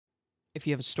If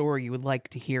you have a story you would like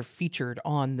to hear featured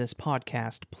on this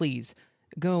podcast, please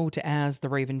go to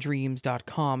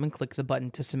astheravendreams.com and click the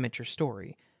button to submit your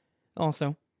story.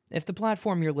 Also, if the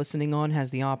platform you're listening on has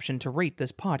the option to rate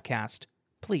this podcast,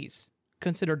 please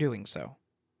consider doing so.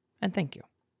 And thank you.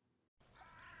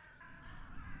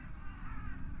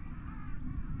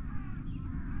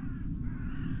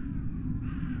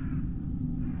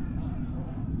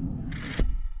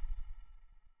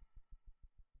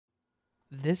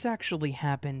 This actually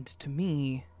happened to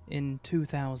me in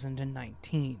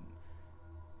 2019.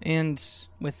 And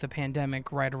with the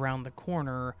pandemic right around the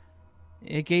corner,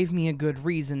 it gave me a good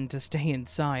reason to stay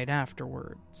inside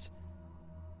afterwards.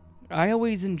 I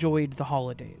always enjoyed the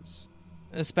holidays,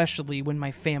 especially when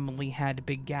my family had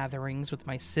big gatherings with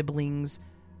my siblings,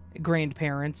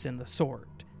 grandparents, and the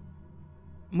sort.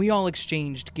 We all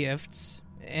exchanged gifts,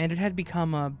 and it had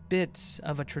become a bit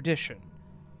of a tradition.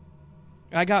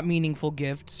 I got meaningful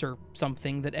gifts or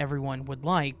something that everyone would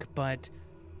like, but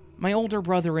my older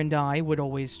brother and I would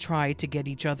always try to get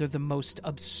each other the most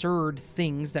absurd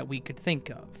things that we could think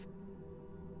of.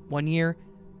 One year,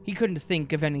 he couldn't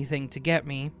think of anything to get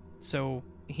me, so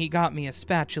he got me a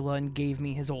spatula and gave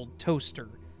me his old toaster,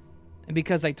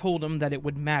 because I told him that it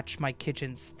would match my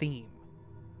kitchen's theme.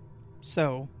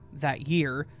 So, that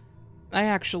year, I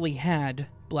actually had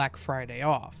Black Friday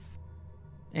off,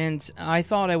 and I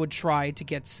thought I would try to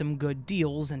get some good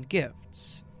deals and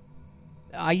gifts.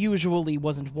 I usually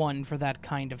wasn't one for that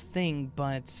kind of thing,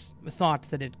 but thought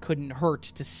that it couldn't hurt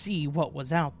to see what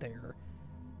was out there.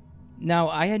 Now,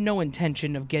 I had no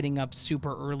intention of getting up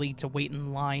super early to wait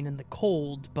in line in the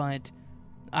cold, but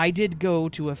I did go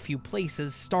to a few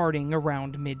places starting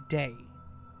around midday.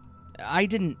 I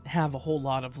didn't have a whole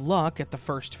lot of luck at the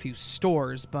first few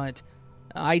stores, but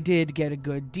I did get a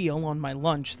good deal on my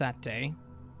lunch that day.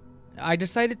 I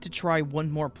decided to try one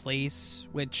more place,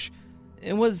 which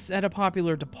it was at a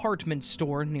popular department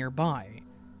store nearby.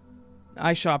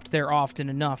 I shopped there often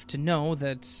enough to know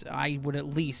that I would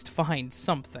at least find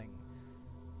something.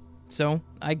 So,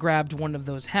 I grabbed one of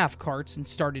those half carts and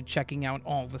started checking out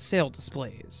all the sale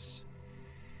displays.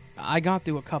 I got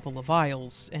through a couple of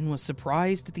aisles and was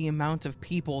surprised at the amount of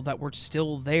people that were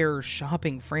still there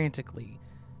shopping frantically.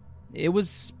 It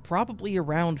was probably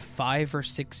around 5 or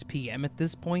 6 p.m. at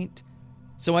this point,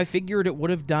 so I figured it would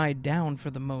have died down for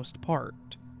the most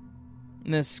part.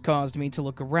 This caused me to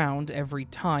look around every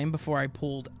time before I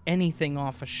pulled anything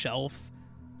off a shelf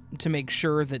to make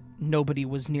sure that nobody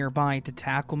was nearby to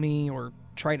tackle me or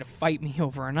try to fight me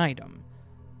over an item.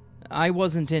 I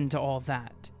wasn't into all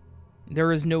that.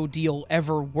 There is no deal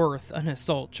ever worth an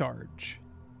assault charge.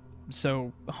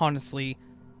 So, honestly,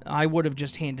 I would have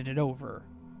just handed it over.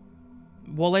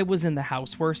 While I was in the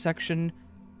houseware section,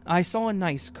 I saw a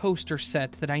nice coaster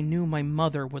set that I knew my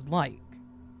mother would like,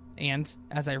 and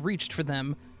as I reached for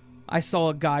them, I saw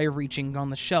a guy reaching on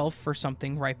the shelf for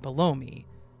something right below me.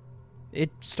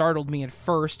 It startled me at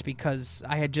first because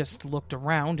I had just looked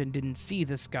around and didn't see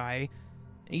this guy,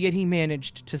 yet he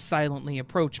managed to silently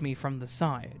approach me from the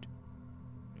side.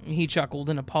 He chuckled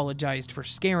and apologized for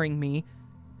scaring me,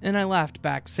 and I laughed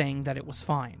back saying that it was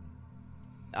fine.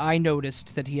 I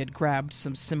noticed that he had grabbed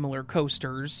some similar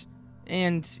coasters,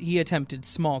 and he attempted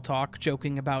small talk,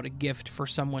 joking about a gift for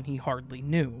someone he hardly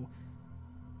knew.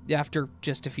 After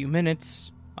just a few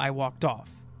minutes, I walked off,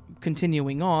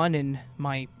 continuing on in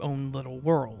my own little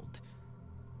world.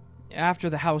 After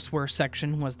the houseware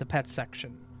section was the pet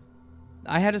section.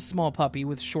 I had a small puppy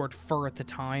with short fur at the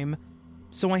time,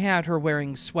 so I had her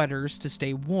wearing sweaters to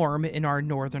stay warm in our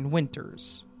northern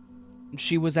winters.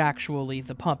 She was actually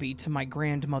the puppy to my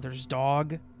grandmother's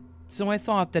dog, so I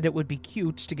thought that it would be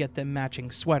cute to get them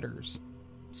matching sweaters.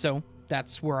 So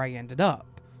that's where I ended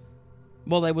up.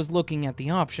 While I was looking at the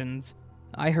options,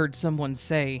 I heard someone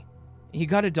say, "You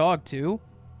got a dog too?"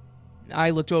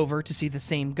 I looked over to see the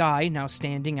same guy now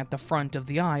standing at the front of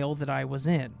the aisle that I was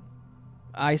in.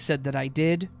 I said that I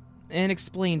did, and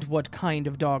explained what kind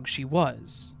of dog she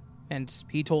was, and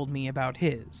he told me about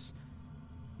his.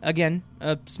 Again,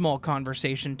 a small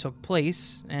conversation took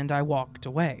place, and I walked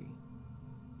away.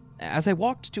 As I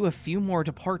walked to a few more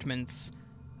departments,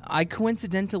 I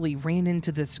coincidentally ran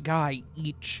into this guy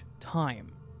each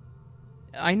time.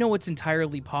 I know it's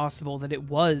entirely possible that it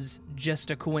was just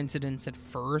a coincidence at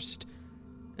first,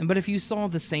 but if you saw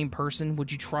the same person,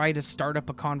 would you try to start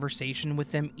up a conversation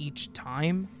with them each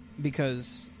time?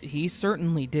 Because he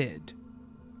certainly did.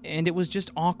 And it was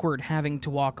just awkward having to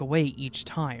walk away each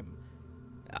time.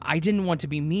 I didn't want to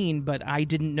be mean, but I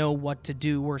didn't know what to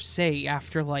do or say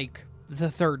after,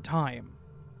 the third time.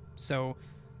 So,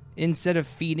 instead of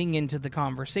feeding into the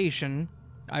conversation,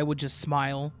 I would just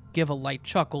smile, give a light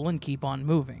chuckle and keep on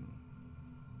moving.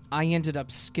 I ended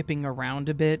up skipping around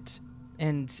a bit,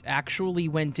 and actually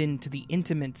went into the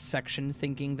intimates section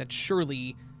thinking that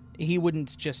surely he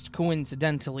wouldn't just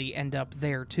coincidentally end up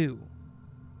there too.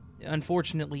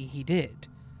 Unfortunately, he did.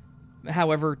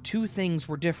 However, two things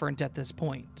were different at this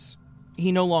point.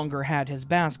 He no longer had his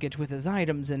basket with his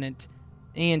items in it,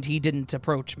 and he didn't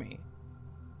approach me.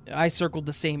 I circled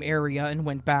the same area and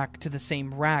went back to the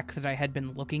same rack that I had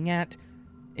been looking at,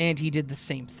 and he did the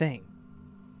same thing.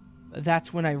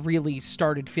 That's when I really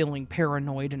started feeling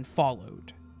paranoid and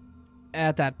followed.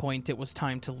 At that point, it was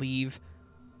time to leave,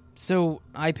 so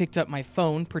I picked up my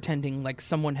phone, pretending like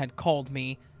someone had called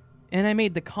me, and I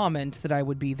made the comment that I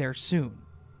would be there soon,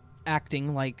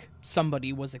 acting like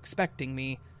somebody was expecting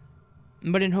me,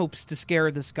 but in hopes to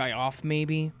scare this guy off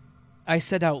maybe, I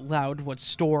said out loud what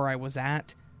store I was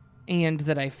at, and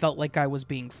that I felt like I was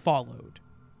being followed.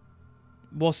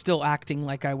 While still acting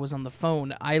like I was on the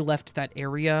phone, I left that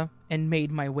area and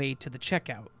made my way to the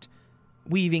checkout,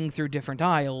 weaving through different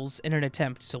aisles in an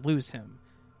attempt to lose him.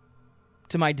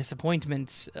 To my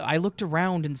disappointment, I looked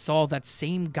around and saw that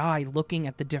same guy looking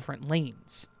at the different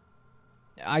lanes.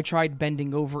 I tried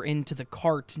bending over into the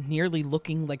cart, nearly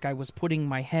looking like I was putting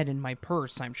my head in my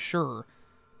purse, I'm sure.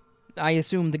 I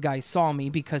assumed the guy saw me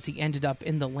because he ended up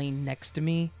in the lane next to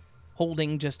me,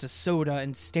 holding just a soda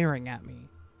and staring at me.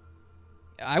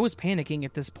 I was panicking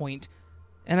at this point,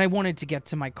 and I wanted to get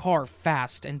to my car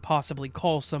fast and possibly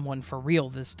call someone for real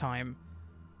this time.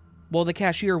 While the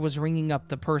cashier was ringing up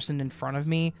the person in front of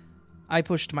me, I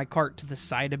pushed my cart to the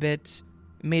side a bit,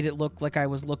 made it look like I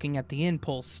was looking at the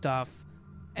impulse stuff,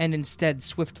 and instead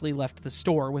swiftly left the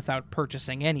store without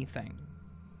purchasing anything.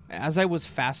 As I was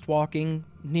fast-walking,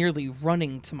 nearly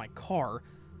running to my car,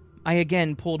 I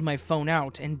again pulled my phone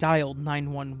out and dialed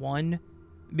 911,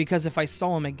 because if I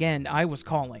saw him again, I was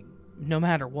calling, no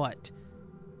matter what.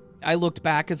 I looked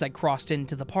back as I crossed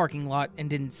into the parking lot and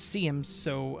didn't see him,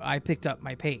 so I picked up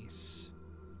my pace.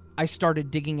 I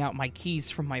started digging out my keys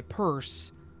from my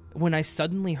purse when I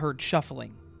suddenly heard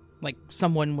shuffling, like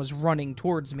someone was running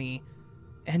towards me,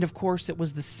 and of course it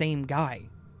was the same guy.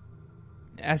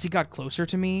 As he got closer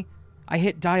to me, I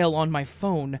hit dial on my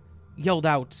phone, yelled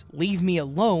out, "Leave me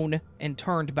alone," and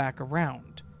turned back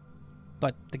around.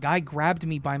 But the guy grabbed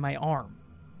me by my arm.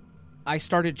 I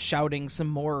started shouting some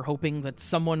more, hoping that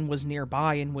someone was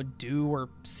nearby and would do or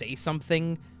say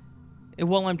something.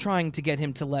 While I'm trying to get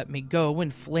him to let me go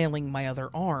and flailing my other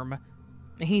arm,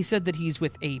 he said that he's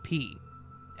with AP,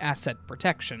 Asset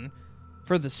Protection,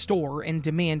 for the store and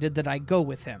demanded that I go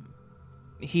with him.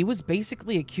 He was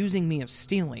basically accusing me of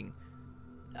stealing.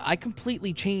 I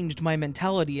completely changed my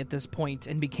mentality at this point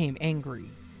and became angry.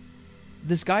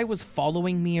 This guy was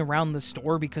following me around the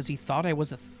store because he thought I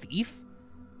was a thief?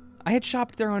 I had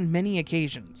shopped there on many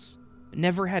occasions,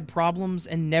 never had problems,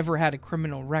 and never had a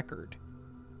criminal record.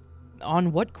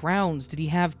 On what grounds did he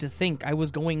have to think I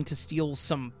was going to steal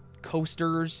some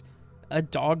coasters, a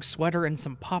dog sweater, and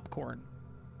some popcorn?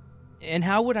 And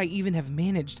how would I even have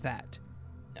managed that?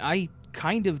 I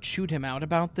kind of chewed him out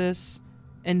about this,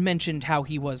 and mentioned how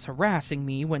he was harassing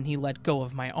me when he let go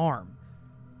of my arm.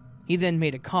 He then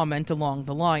made a comment along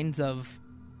the lines of,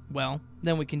 "Well,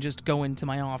 then we can just go into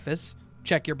my office,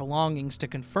 check your belongings to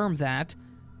confirm that,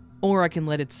 or I can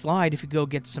let it slide if you go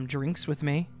get some drinks with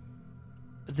me."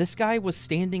 This guy was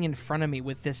standing in front of me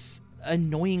with this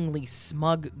annoyingly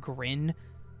smug grin,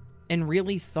 and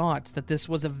really thought that this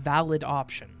was a valid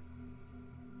option.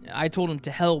 I told him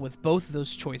to hell with both of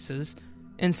those choices,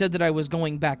 and said that I was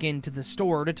going back into the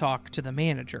store to talk to the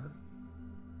manager.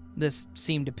 This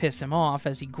seemed to piss him off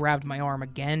as he grabbed my arm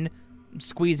again,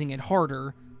 squeezing it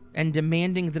harder, and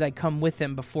demanding that I come with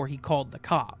him before he called the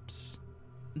cops.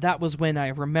 That was when I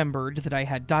remembered that I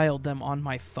had dialed them on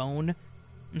my phone,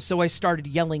 so I started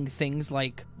yelling things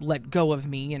like, "Let go of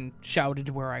me," and shouted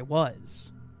where I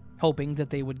was, hoping that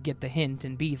they would get the hint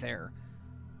and be there.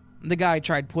 The guy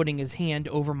tried putting his hand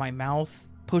over my mouth,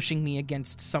 pushing me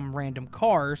against some random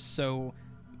car, so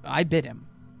I bit him.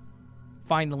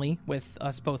 Finally, with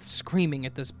us both screaming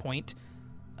at this point,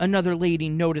 another lady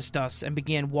noticed us and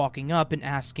began walking up and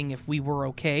asking if we were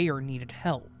okay or needed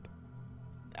help.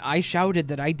 I shouted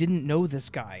that I didn't know this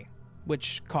guy,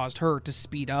 which caused her to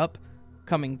speed up,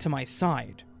 coming to my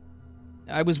side.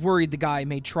 I was worried the guy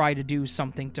may try to do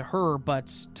something to her, but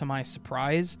to my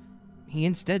surprise, he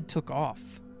instead took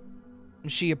off.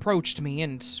 She approached me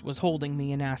and was holding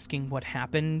me and asking what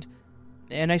happened,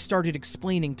 and I started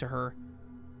explaining to her.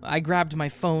 I grabbed my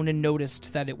phone and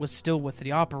noticed that it was still with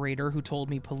the operator, who told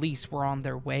me police were on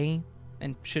their way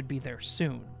and should be there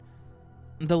soon.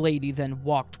 The lady then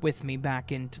walked with me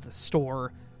back into the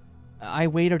store. I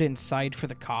waited inside for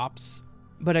the cops,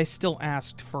 but I still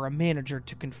asked for a manager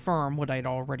to confirm what I'd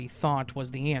already thought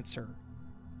was the answer.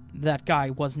 That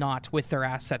guy was not with their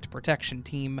asset protection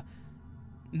team.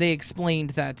 They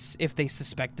explained that if they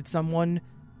suspected someone,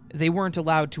 they weren't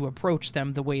allowed to approach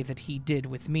them the way that he did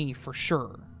with me for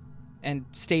sure, and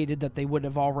stated that they would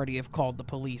have already have called the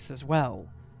police as well.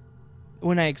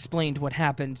 When I explained what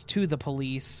happened to the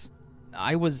police,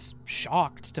 I was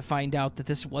shocked to find out that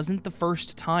this wasn't the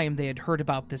first time they had heard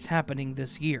about this happening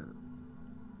this year.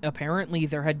 Apparently,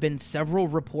 there had been several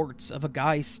reports of a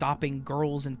guy stopping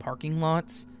girls in parking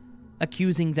lots,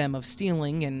 accusing them of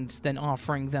stealing and then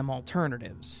offering them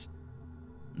alternatives.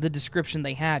 The description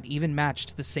they had even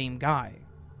matched the same guy.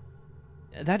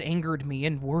 That angered me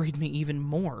and worried me even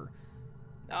more.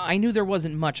 I knew there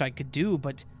wasn't much I could do,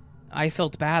 but I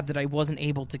felt bad that I wasn't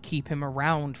able to keep him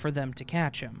around for them to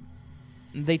catch him.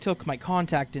 They took my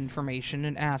contact information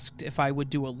and asked if I would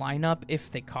do a lineup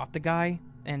if they caught the guy,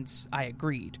 and I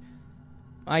agreed.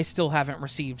 I still haven't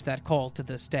received that call to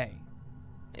this day.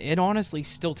 It honestly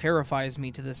still terrifies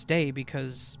me to this day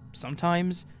because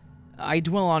sometimes I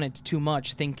dwell on it too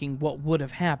much, thinking what would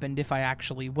have happened if I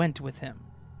actually went with him.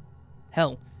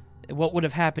 Hell, what would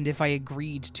have happened if I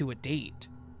agreed to a date?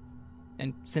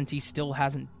 And since he still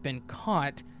hasn't been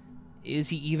caught, is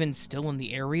he even still in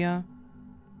the area?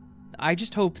 I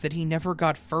just hope that he never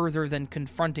got further than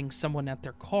confronting someone at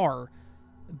their car,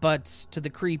 but to the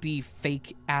creepy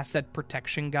fake asset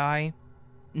protection guy,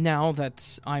 now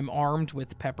that I'm armed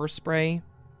with pepper spray,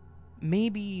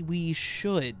 maybe we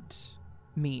should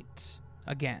meet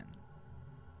again.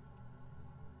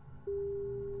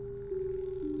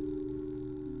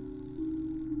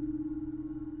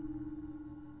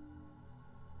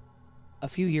 A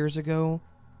few years ago,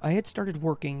 I had started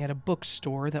working at a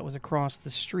bookstore that was across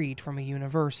the street from a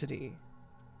university.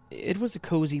 It was a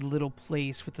cozy little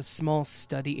place with a small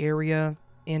study area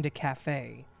and a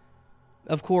cafe.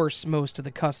 Of course, most of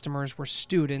the customers were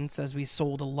students, as we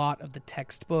sold a lot of the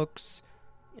textbooks,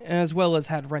 as well as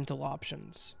had rental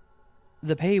options.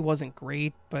 The pay wasn't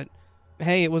great, but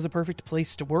hey, it was a perfect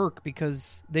place to work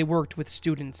because they worked with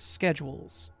students'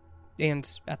 schedules.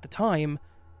 And at the time,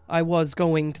 I was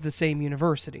going to the same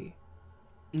university.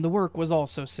 The work was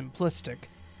also simplistic.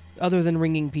 Other than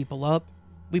ringing people up,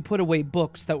 we put away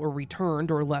books that were returned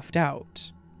or left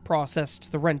out,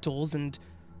 processed the rentals, and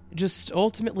just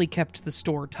ultimately kept the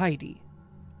store tidy.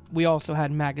 We also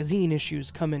had magazine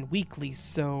issues come in weekly,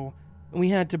 so we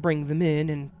had to bring them in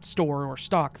and store or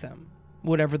stock them,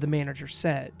 whatever the manager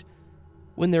said.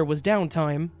 When there was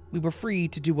downtime, we were free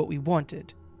to do what we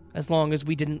wanted, as long as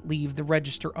we didn't leave the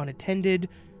register unattended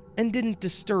and didn't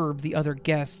disturb the other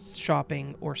guests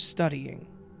shopping or studying.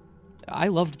 I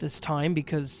loved this time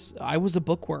because I was a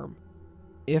bookworm.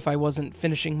 If I wasn't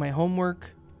finishing my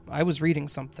homework, I was reading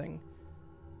something.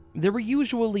 There were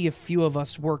usually a few of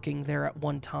us working there at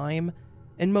one time,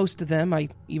 and most of them I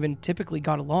even typically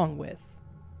got along with.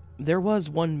 There was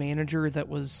one manager that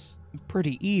was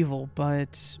pretty evil,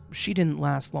 but she didn't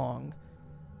last long.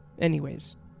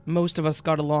 Anyways, most of us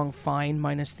got along fine,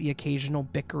 minus the occasional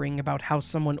bickering about how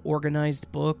someone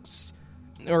organized books,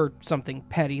 or something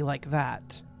petty like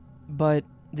that. But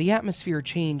the atmosphere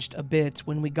changed a bit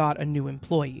when we got a new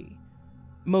employee.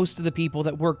 Most of the people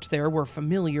that worked there were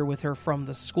familiar with her from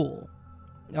the school.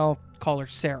 I'll call her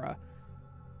Sarah.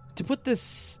 To put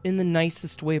this in the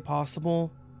nicest way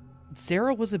possible,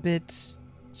 Sarah was a bit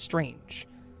strange.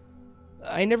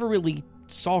 I never really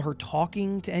saw her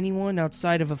talking to anyone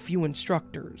outside of a few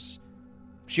instructors.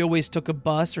 She always took a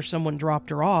bus or someone dropped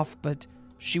her off, but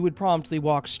she would promptly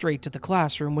walk straight to the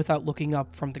classroom without looking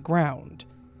up from the ground.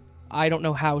 I don't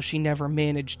know how she never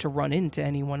managed to run into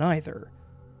anyone either.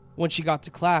 When she got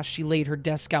to class, she laid her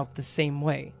desk out the same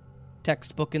way.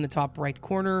 Textbook in the top right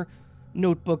corner,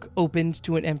 notebook opened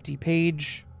to an empty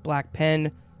page, black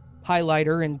pen,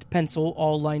 highlighter, and pencil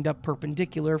all lined up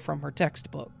perpendicular from her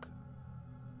textbook.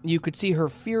 You could see her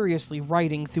furiously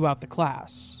writing throughout the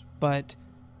class, but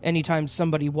anytime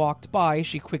somebody walked by,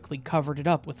 she quickly covered it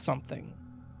up with something.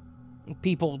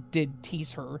 People did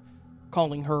tease her,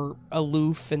 calling her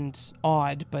aloof and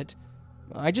odd, but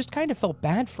I just kind of felt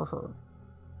bad for her.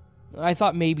 I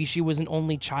thought maybe she was an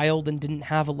only child and didn't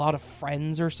have a lot of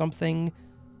friends or something.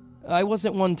 I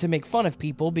wasn't one to make fun of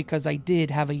people because I did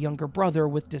have a younger brother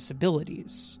with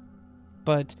disabilities.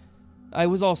 But I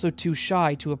was also too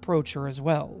shy to approach her as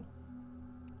well.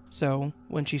 So,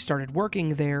 when she started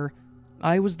working there,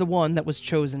 I was the one that was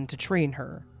chosen to train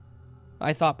her.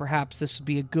 I thought perhaps this would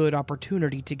be a good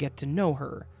opportunity to get to know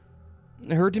her.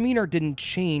 Her demeanor didn't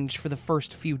change for the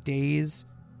first few days.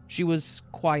 She was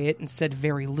quiet and said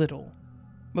very little.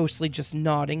 mostly just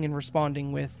nodding and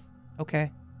responding with,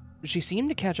 okay. She seemed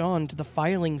to catch on to the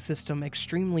filing system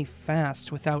extremely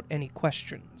fast without any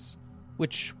questions,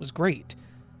 which was great,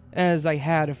 as I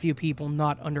had a few people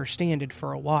not understand it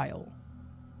for a while.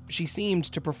 She seemed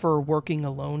to prefer working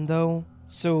alone though,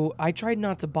 so I tried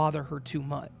not to bother her too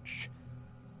much.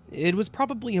 It was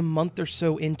probably a month or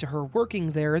so into her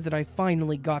working there that I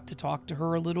finally got to talk to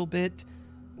her a little bit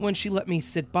when she let me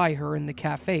sit by her in the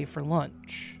cafe for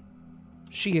lunch.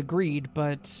 She agreed,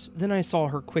 but then I saw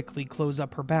her quickly close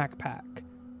up her backpack.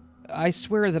 I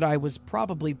swear that I was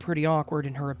probably pretty awkward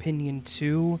in her opinion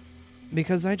too,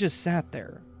 because I just sat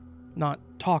there, not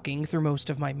talking through most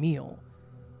of my meal.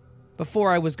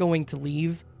 Before I was going to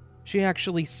leave, she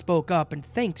actually spoke up and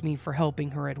thanked me for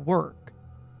helping her at work.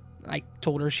 I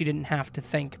told her she didn't have to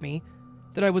thank me,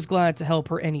 that I was glad to help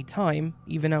her any time,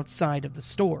 even outside of the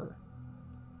store.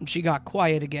 She got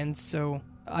quiet again, so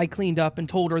I cleaned up and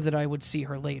told her that I would see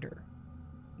her later.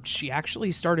 She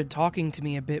actually started talking to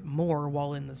me a bit more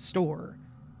while in the store.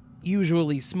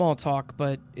 Usually small talk,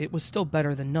 but it was still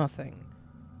better than nothing.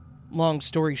 Long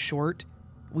story short,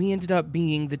 we ended up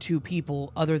being the two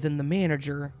people other than the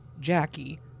manager,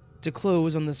 Jackie, to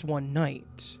close on this one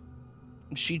night.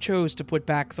 She chose to put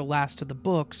back the last of the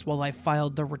books while I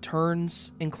filed the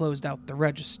returns and closed out the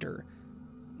register.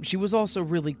 She was also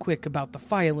really quick about the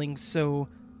filing, so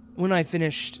when I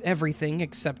finished everything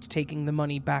except taking the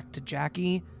money back to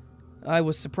Jackie, I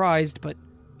was surprised but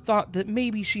thought that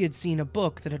maybe she had seen a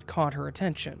book that had caught her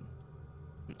attention.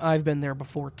 I've been there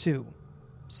before too,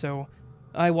 so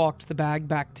I walked the bag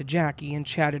back to Jackie and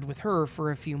chatted with her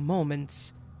for a few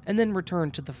moments and then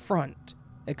returned to the front,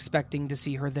 expecting to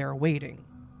see her there waiting.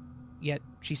 Yet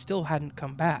she still hadn't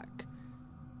come back.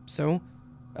 So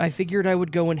I figured I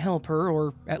would go and help her,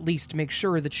 or at least make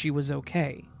sure that she was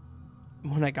okay.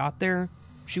 When I got there,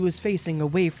 she was facing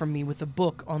away from me with a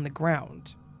book on the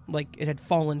ground, like it had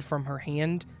fallen from her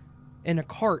hand, and a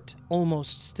cart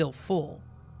almost still full.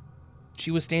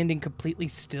 She was standing completely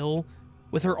still,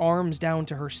 with her arms down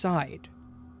to her side,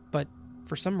 but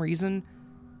for some reason,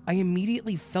 I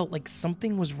immediately felt like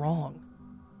something was wrong.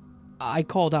 I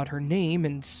called out her name,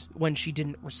 and when she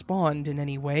didn't respond in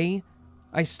any way,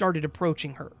 I started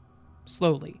approaching her,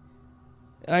 slowly.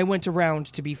 I went around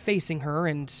to be facing her,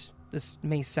 and this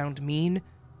may sound mean,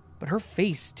 but her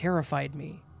face terrified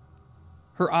me.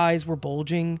 Her eyes were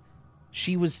bulging,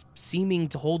 she was seeming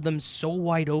to hold them so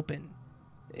wide open,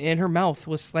 and her mouth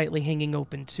was slightly hanging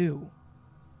open too.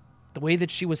 The way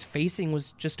that she was facing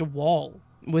was just a wall,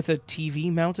 with a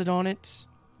TV mounted on it,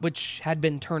 which had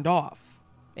been turned off,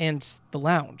 and the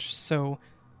lounge, so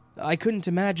I couldn't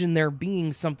imagine there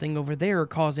being something over there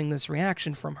causing this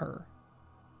reaction from her.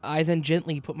 I then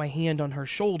gently put my hand on her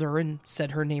shoulder and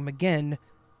said her name again,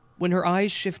 when her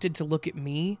eyes shifted to look at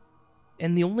me,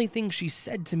 and the only thing she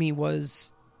said to me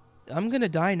was, "I'm gonna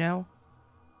die now."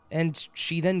 And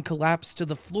she then collapsed to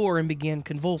the floor and began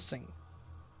convulsing.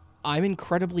 I'm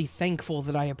incredibly thankful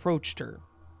that I approached her,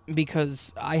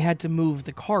 because I had to move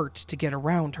the cart to get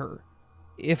around her.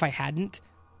 If I hadn't,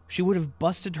 she would have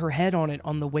busted her head on it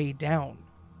on the way down.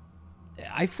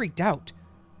 I freaked out.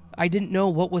 I didn't know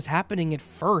what was happening at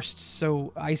first,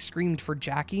 so I screamed for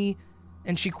Jackie,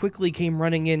 and she quickly came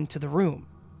running into the room.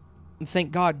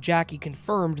 Thank God Jackie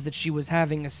confirmed that she was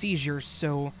having a seizure,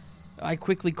 so I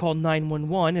quickly called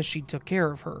 911 as she took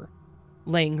care of her,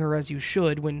 laying her as you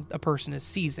should when a person is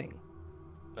seizing.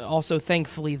 Also,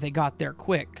 thankfully, they got there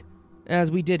quick, as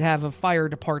we did have a fire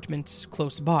department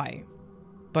close by.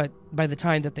 But by the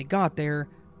time that they got there,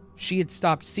 she had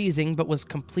stopped seizing but was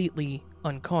completely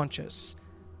unconscious.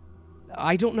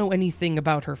 I don't know anything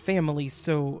about her family,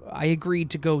 so I agreed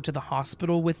to go to the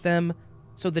hospital with them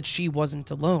so that she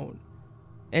wasn't alone.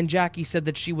 And Jackie said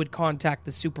that she would contact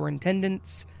the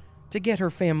superintendents to get her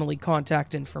family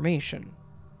contact information.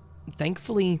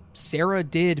 Thankfully, Sarah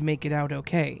did make it out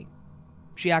okay.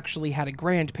 She actually had a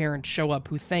grandparent show up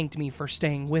who thanked me for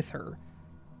staying with her.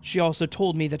 She also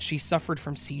told me that she suffered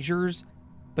from seizures,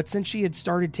 but since she had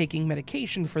started taking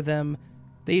medication for them,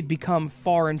 they had become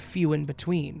far and few in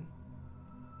between.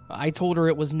 I told her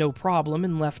it was no problem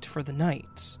and left for the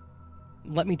night.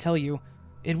 Let me tell you,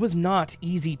 it was not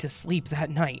easy to sleep that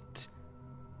night.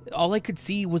 All I could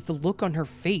see was the look on her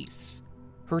face,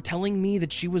 her telling me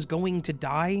that she was going to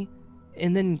die,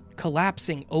 and then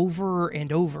collapsing over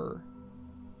and over.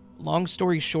 Long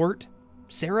story short,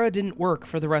 Sarah didn't work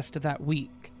for the rest of that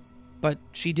week, but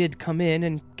she did come in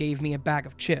and gave me a bag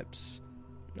of chips.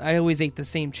 I always ate the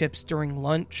same chips during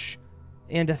lunch,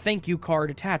 and a thank you card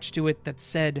attached to it that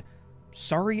said,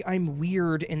 "Sorry I'm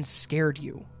weird and scared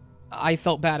you." I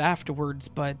felt bad afterwards,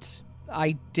 but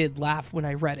I did laugh when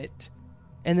I read it.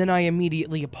 And then I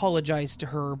immediately apologized to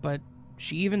her, but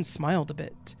she even smiled a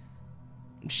bit.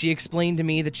 She explained to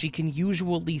me that she can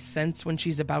usually sense when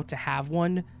she's about to have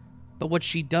one, but what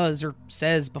she does or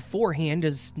says beforehand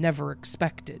is never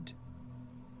expected.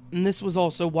 And this was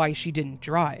also why she didn't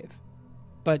drive.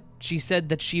 But she said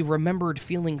that she remembered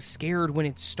feeling scared when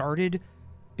it started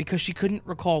because she couldn't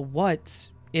recall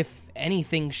what, if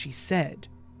anything, she said,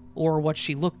 or what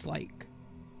she looked like.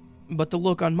 But the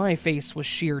look on my face was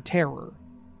sheer terror.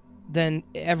 Then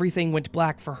everything went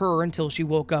black for her until she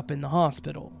woke up in the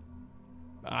hospital.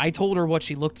 I told her what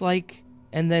she looked like,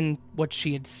 and then what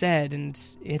she had said, and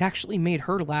it actually made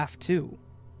her laugh too.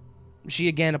 She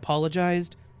again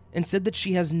apologized and said that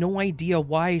she has no idea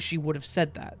why she would have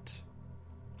said that.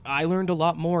 I learned a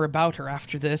lot more about her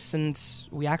after this, and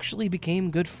we actually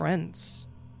became good friends.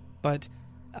 But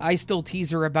I still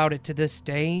tease her about it to this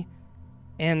day,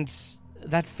 and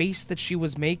that face that she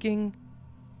was making,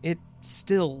 it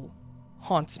still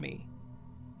haunts me.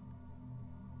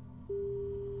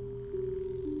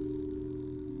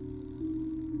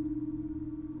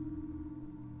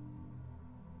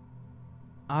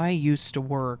 I used to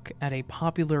work at a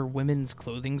popular women's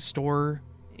clothing store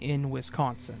in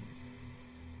Wisconsin.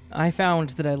 I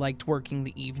found that I liked working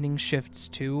the evening shifts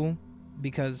too,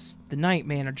 because the night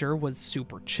manager was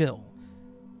super chill.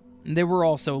 There were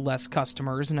also less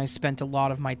customers, and I spent a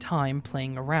lot of my time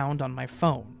playing around on my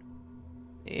phone.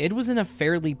 It was in a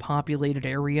fairly populated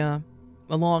area,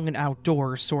 along an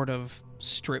outdoor sort of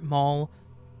strip mall,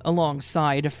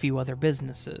 alongside a few other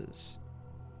businesses.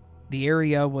 The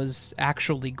area was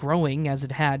actually growing, as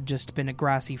it had just been a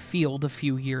grassy field a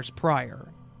few years prior.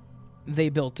 They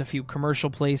built a few commercial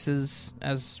places,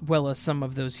 as well as some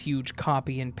of those huge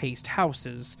copy and paste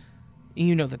houses.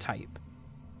 You know the type.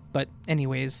 But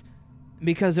anyways,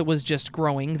 because it was just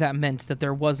growing, that meant that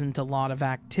there wasn't a lot of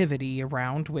activity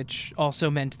around, which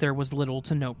also meant there was little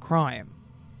to no crime.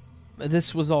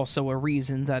 This was also a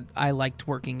reason that I liked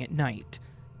working at night.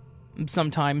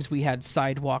 Sometimes we had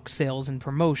sidewalk sales and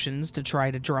promotions to try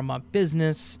to drum up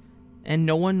business, and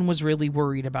no one was really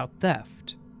worried about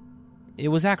theft. It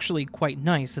was actually quite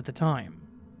nice at the time.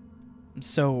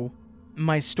 So,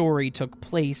 my story took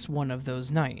place one of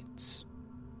those nights.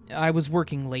 I was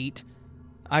working late.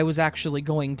 I was actually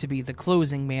going to be the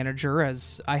closing manager,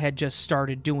 as I had just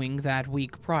started doing that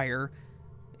week prior.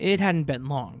 It hadn't been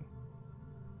long.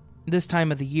 This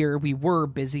time of the year, we were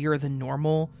busier than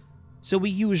normal, so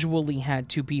we usually had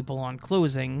 2 people on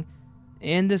closing,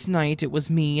 and this night it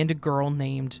was me and a girl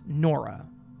named Nora.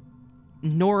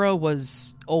 Nora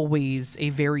was always a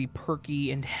very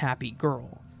perky and happy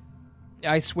girl.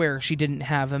 I swear she didn't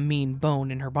have a mean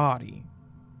bone in her body.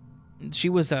 She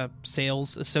was a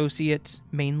sales associate,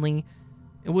 mainly,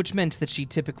 which meant that she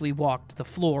typically walked the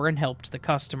floor and helped the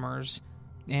customers,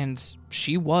 and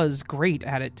she was great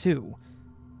at it too.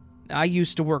 I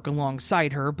used to work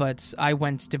alongside her, but I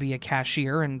went to be a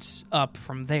cashier and up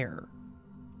from there.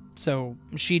 So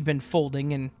she'd been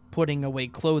folding and putting away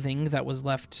clothing that was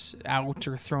left out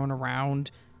or thrown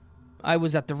around. I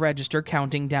was at the register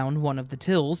counting down one of the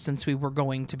tills since we were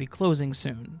going to be closing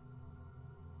soon.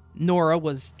 Nora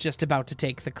was just about to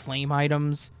take the claim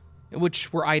items,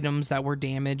 which were items that were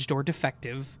damaged or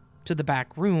defective, to the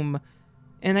back room,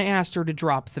 and I asked her to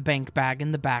drop the bank bag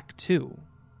in the back too.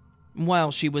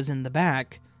 While she was in the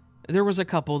back, there was a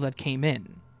couple that came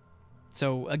in.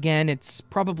 So again, it's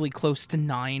probably close to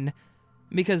 9,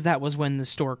 because that was when the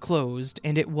store closed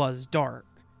and it was dark.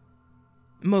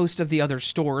 Most of the other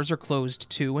stores are closed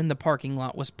too, and the parking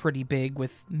lot was pretty big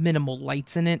with minimal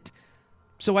lights in it,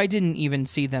 so I didn't even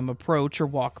see them approach or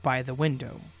walk by the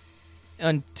window,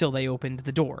 until they opened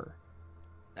the door.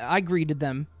 I greeted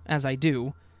them, as I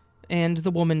do, and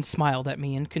the woman smiled at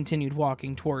me and continued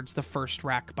walking towards the first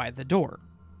rack by the door.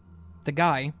 The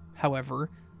guy, however,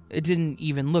 didn't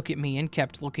even look at me and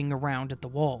kept looking around at the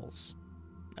walls,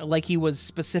 like he was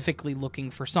specifically looking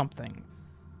for something.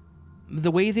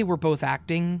 The way they were both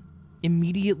acting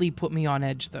immediately put me on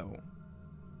edge, though.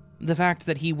 The fact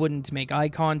that he wouldn't make eye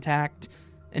contact,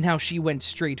 and how she went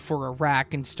straight for a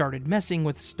rack and started messing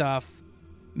with stuff,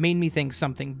 made me think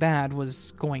something bad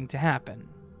was going to happen.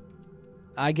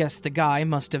 I guess the guy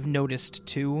must have noticed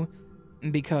too,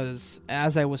 because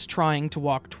as I was trying to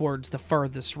walk towards the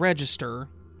farthest register,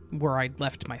 where I'd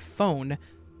left my phone,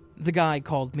 the guy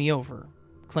called me over,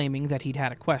 claiming that he'd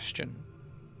had a question.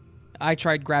 I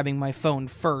tried grabbing my phone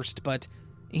first, but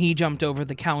he jumped over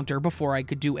the counter before I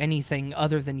could do anything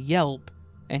other than yelp,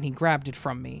 and he grabbed it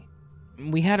from me.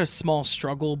 We had a small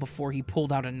struggle before he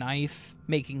pulled out a knife,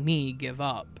 making me give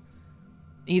up.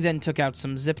 He then took out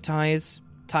some zip ties,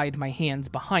 tied my hands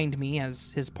behind me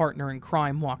as his partner in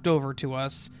crime walked over to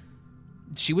us.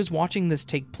 She was watching this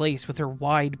take place with her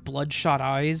wide, bloodshot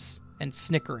eyes and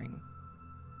snickering.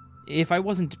 If I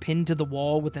wasn't pinned to the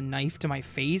wall with a knife to my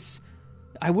face,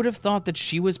 I would have thought that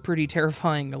she was pretty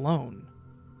terrifying alone.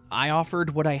 I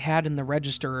offered what I had in the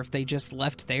register if they just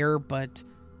left there, but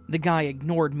the guy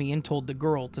ignored me and told the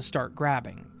girl to start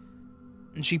grabbing.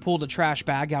 She pulled a trash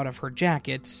bag out of her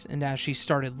jacket, and as she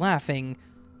started laughing,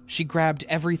 she grabbed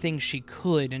everything she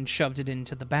could and shoved it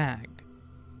into the bag.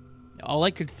 All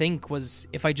I could think was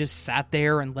if I just sat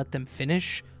there and let them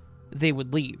finish, they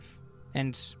would leave,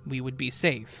 and we would be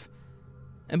safe.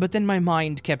 But then my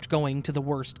mind kept going to the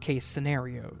worst case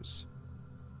scenarios.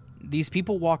 These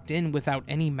people walked in without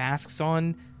any masks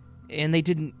on, and they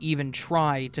didn't even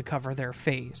try to cover their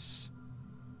face.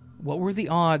 What were the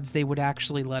odds they would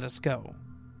actually let us go?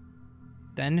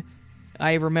 Then,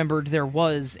 I remembered there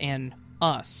was an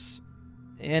us,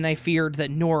 and I feared that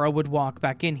Nora would walk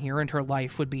back in here and her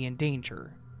life would be in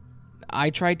danger. I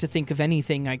tried to think of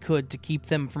anything I could to keep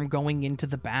them from going into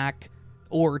the back,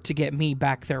 or to get me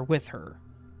back there with her.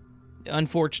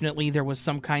 Unfortunately, there was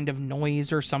some kind of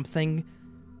noise or something,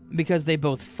 because they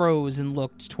both froze and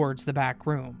looked towards the back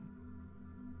room.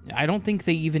 I don't think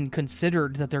they even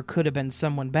considered that there could have been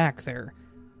someone back there.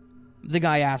 The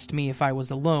guy asked me if I was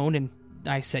alone, and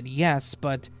I said yes,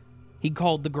 but he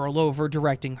called the girl over,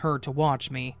 directing her to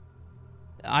watch me.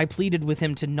 I pleaded with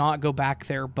him to not go back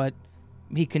there, but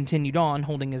he continued on,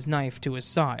 holding his knife to his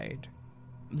side.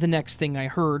 The next thing I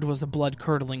heard was a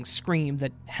blood-curdling scream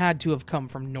that had to have come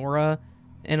from Nora,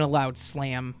 and a loud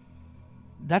slam.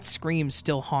 That scream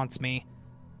still haunts me.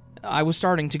 I was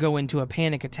starting to go into a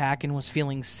panic attack and was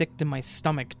feeling sick to my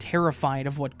stomach, terrified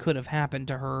of what could have happened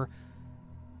to her.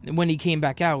 When he came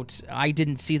back out, I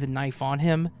didn't see the knife on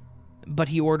him, but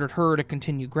he ordered her to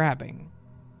continue grabbing.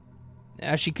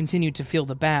 As she continued to feel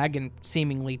the bag and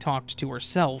seemingly talked to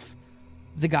herself,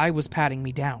 the guy was patting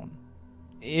me down.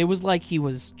 It was like he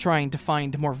was trying to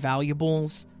find more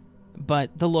valuables,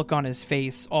 but the look on his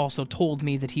face also told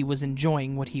me that he was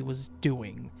enjoying what he was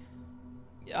doing.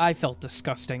 I felt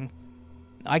disgusting.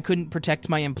 I couldn't protect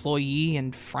my employee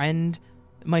and friend.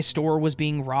 My store was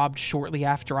being robbed shortly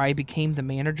after I became the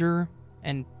manager,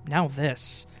 and now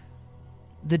this.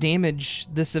 The damage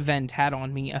this event had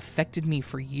on me affected me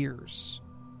for years.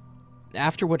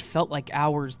 After what felt like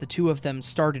hours, the two of them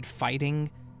started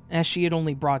fighting, as she had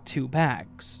only brought 2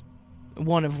 bags,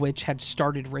 one of which had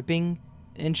started ripping,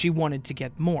 and she wanted to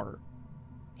get more.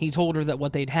 He told her that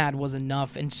what they'd had was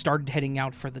enough and started heading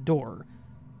out for the door.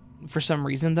 For some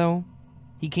reason, though,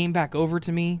 he came back over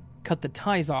to me, cut the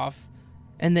ties off,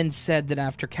 and then said that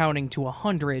after counting to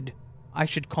 100, I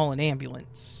should call an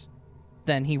ambulance.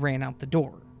 Then he ran out the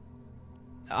door.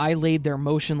 I laid there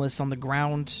motionless on the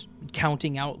ground,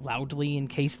 counting out loudly in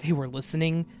case they were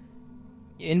listening.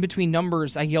 In between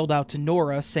numbers, I yelled out to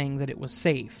Nora saying that it was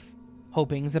safe,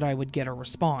 hoping that I would get a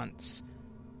response.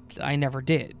 I never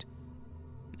did.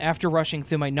 After rushing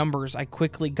through my numbers, I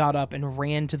quickly got up and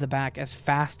ran to the back as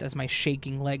fast as my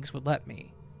shaking legs would let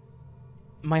me.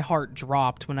 My heart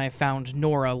dropped when I found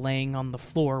Nora laying on the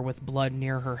floor with blood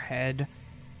near her head.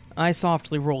 I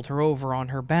softly rolled her over on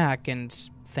her back, and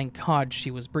thank God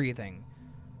she was breathing.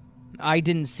 I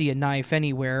didn't see a knife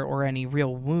anywhere or any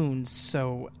real wounds,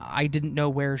 so I didn't know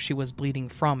where she was bleeding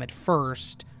from at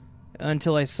first,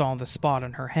 until I saw the spot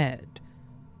on her head.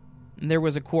 There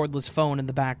was a cordless phone in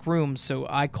the back room, so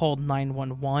I called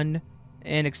 911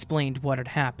 and explained what had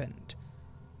happened.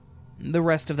 The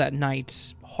rest of that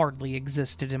night hardly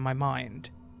existed in my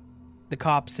mind. The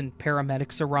cops and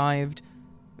paramedics arrived.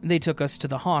 They took us to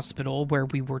the hospital where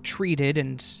we were treated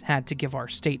and had to give our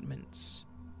statements.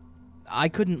 I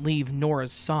couldn't leave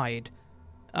Nora's side.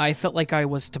 I felt like I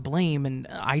was to blame and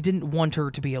I didn't want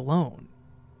her to be alone.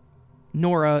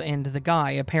 Nora and the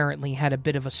guy apparently had a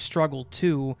bit of a struggle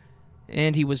too,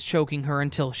 and he was choking her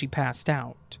until she passed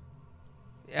out.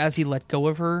 As he let go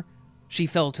of her, she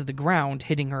fell to the ground,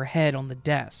 hitting her head on the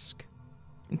desk.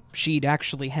 She'd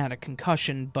actually had a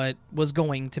concussion, but was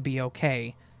going to be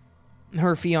okay.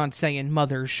 Her fiancé and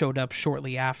mother showed up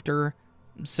shortly after,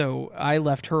 so I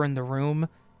left her in the room,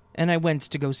 and I went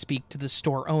to go speak to the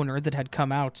store owner that had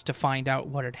come out to find out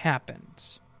what had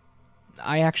happened.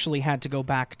 I actually had to go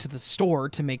back to the store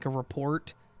to make a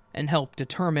report and help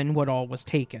determine what all was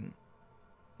taken.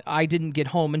 I didn't get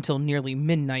home until nearly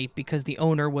midnight because the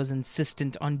owner was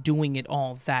insistent on doing it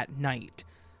all that night.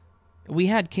 We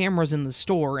had cameras in the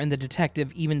store, and the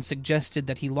detective even suggested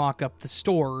that he lock up the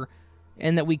store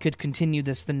and that we could continue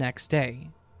this the next day.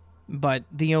 But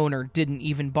the owner didn't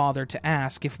even bother to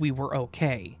ask if we were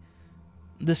okay.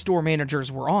 The store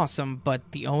managers were awesome,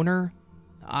 but the owner,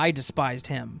 I despised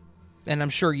him, and I'm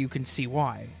sure you can see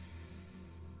why.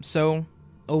 So,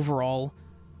 overall,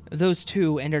 those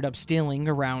two ended up stealing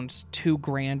around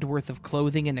 $2,000 worth of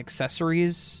clothing and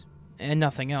accessories, and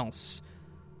nothing else.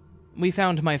 We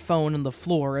found my phone on the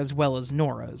floor as well as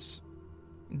Nora's.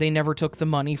 They never took the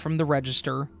money from the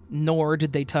register, nor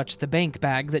did they touch the bank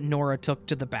bag that Nora took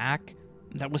to the back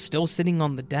that was still sitting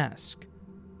on the desk.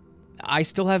 I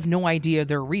still have no idea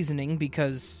their reasoning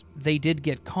because they did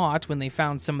get caught when they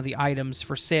found some of the items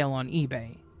for sale on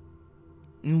eBay.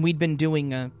 We'd been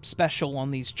doing a special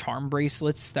on these charm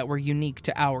bracelets that were unique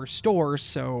to our store,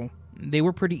 so they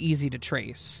were pretty easy to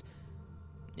trace.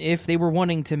 If they were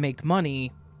wanting to make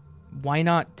money, why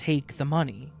not take the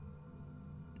money?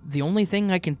 The only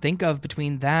thing I can think of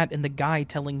between that and the guy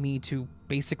telling me to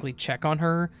basically check on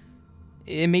her,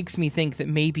 it makes me think that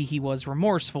maybe he was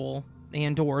remorseful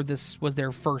and or this was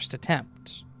their first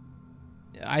attempt.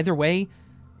 Either way,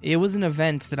 it was an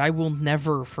event that I will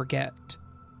never forget.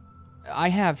 I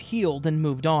have healed and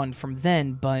moved on from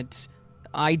then, but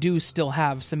I do still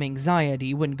have some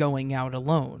anxiety when going out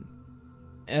alone,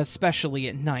 especially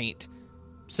at night,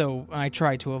 so I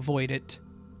try to avoid it.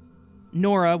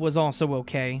 Nora was also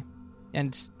okay,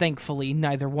 and thankfully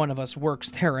neither one of us works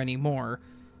there anymore.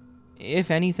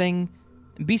 If anything,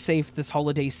 be safe this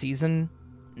holiday season.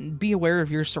 Be aware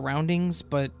of your surroundings,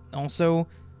 but also,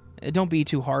 don't be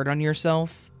too hard on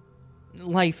yourself.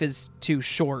 Life is too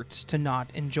short to not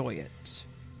enjoy it.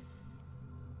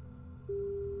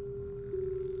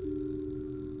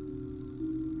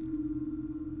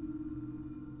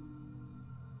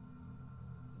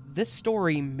 This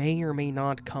story may or may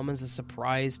not come as a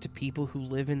surprise to people who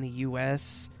live in the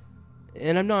US,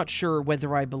 and I'm not sure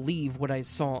whether I believe what I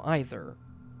saw either,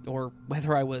 or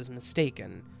whether I was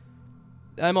mistaken.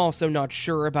 I'm also not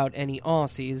sure about any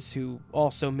Aussies who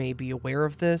also may be aware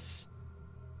of this.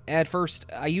 At first,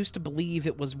 I used to believe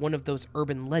it was one of those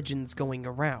urban legends going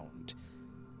around.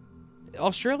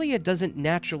 Australia doesn't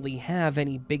naturally have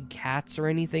any big cats or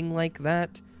anything like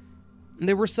that.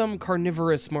 There were some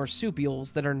carnivorous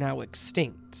marsupials that are now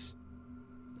extinct.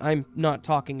 I'm not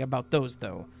talking about those,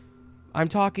 though. I'm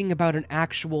talking about an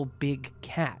actual big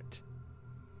cat.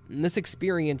 This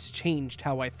experience changed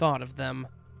how I thought of them.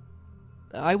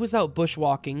 I was out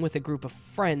bushwalking with a group of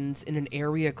friends in an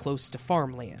area close to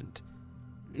farmland.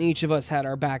 Each of us had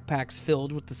our backpacks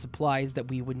filled with the supplies that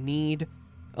we would need,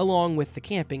 along with the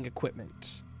camping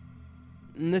equipment.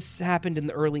 This happened in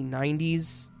the early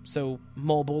 90s, so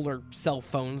mobile or cell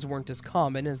phones weren't as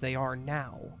common as they are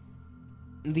now.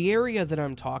 The area that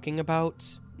I'm talking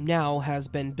about now has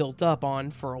been built up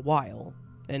on for a while,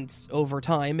 and over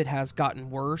time it has gotten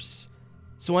worse,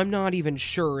 so I'm not even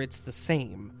sure it's the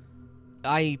same.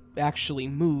 I actually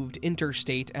moved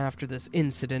interstate after this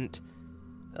incident.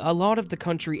 A lot of the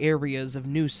country areas of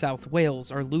New South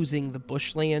Wales are losing the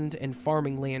bushland and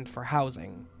farming land for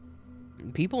housing.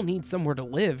 People need somewhere to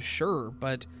live, sure,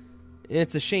 but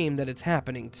it's a shame that it's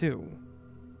happening too.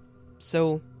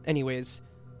 So, anyways,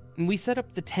 we set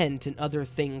up the tent and other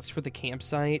things for the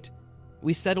campsite.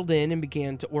 We settled in and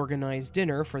began to organize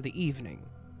dinner for the evening.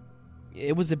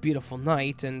 It was a beautiful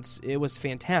night, and it was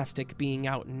fantastic being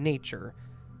out in nature.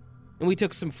 And we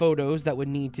took some photos that would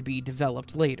need to be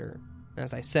developed later.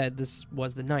 As I said, this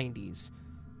was the 90s.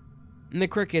 And the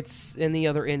crickets and the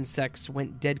other insects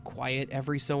went dead quiet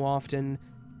every so often.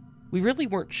 We really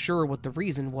weren't sure what the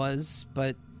reason was,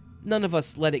 but none of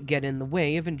us let it get in the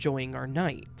way of enjoying our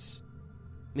night.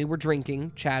 We were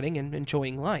drinking, chatting, and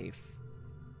enjoying life.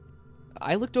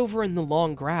 I looked over in the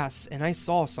long grass and I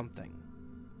saw something.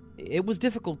 It was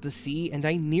difficult to see, and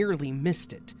I nearly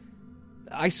missed it.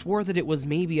 I swore that it was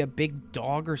maybe a big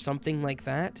dog or something like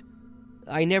that.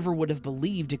 I never would have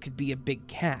believed it could be a big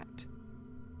cat.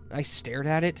 I stared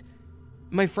at it.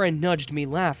 My friend nudged me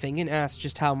laughing and asked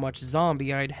just how much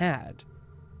zombie I'd had.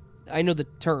 I know the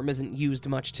term isn't used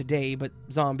much today, but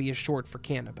zombie is short for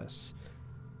cannabis.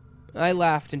 I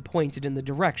laughed and pointed in the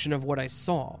direction of what I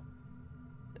saw.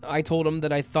 I told him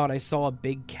that I thought I saw a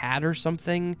big cat or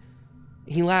something.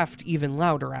 He laughed even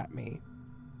louder at me.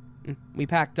 We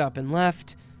packed up and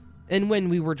left, and when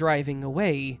we were driving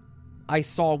away, I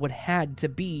saw what had to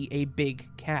be a big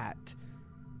cat.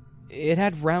 It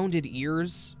had rounded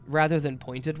ears rather than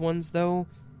pointed ones, though.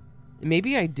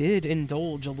 Maybe I did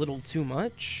indulge a little too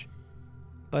much,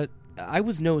 but I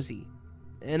was nosy,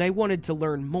 and I wanted to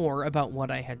learn more about what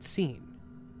I had seen.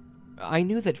 I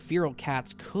knew that feral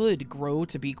cats could grow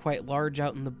to be quite large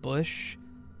out in the bush,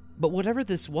 but whatever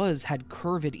this was had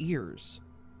curved ears.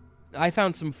 I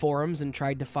found some forums and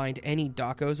tried to find any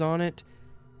docos on it.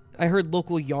 I heard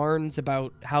local yarns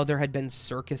about how there had been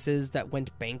circuses that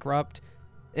went bankrupt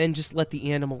and just let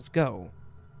the animals go.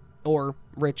 Or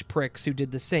rich pricks who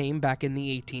did the same back in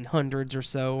the 1800s or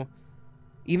so.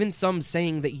 Even some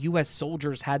saying that US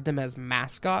soldiers had them as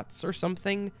mascots or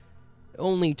something,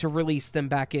 only to release them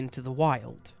back into the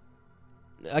wild.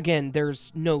 Again,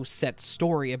 there's no set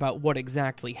story about what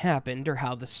exactly happened or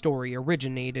how the story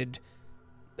originated.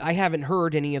 I haven't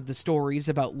heard any of the stories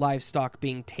about livestock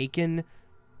being taken,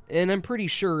 and I'm pretty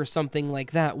sure something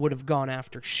like that would have gone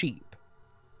after sheep.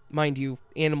 Mind you,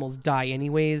 animals die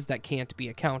anyways, that can't be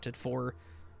accounted for.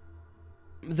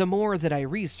 The more that I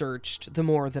researched, the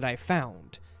more that I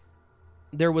found.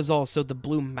 There was also the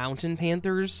Blue Mountain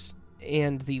Panthers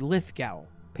and the Lithgow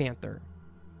Panther.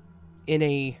 In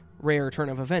a rare turn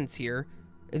of events here,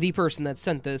 the person that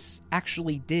sent this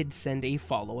actually did send a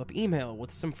follow-up email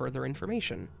with some further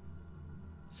information.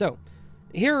 So,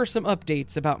 here are some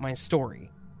updates about my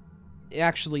story.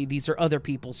 Actually, these are other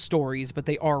people's stories, but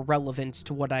they are relevant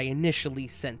to what I initially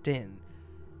sent in.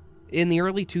 In the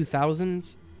early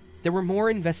 2000s, there were more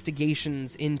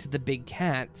investigations into the big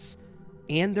cats,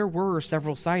 and there were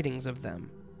several sightings of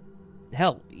them.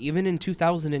 Hell, even in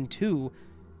 2002,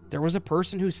 there was a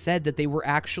person who said that they were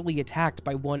actually attacked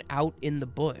by one out in the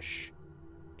bush.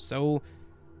 So,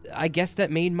 I guess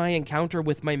that made my encounter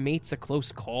with my mates a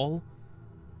close call.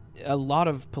 A lot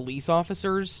of police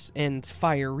officers and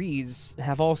fireys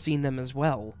have all seen them as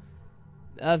well.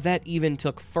 A vet even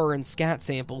took fur and scat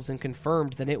samples and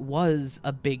confirmed that it was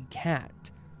a big cat.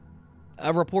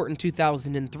 A report in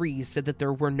 2003 said that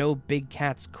there were no big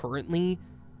cats currently,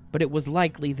 but it was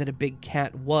likely that a big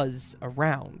cat was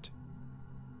around.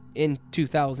 In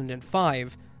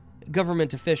 2005,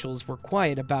 government officials were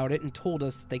quiet about it and told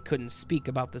us that they couldn't speak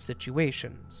about the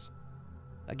situations.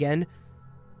 Again,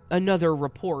 another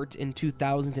report in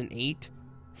 2008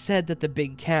 said that the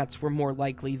big cats were more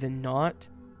likely than not,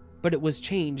 but it was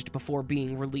changed before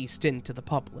being released into the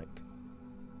public.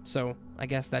 So, I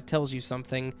guess that tells you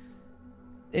something.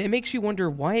 It makes you wonder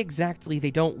why exactly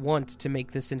they don't want to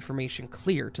make this information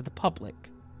clear to the public.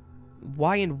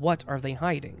 Why and what are they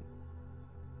hiding?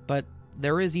 But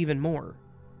there is even more.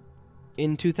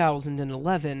 In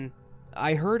 2011,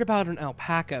 I heard about an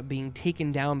alpaca being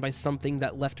taken down by something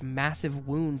that left massive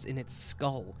wounds in its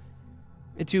skull.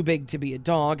 Too big to be a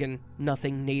dog, and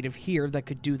nothing native here that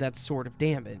could do that sort of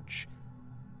damage.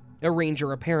 A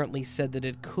ranger apparently said that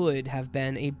it could have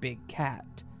been a big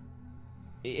cat.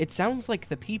 It sounds like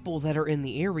the people that are in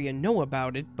the area know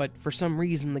about it, but for some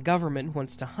reason the government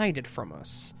wants to hide it from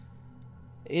us.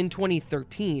 In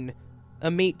 2013, a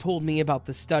mate told me about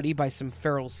the study by some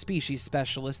feral species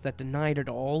specialist that denied it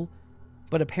all,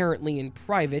 but apparently in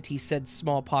private he said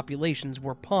small populations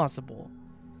were possible.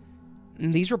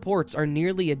 These reports are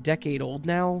nearly a decade old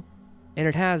now, and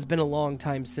it has been a long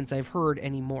time since I've heard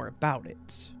any more about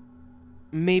it.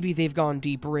 Maybe they've gone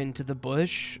deeper into the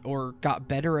bush, or got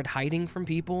better at hiding from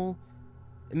people.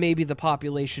 Maybe the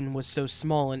population was so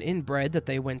small and inbred that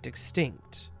they went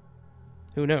extinct.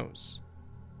 Who knows?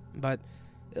 But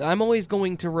I'm always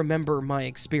going to remember my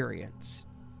experience.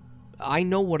 I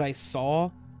know what I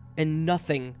saw, and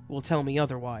nothing will tell me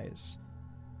otherwise.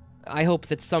 I hope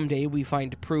that someday we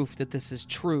find proof that this is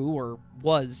true, or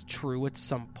was true at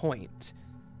some point.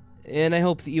 And I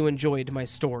hope that you enjoyed my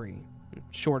story,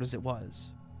 short as it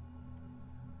was.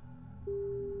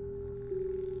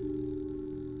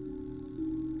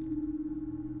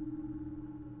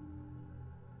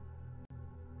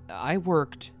 I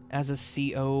worked as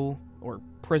a CO, or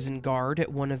prison guard,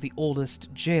 at one of the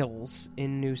oldest jails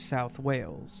in New South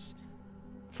Wales.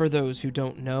 For those who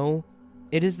don't know,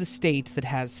 it is the state that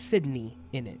has Sydney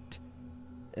in it.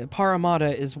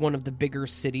 Parramatta is one of the bigger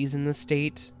cities in the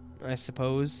state, I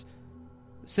suppose.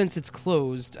 Since it's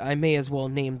closed, I may as well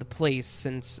name the place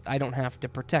since I don't have to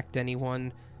protect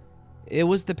anyone. It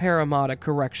was the Parramatta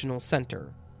Correctional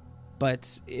Center,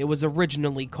 but it was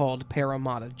originally called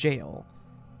Parramatta Jail.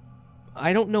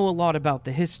 I don't know a lot about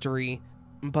the history,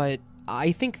 but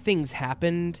I think things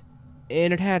happened,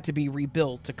 and it had to be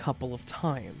rebuilt a couple of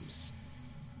times.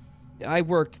 I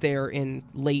worked there in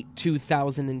late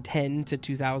 2010 to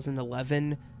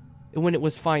 2011, when it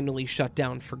was finally shut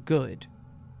down for good.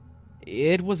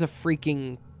 It was a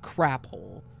freaking crap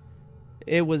hole.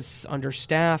 It was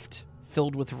understaffed,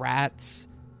 filled with rats,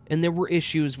 and there were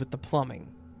issues with the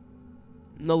plumbing.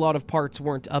 A lot of parts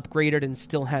weren't upgraded and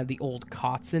still had the old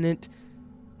cots in it.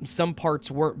 Some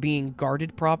parts weren't being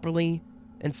guarded properly,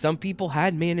 and some people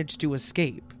had managed to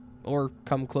escape, or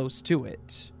come close to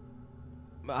it.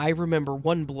 I remember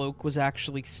one bloke was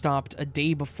actually stopped a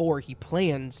day before he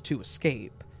planned to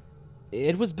escape.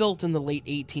 It was built in the late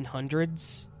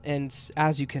 1800s, And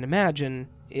as you can imagine,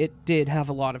 it did have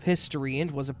a lot of history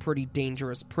and was a pretty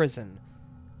dangerous prison.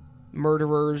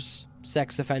 Murderers,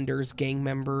 sex offenders, gang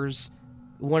members.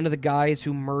 One of the guys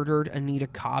who murdered Anita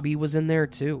Cobby was in there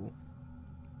too.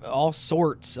 All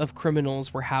sorts of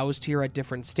criminals were housed here at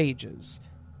different stages.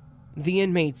 The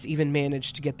inmates even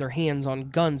managed to get their hands on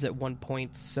guns at one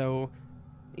point, so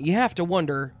you have to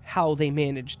wonder how they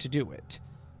managed to do it.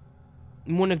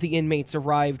 One of the inmates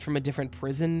arrived from a different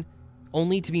prison,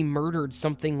 only to be murdered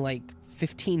something like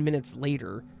 15 minutes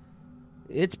later.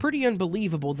 It's pretty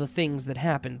unbelievable the things that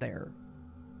happened there.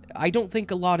 I don't think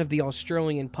a lot of the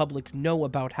Australian public know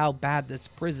about how bad this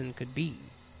prison could be.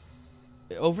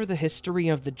 Over the history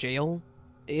of the jail,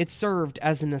 it served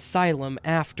as an asylum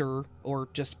after, or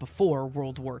just before,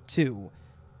 World War II.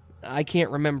 I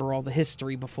can't remember all the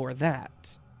history before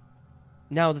that.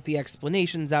 Now that the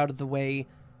explanation's out of the way,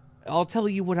 I'll tell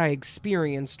you what I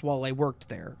experienced while I worked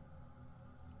there.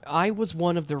 I was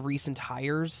one of the recent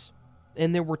hires,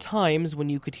 and there were times when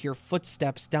you could hear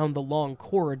footsteps down the long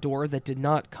corridor that did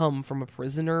not come from a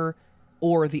prisoner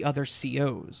or the other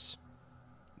COs.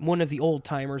 One of the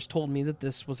old-timers told me that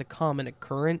this was a common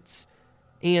occurrence,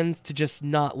 and to just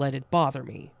not let it bother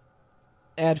me.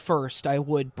 At first, I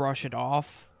would brush it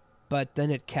off, but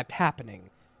then it kept happening.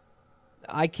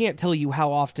 I can't tell you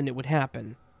how often it would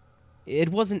happen. It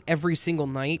wasn't every single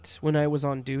night when I was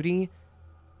on duty.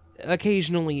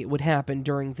 Occasionally, it would happen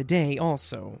during the day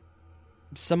also.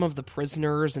 Some of the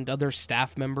prisoners and other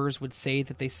staff members would say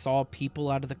that they saw people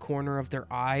out of the corner of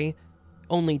their eye,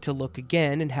 only to look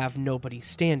again and have nobody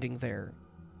standing there.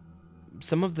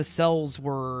 Some of the cells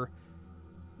were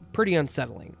pretty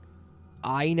unsettling.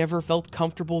 I never felt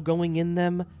comfortable going in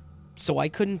them, so I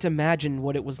couldn't imagine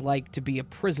what it was like to be a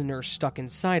prisoner stuck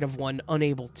inside of one,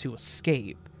 unable to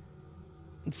escape.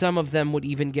 Some of them would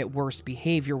even get worse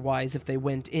behavior-wise if they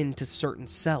went into certain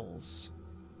cells.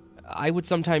 I would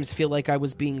sometimes feel like I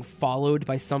was being followed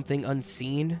by something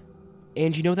unseen,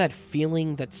 and you know that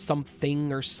feeling that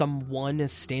something or someone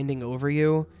is standing over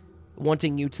you,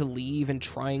 wanting you to leave and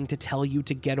trying to tell you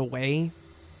to get away?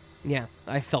 Yeah,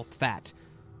 I felt that.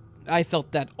 I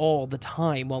felt that all the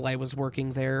time while I was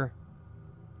working there.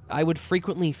 I would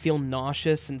frequently feel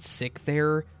nauseous and sick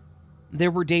there.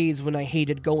 There were days when I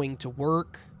hated going to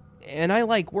work, and I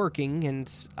like working, and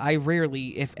I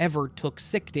rarely, if ever, took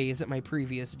sick days at my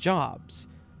previous jobs.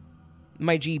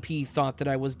 My GP thought that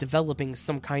I was developing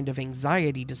some kind of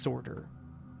anxiety disorder.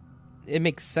 It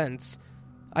makes sense.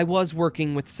 I was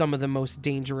working with some of the most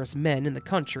dangerous men in the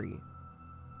country.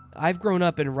 I've grown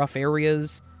up in rough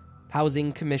areas,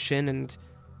 housing commission, and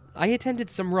I attended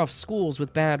some rough schools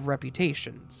with bad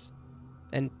reputations.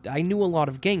 And I knew a lot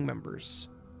of gang members.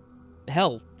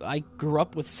 Hell, I grew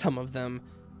up with some of them.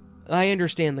 I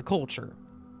understand the culture.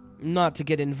 Not to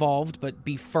get involved, but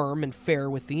be firm and fair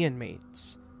with the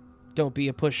inmates. Don't be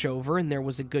a pushover, and there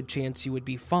was a good chance you would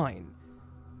be fine.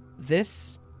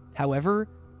 This, however,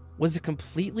 was a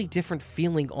completely different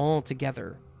feeling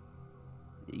altogether.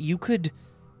 You could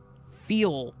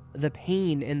feel the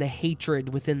pain and the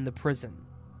hatred within the prison.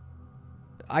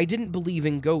 I didn't believe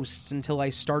in ghosts until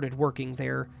I started working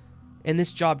there, and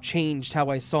this job changed how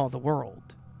I saw the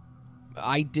world.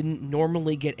 I didn't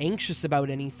normally get anxious about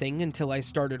anything until I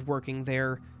started working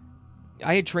there.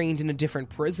 I had trained in a different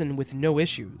prison with no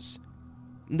issues.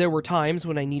 There were times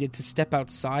when I needed to step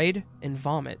outside and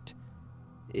vomit.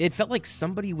 It felt like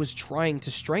somebody was trying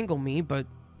to strangle me, but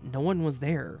no one was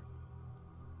there.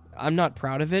 I'm not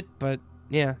proud of it, but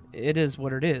yeah, it is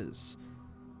what it is.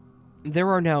 There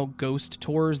are now ghost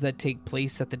tours that take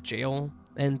place at the jail,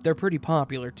 and they're pretty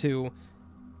popular too.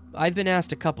 I've been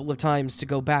asked a couple of times to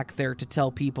go back there to tell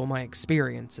people my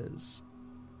experiences.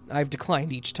 I've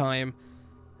declined each time.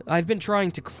 I've been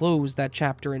trying to close that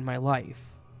chapter in my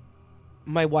life.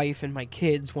 My wife and my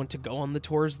kids want to go on the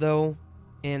tours though,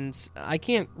 and I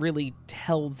can't really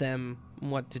tell them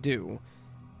what to do.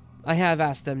 I have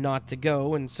asked them not to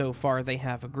go, and so far they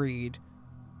have agreed.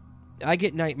 I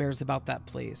get nightmares about that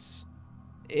place.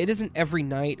 It isn't every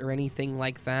night or anything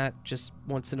like that, just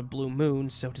once in a blue moon,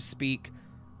 so to speak.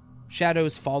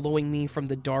 Shadows following me from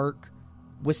the dark,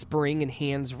 whispering and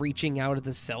hands reaching out of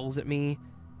the cells at me.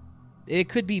 It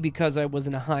could be because I was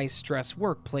in a high-stress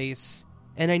workplace,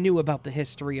 and I knew about the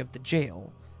history of the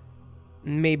jail.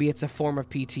 Maybe it's a form of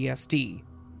PTSD.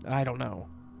 I don't know.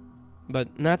 But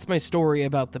that's my story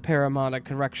about the Parramatta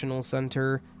Correctional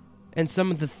Center, and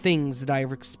some of the things that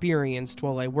I've experienced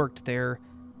while I worked there.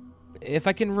 If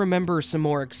I can remember some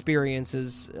more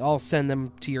experiences, I'll send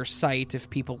them to your site if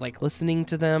people like listening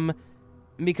to them,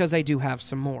 because I do have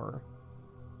some more.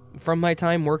 From my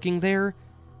time working there,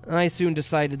 I soon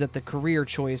decided that the career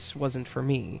choice wasn't for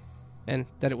me, and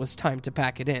that it was time to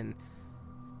pack it in.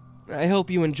 I hope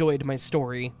you enjoyed my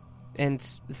story, and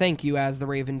thank you, As the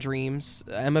Raven Dreams.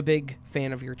 I'm a big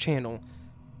fan of your channel.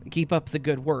 Keep up the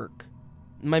good work.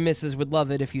 My missus would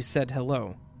love it if you said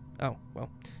hello. Oh, well,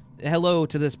 hello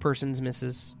to this person's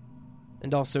missus.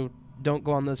 And also, don't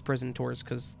go on those prison tours,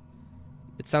 because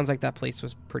it sounds like that place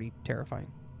was pretty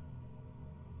terrifying.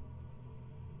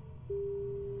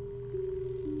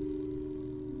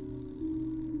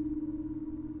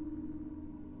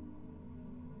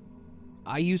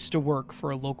 I used to work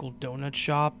for a local donut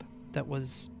shop that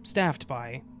was staffed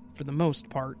by, for the most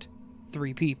part,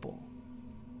 3 people.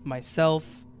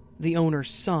 Myself, the owner's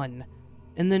son,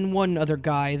 and then one other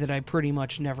guy that I pretty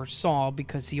much never saw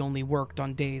because he only worked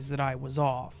on days that I was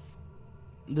off.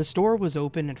 The store was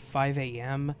open at 5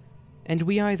 a.m., and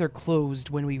we either closed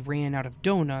when we ran out of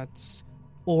donuts,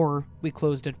 or we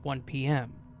closed at 1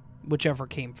 p.m., whichever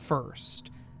came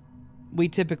first. We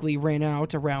typically ran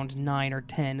out around 9 or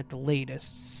 10 at the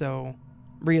latest, so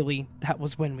really, that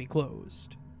was when we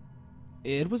closed.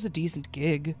 It was a decent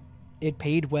gig. It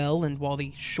paid well, and while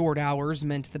the short hours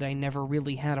meant that I never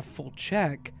really had a full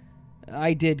check,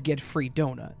 I did get free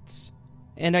donuts,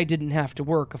 and I didn't have to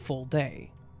work a full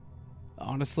day.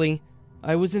 Honestly,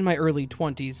 I was in my early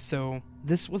 20s, so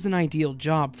this was an ideal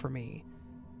job for me,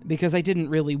 because I didn't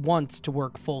really want to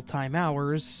work full-time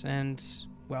hours, and,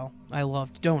 well, I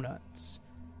loved donuts.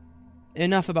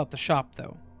 Enough about the shop,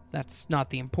 though. That's not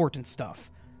the important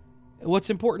stuff. What's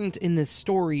important in this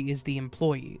story is the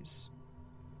employees.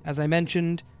 As I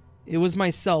mentioned, it was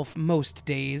myself most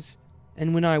days,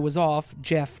 and when I was off,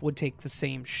 Jeff would take the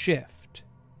same shift.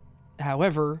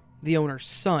 However, the owner's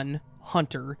son,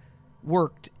 Hunter,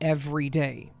 worked every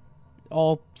day.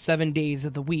 All 7 days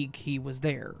of the week he was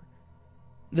there.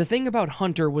 The thing about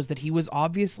Hunter was that he was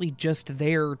obviously just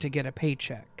there to get a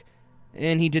paycheck,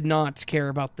 and he did not care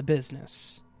about the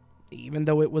business, even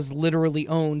though it was literally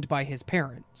owned by his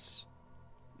parents.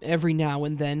 Every now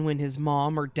and then when his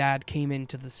mom or dad came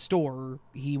into the store,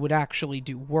 he would actually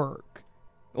do work,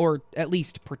 or at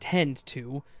least pretend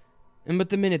to, but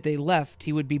the minute they left,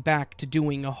 he would be back to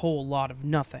doing a whole lot of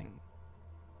nothing.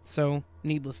 So,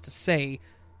 needless to say,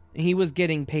 he was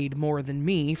getting paid more than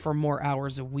me for more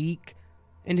hours a week,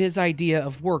 and his idea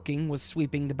of working was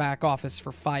sweeping the back office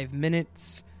for 5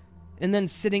 minutes, and then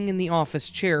sitting in the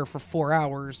office chair for 4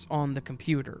 hours on the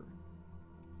computer.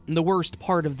 The worst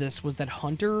part of this was that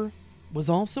Hunter was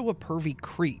also a pervy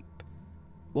creep.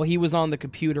 While he was on the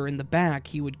computer in the back,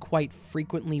 he would quite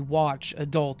frequently watch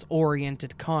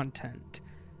adult-oriented content.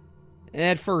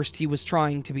 At first, he was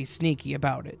trying to be sneaky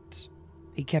about it.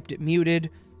 He kept it muted,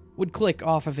 would click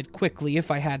off of it quickly if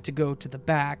I had to go to the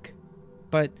back,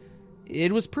 but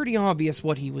it was pretty obvious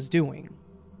what he was doing.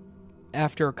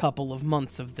 After a couple of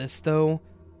months of this, though,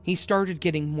 he started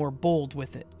getting more bold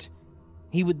with it.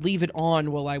 He would leave it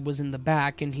on while I was in the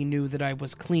back and he knew that I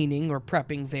was cleaning or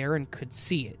prepping there and could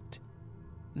see it.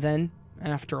 Then,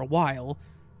 after a while,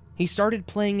 he started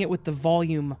playing it with the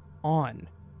volume on.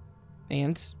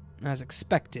 And, as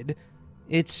expected,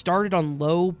 it started on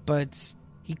low, but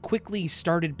he quickly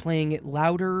started playing it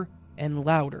louder and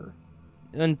louder,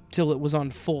 until it was on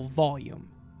full volume.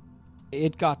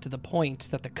 It got to the point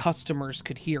that the customers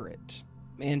could hear it,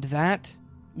 and that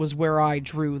was where I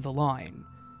drew the line.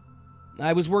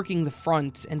 I was working the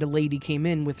front, and a lady came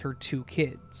in with her 2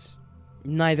 kids,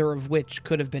 neither of which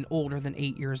could have been older than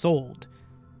 8 years old.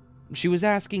 She was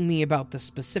asking me about the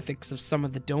specifics of some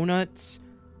of the donuts.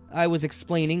 I was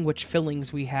explaining which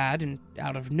fillings we had, and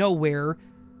out of nowhere,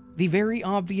 the very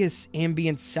obvious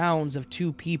ambient sounds of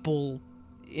 2 people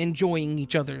enjoying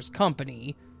each other's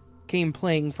company came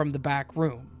playing from the back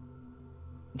room.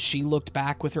 She looked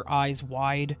back with her eyes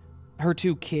wide. Her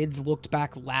 2 kids looked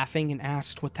back laughing and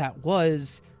asked what that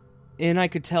was, and I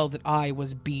could tell that I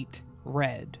was beet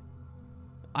red.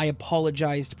 I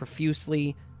apologized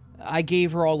profusely. I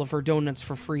gave her all of her donuts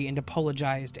for free and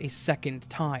apologized a second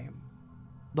time.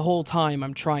 The whole time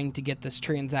I'm trying to get this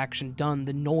transaction done,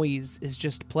 the noise is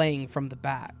just playing from the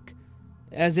back.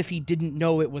 As if he didn't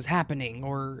know it was happening,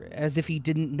 or as if he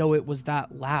didn't know it was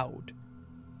that loud.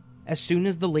 As soon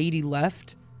as the lady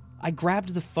left, I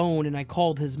grabbed the phone and I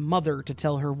called his mother to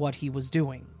tell her what he was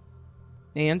doing.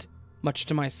 And, much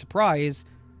to my surprise,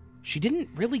 she didn't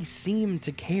really seem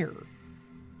to care.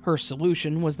 Her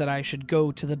solution was that I should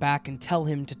go to the back and tell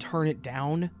him to turn it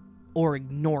down, or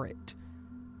ignore it.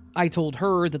 I told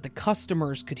her that the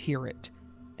customers could hear it,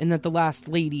 and that the last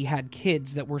lady had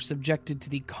kids that were subjected to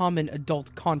the common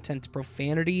adult content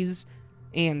profanities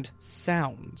and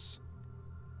sounds.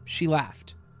 She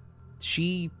laughed.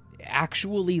 She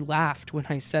actually laughed when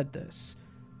I said this,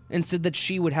 and said that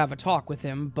she would have a talk with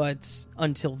him, but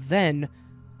until then,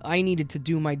 I needed to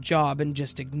do my job and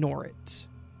just ignore it.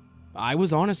 I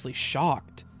was honestly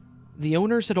shocked. The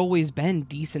owners had always been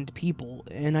decent people,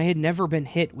 and I had never been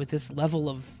hit with this level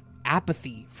of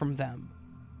apathy from them.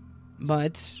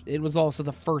 But it was also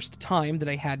the first time that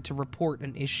I had to report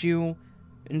an issue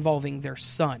involving their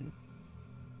son.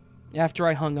 After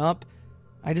I hung up,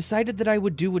 I decided that I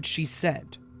would do what she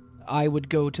said. I would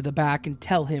go to the back and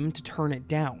tell him to turn it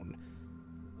down.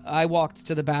 I walked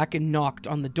to the back and knocked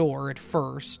on the door at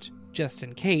first, just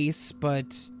in case,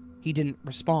 but he didn't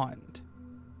respond.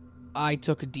 I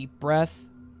took a deep breath,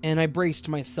 and I braced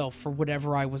myself for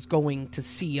whatever I was going to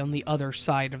see on the other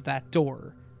side of that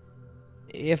door.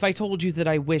 If I told you that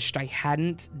I wished I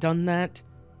hadn't done that,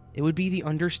 it would be the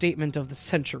understatement of the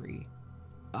century.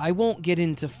 I won't get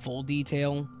into full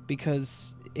detail,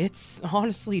 because it's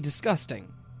honestly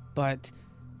disgusting, but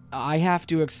I have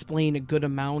to explain a good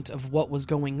amount of what was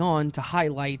going on to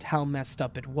highlight how messed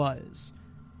up it was.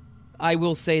 I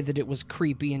will say that it was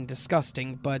creepy and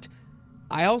disgusting, but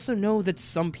I also know that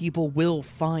some people will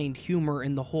find humor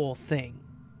in the whole thing.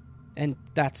 And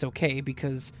that's okay,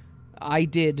 because I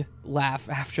did laugh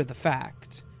after the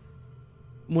fact.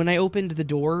 When I opened the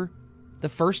door, the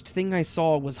first thing I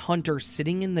saw was Hunter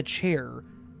sitting in the chair,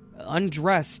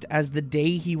 undressed as the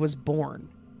day he was born.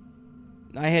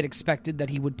 I had expected that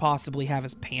he would possibly have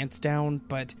his pants down,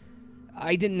 but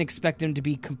I didn't expect him to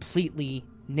be completely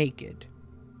naked.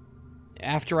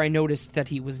 After I noticed that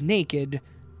he was naked,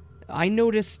 I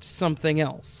noticed something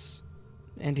else.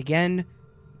 And again,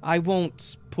 I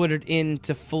won't put it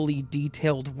into fully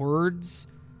detailed words,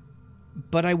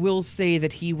 but I will say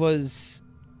that he was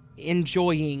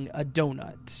enjoying a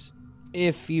donut,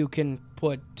 if you can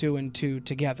put two and two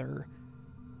together.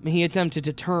 He attempted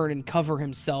to turn and cover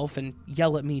himself and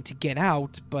yell at me to get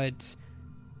out, but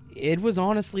it was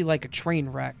honestly like a train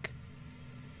wreck.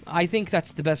 I think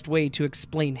that's the best way to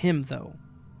explain him, though.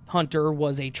 Hunter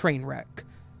was a train wreck.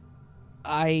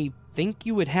 I think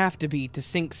you would have to be to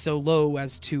sink so low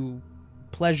as to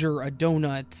pleasure a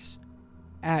donut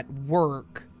at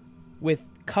work with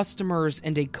customers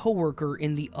and a coworker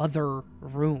in the other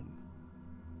room.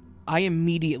 I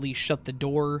immediately shut the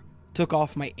door, took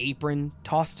off my apron,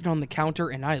 tossed it on the counter,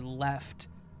 and I left.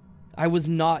 I was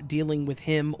not dealing with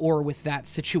him or with that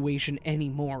situation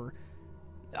anymore.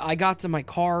 I got to my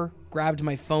car, grabbed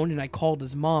my phone, and I called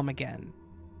his mom again.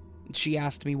 She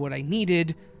asked me what I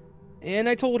needed, and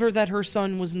I told her that her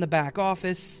son was in the back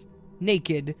office,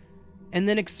 naked, and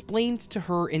then explained to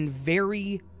her in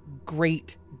very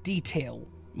great detail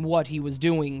what he was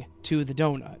doing to the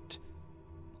donut.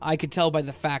 I could tell by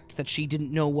the fact that she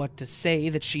didn't know what to say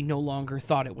that she no longer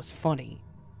thought it was funny.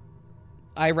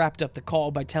 I wrapped up the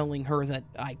call by telling her that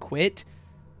I quit,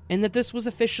 and that this was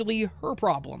officially her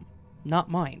problem, not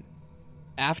mine.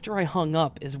 After I hung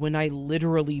up is when I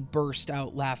literally burst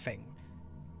out laughing.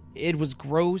 It was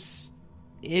gross.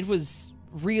 It was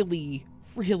really,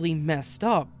 really messed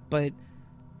up, but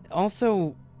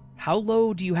also, how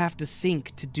low do you have to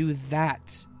sink to do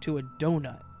that to a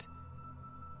donut?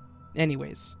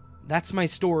 Anyways, that's my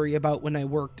story about when I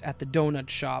worked at the donut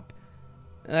shop.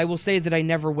 I will say that I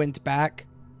never went back,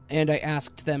 and I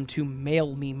asked them to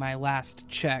mail me my last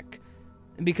check,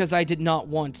 because I did not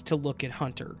want to look at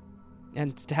Hunter,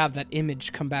 and to have that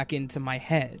image come back into my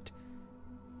head.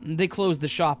 They closed the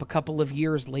shop a couple of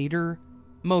years later,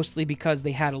 mostly because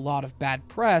they had a lot of bad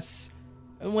press,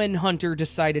 when Hunter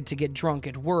decided to get drunk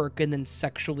at work and then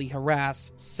sexually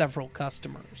harass several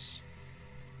customers.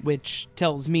 Which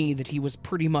tells me that he was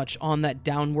pretty much on that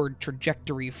downward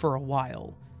trajectory for a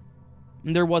while.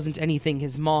 There wasn't anything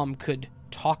his mom could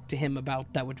talk to him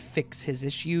about that would fix his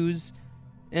issues,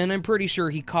 and I'm pretty sure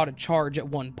he caught a charge at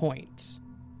one point.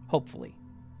 Hopefully.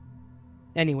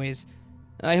 Anyways,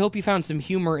 I hope you found some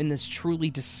humor in this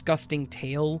truly disgusting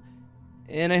tale,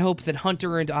 and I hope that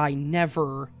Hunter and I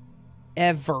never,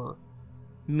 ever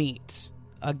meet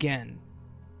again.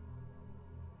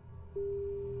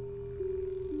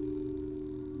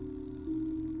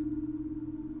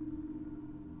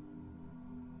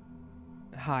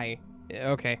 Hi.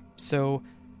 Okay, so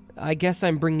I guess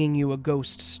I'm bringing you a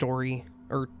ghost story,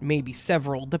 or maybe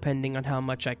several, depending on how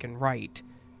much I can write.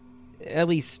 At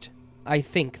least, I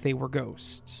think they were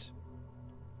ghosts.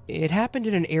 It happened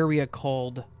in an area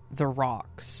called The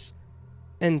Rocks,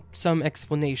 and some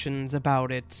explanations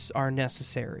about it are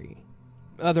necessary.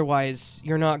 Otherwise,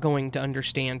 you're not going to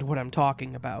understand what I'm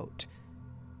talking about.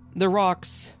 The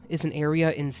Rocks is an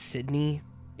area in Sydney.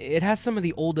 It has some of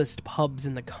the oldest pubs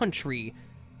in the country,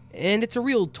 and it's a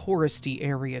real touristy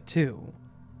area too.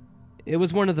 It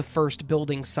was one of the first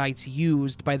building sites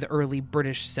used by the early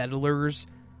British settlers,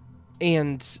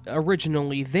 and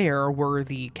originally there were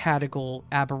the Cadigal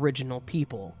Aboriginal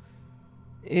people.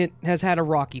 It has had a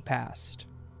rocky past.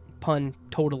 Pun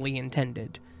totally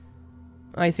intended.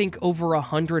 I think over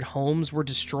 100 homes were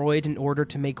destroyed in order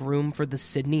to make room for the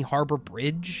Sydney Harbour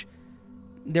Bridge.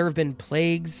 There have been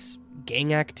plagues,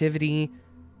 gang activity,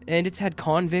 and it's had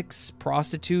convicts,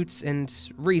 prostitutes, and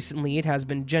recently it has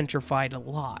been gentrified a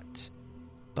lot.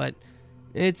 But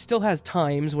it still has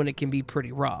times when it can be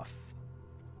pretty rough.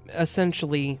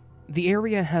 Essentially, the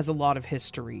area has a lot of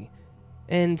history,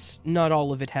 and not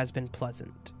all of it has been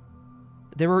pleasant.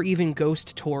 There are even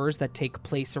ghost tours that take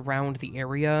place around the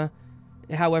area.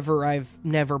 However, I've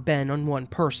never been on one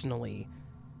personally.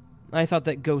 I thought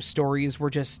that ghost stories were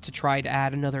just to try to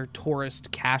add another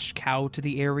tourist cash cow to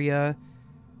the area.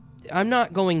 I'm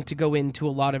not going to go into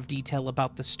a lot of detail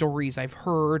about the stories I've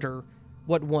heard or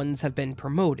what ones have been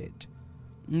promoted,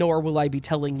 nor will I be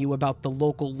telling you about the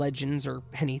local legends or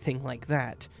anything like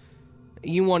that.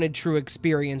 You wanted true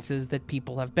experiences that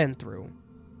people have been through.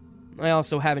 I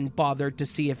also haven't bothered to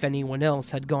see if anyone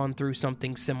else had gone through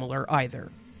something similar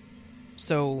either.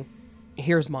 So,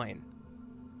 here's mine.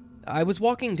 I was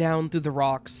walking down through the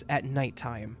rocks at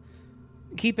nighttime.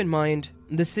 Keep in mind,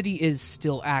 the city is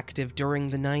still active during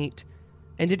the night,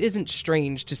 and it isn't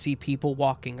strange to see people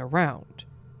walking around.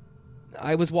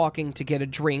 I was walking to get a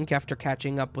drink after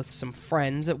catching up with some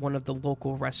friends at one of the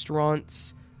local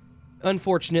restaurants.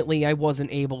 Unfortunately, I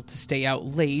wasn't able to stay out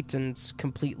late and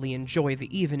completely enjoy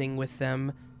the evening with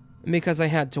them because I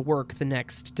had to work the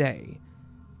next day.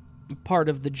 Part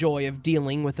of the joy of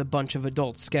dealing with a bunch of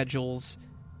adult schedules,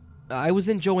 I was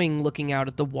enjoying looking out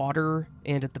at the water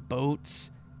and at the boats.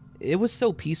 It was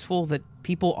so peaceful that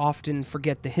people often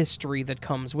forget the history that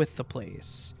comes with the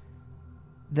place.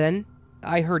 Then,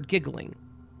 I heard giggling,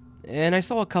 and I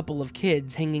saw a couple of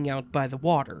kids hanging out by the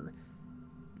water.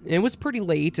 It was pretty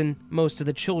late, and most of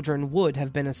the children would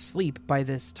have been asleep by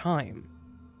this time.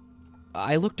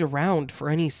 I looked around for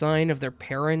any sign of their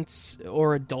parents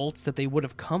or adults that they would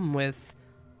have come with,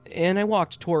 and I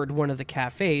walked toward one of the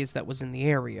cafes that was in the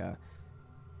area.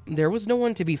 There was no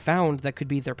one to be found that could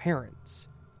be their parents.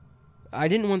 I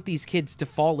didn't want these kids to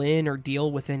fall in or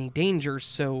deal with any danger,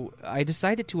 so I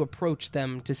decided to approach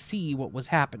them to see what was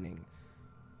happening.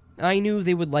 I knew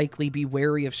they would likely be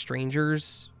wary of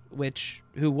strangers, which,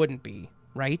 who wouldn't be,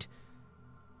 right?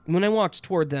 When I walked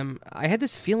toward them, I had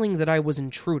this feeling that I was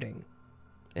intruding,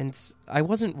 and I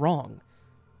wasn't wrong.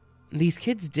 These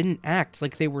kids didn't act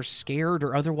like they were scared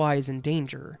or otherwise in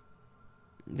danger.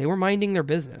 They were minding their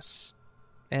business,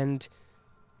 and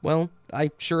well,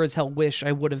 I sure as hell wish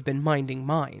I would have been minding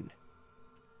mine.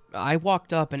 I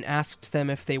walked up and asked them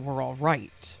if they were all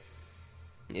right.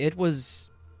 It was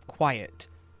quiet.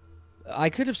 I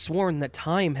could have sworn that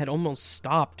time had almost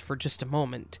stopped for just a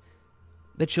moment.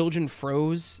 The children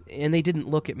froze, and they didn't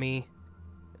look at me.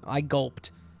 I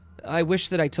gulped. I wish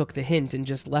that I took the hint and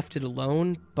just left it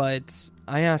alone, but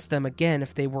I asked them again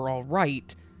if they were all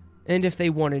right, and if they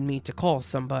wanted me to call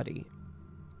somebody.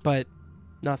 But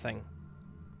nothing.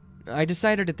 I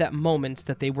decided at that moment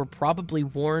that they were probably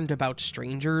warned about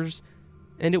strangers,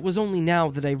 and it was only now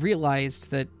that I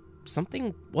realized that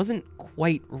something wasn't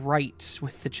quite right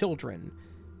with the children.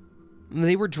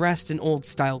 They were dressed in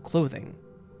old-style clothing.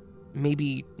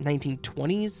 Maybe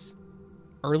 1920s?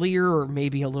 Earlier, or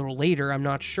maybe a little later, I'm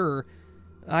not sure.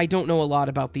 I don't know a lot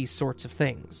about these sorts of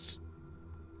things.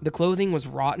 The clothing was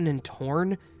rotten and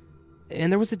torn,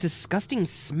 and there was a disgusting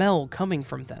smell coming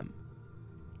from them.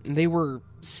 They were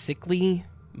sickly,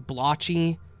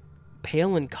 blotchy,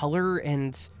 pale in color,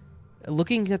 and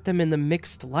looking at them in the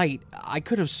mixed light, I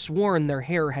could have sworn their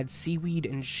hair had seaweed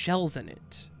and shells in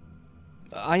it.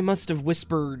 I must have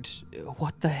whispered,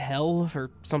 "What the hell?"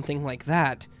 or something like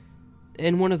that,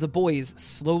 and one of the boys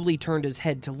slowly turned his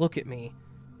head to look at me.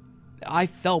 I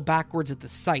fell backwards at the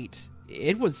sight.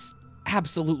 It was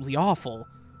absolutely awful.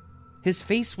 His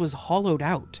face was hollowed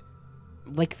out,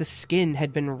 like the skin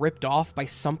had been ripped off by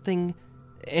something,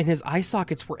 and his eye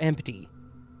sockets were empty.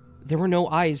 There were no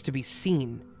eyes to be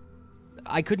seen.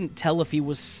 I couldn't tell if he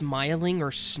was smiling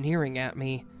or sneering at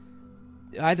me.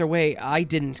 Either way, I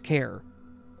didn't care.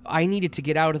 I needed to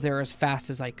get out of there as fast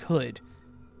as I could.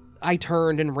 I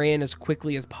turned and ran as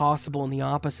quickly as possible in the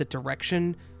opposite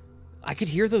direction. I could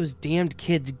hear those damned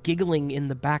kids giggling in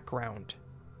the background.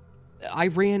 I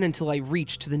ran until I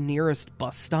reached the nearest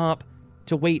bus stop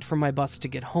to wait for my bus to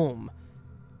get home.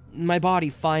 My body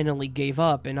finally gave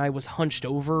up and I was hunched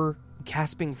over,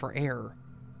 gasping for air.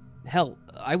 Hell,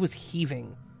 I was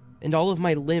heaving, and all of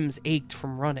my limbs ached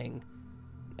from running.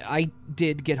 I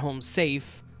did get home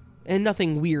safe, and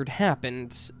nothing weird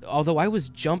happened, although I was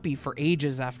jumpy for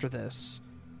ages after this.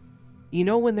 You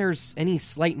know when there's any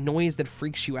slight noise that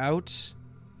freaks you out?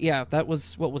 Yeah, that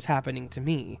was what was happening to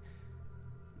me.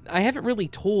 I haven't really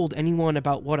told anyone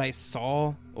about what I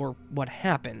saw or what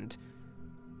happened.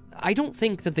 I don't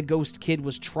think that the ghost kid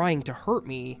was trying to hurt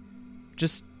me,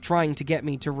 just trying to get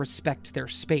me to respect their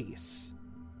space.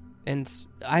 And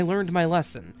I learned my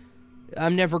lesson.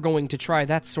 I'm never going to try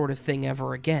that sort of thing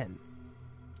ever again.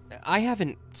 I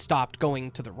haven't stopped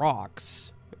going to the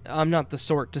rocks. I'm not the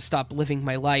sort to stop living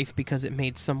my life because it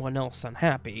made someone else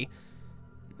unhappy.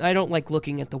 I don't like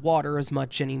looking at the water as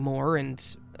much anymore, and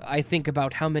I think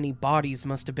about how many bodies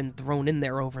must have been thrown in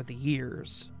there over the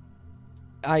years.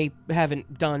 I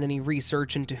haven't done any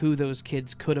research into who those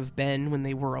kids could have been when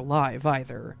they were alive,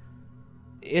 either.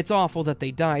 It's awful that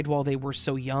they died while they were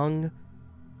so young.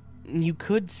 You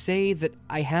could say that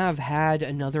I have had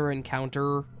another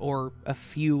encounter, or a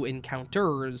few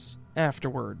encounters,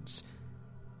 afterwards.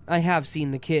 I have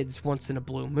seen the kids once in a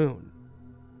blue moon.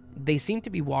 They seem to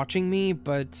be watching me,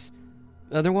 but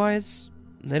otherwise,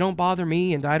 they don't bother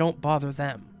me and I don't bother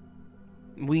them.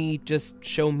 We just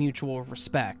show mutual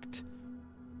respect.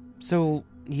 So,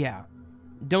 yeah,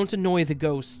 don't annoy the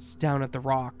ghosts down at the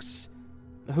rocks.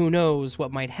 Who knows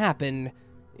what might happen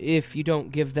if you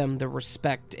don't give them the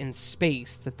respect and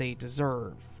space that they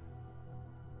deserve.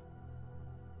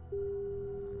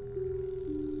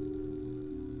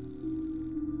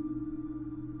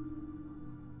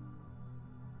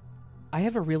 I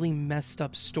have a really messed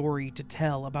up story to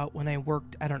tell about when I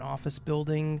worked at an office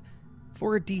building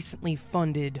for a decently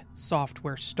funded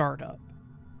software startup.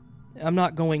 I'm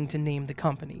not going to name the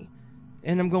company,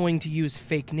 and I'm going to use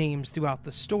fake names throughout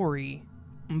the story,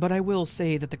 but I will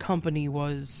say that the company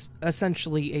was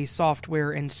essentially a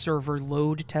software and server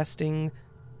load testing,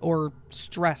 or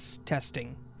stress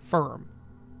testing, firm.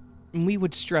 We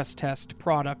would stress test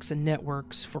products and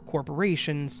networks for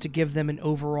corporations to give them an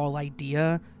overall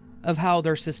idea of how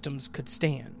their systems could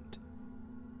stand.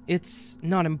 It's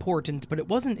not important, but it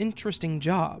was an interesting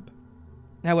job.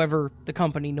 However, the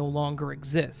company no longer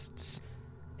exists,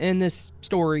 and this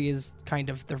story is kind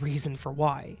of the reason for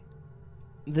why.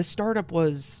 This startup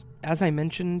was, as I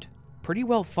mentioned, pretty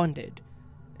well funded,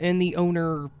 and the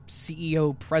owner,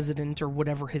 CEO, president, or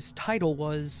whatever his title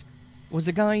was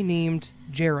a guy named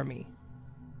Jeremy.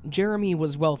 Jeremy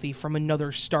was wealthy from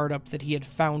another startup that he had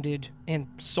founded and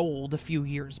sold a few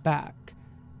years back.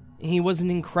 He was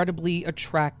an incredibly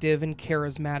attractive and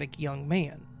charismatic young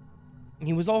man.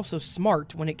 He was also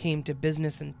smart when it came to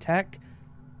business and tech,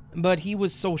 but he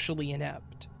was socially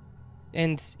inept,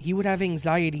 and he would have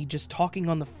anxiety just talking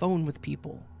on the phone with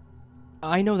people.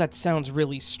 I know that sounds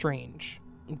really strange.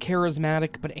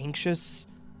 Charismatic but anxious.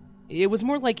 It was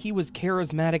more like he was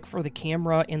charismatic for the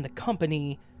camera and the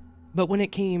company, but when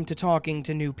it came to talking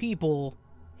to new people,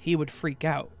 he would freak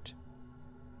out.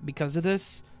 Because of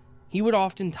this, he would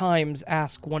oftentimes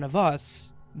ask one of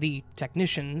us, the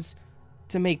technicians,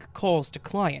 to make calls to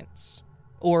clients,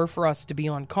 or for us to be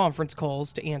on conference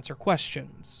calls to answer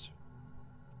questions.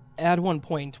 At one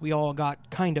point, we all got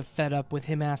kind of fed up with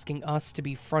him asking us to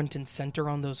be front and center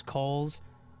on those calls,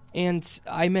 and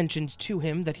I mentioned to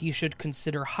him that he should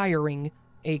consider hiring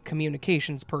a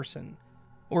communications person,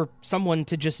 or someone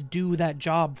to just do that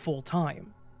job full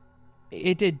time.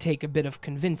 It did take a bit of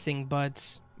convincing,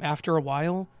 but after a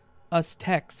while, us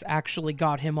techs actually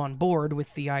got him on board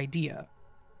with the idea.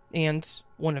 And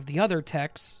one of the other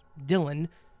techs, Dylan,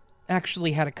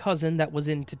 actually had a cousin that was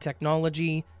into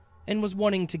technology and was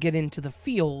wanting to get into the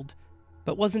field,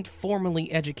 but wasn't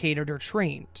formally educated or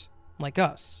trained, like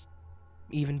us.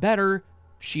 Even better,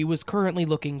 she was currently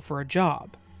looking for a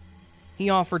job. He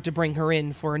offered to bring her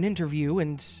in for an interview,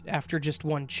 and after just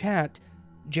one chat,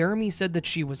 Jeremy said that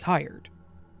she was hired.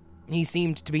 He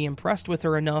seemed to be impressed with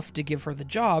her enough to give her the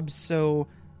job, so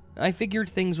I figured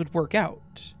things would work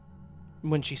out.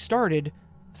 When she started,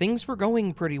 things were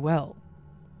going pretty well.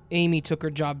 Amy took her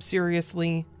job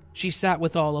seriously. She sat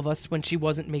with all of us when she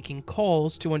wasn't making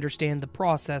calls to understand the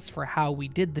process for how we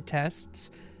did the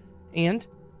tests, and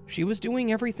she was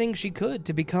doing everything she could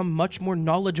to become much more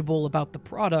knowledgeable about the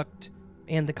product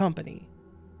and the company.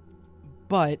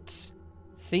 But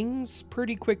things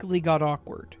pretty quickly got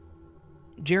awkward.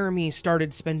 Jeremy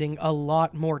started spending a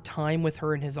lot more time with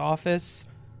her in his office,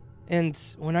 and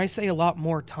when I say a lot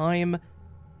more time,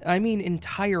 I mean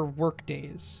entire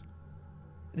workdays.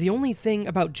 The only thing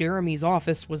about Jeremy's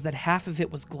office was that half of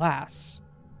it was glass,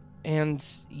 and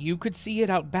you could see it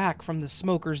out back from the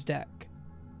smoker's deck.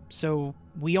 So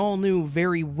we all knew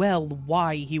very well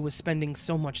why he was spending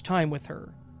so much time with her.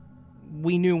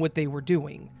 We knew what they were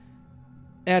doing.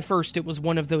 At first, it was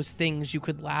one of those things you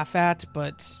could laugh at,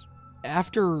 but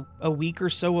after a week or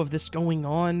so of this going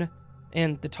on,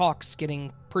 and the talks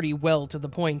getting pretty well to the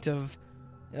point of,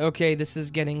 okay, this is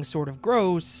getting sort of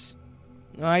gross,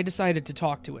 I decided to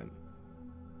talk to him.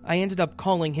 I ended up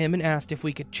calling him and asked if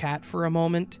we could chat for a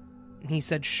moment. He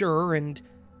said sure, and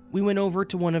we went over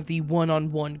to one of the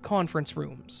one-on-one conference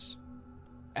rooms.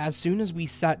 As soon as we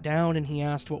sat down and he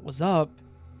asked what was up,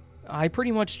 I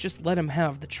pretty much just let him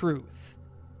have the truth.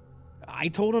 I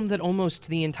told him that almost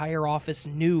the entire office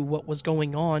knew what was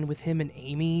going on with him and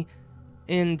Amy,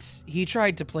 and he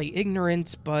tried to play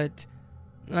ignorant, but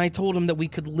I told him that we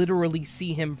could literally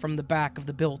see him from the back of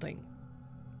the building.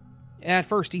 At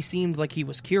first, he seemed like he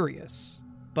was curious,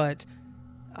 but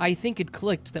I think it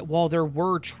clicked that while there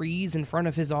were trees in front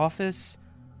of his office,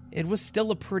 it was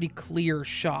still a pretty clear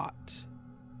shot.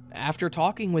 After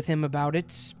talking with him about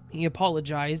it, he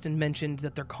apologized and mentioned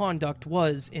that their conduct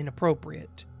was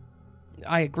inappropriate.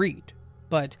 I agreed,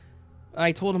 but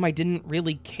I told him I didn't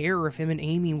really care if him and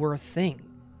Amy were a thing,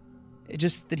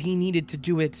 just that he needed to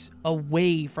do it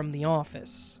away from the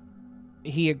office.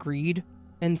 He agreed,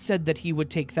 and said that he would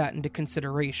take that into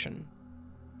consideration.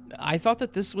 I thought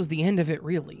that this was the end of it,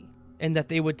 really, and that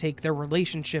they would take their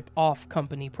relationship off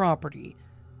company property.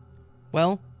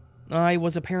 Well, I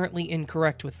was apparently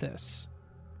incorrect with this.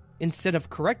 Instead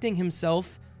of correcting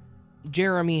himself,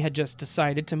 Jeremy had just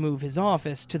decided to move his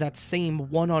office to that same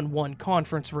one-on-one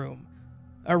conference room,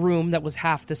 a room that was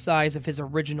half the size of his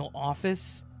original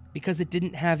office because it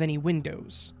didn't have any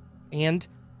windows, and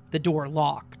the door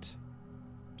locked.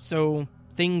 So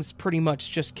things pretty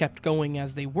much just kept going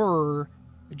as they were,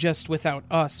 just without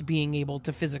us being able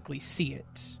to physically see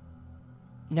it.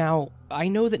 Now, I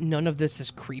know that none of this is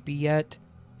creepy yet,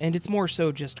 and it's more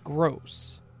so just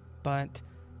gross, but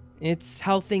it's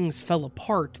how things fell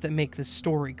apart that make this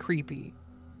story creepy.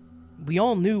 We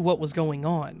all knew what was going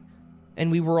on,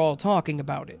 and we were all talking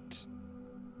about it.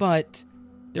 But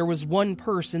there was one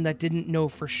person that didn't know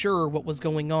for sure what was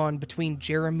going on between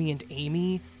Jeremy and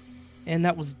Amy, and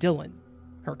that was Dylan,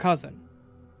 her cousin.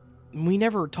 We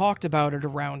never talked about it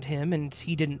around him, and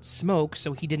he didn't smoke,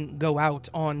 so he didn't go out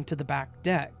onto the back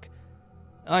deck.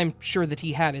 I'm sure that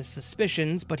he had his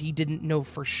suspicions, but he didn't know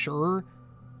for sure,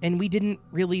 and we didn't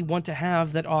really want to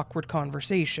have that awkward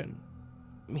conversation.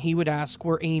 He would ask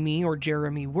where Amy or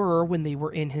Jeremy were when they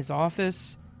were in his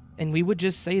office, and we would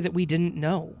just say that we didn't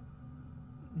know.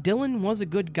 Dylan was a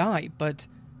good guy, but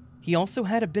he also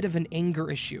had a bit of an anger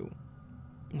issue.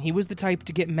 He was the type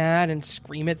to get mad and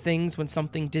scream at things when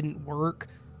something didn't work,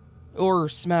 or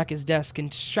smack his desk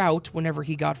and shout whenever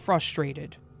he got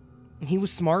frustrated. He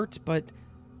was smart, but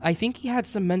I think he had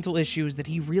some mental issues that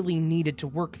he really needed to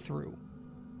work through,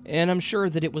 and I'm sure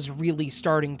that it was really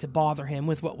starting to bother him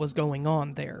with what was going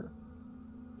on there.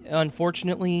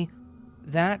 Unfortunately,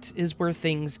 that is where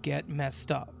things get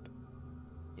messed up.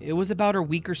 It was about a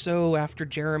week or so after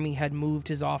Jeremy had moved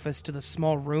his office to the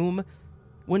small room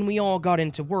when we all got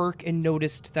into work and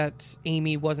noticed that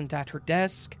Amy wasn't at her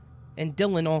desk, and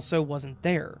Dylan also wasn't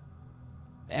there.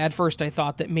 At first I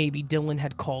thought that maybe Dylan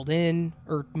had called in,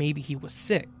 or maybe he was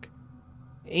sick.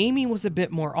 Amy was a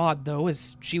bit more odd though,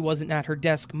 as she wasn't at her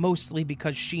desk mostly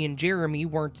because she and Jeremy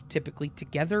weren't typically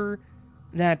together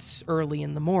that early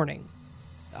in the morning.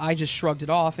 I just shrugged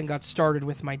it off and got started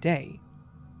with my day.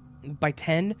 By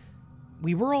 10,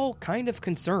 we were all kind of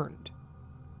concerned.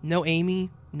 No Amy,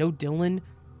 no Dylan,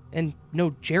 and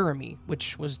no Jeremy,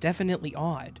 which was definitely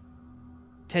odd.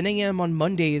 10 a.m. on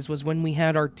Mondays was when we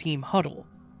had our team huddle,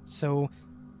 so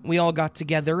we all got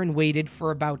together and waited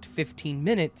for about 15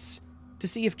 minutes to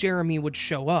see if Jeremy would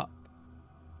show up.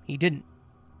 He didn't,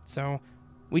 so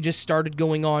we just started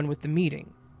going on with the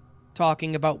meeting,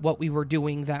 talking about what we were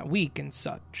doing that week and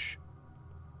such.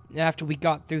 After we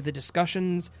got through the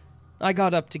discussions, I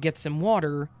got up to get some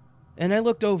water, and I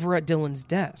looked over at Dylan's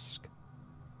desk.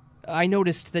 I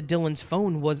noticed that Dylan's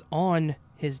phone was on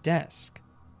his desk,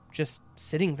 just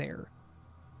sitting there.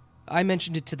 I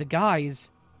mentioned it to the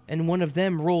guys, and one of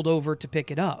them rolled over to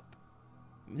pick it up.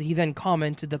 He then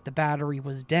commented that the battery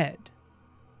was dead.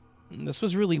 This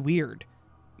was really weird,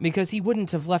 because he wouldn't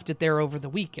have left it there over the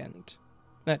weekend.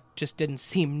 That just didn't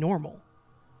seem normal.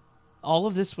 All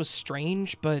of this was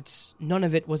strange, but none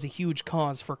of it was a huge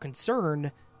cause for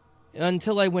concern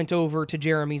until I went over to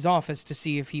Jeremy's office to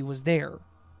see if he was there,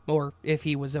 or if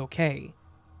he was okay.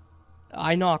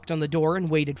 I knocked on the door and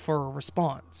waited for a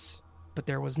response, but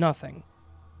there was nothing.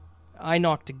 I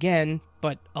knocked again,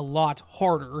 but a lot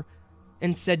harder,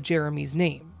 and said Jeremy's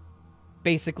name,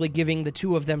 basically giving the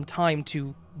two of them time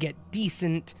to get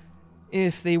decent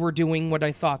if they were doing what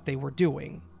I thought they were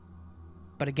doing.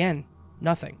 But again,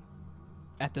 nothing.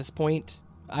 At this point,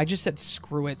 I just said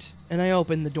screw it, and I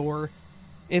opened the door.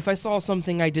 If I saw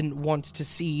something I didn't want to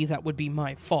see, that would be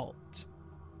my fault.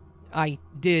 I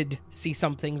did see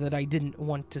something that I didn't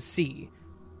want to see,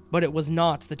 but it was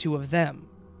not the two of them.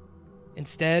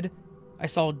 Instead, I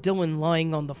saw Dylan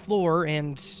lying on the floor,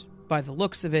 and by the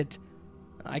looks of it,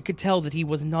 I could tell that he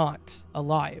was not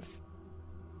alive.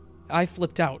 I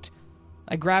flipped out.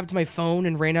 I grabbed my phone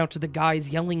and ran out to the guys,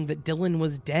 yelling that Dylan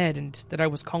was dead and that I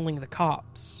was calling the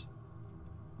cops.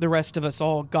 The rest of us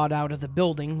all got out of the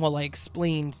building while I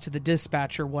explained to the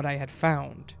dispatcher what I had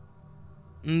found.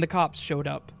 The cops showed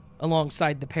up,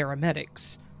 alongside the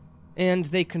paramedics, and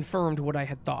they confirmed what I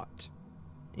had thought.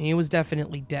 He was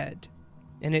definitely dead,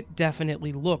 and it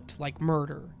definitely looked like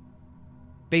murder.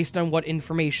 Based on what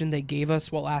information they gave us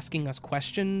while asking us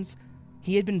questions,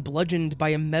 he had been bludgeoned by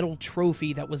a metal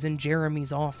trophy that was in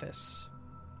Jeremy's office.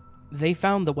 They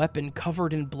found the weapon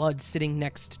covered in blood sitting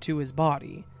next to his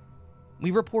body.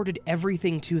 We reported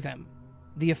everything to them.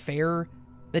 The affair,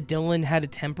 that Dylan had a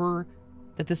temper,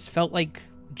 that this felt like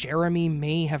Jeremy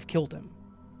may have killed him.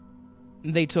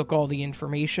 They took all the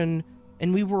information,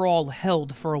 and we were all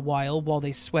held for a while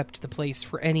they swept the place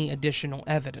for any additional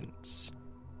evidence.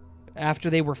 After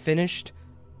they were finished,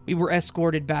 we were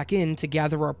escorted back in to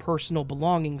gather our personal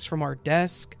belongings from our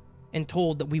desk and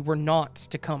told that we were not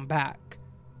to come back,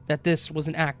 that this was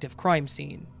an active crime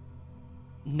scene.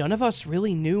 None of us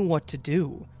really knew what to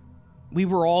do. We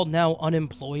were all now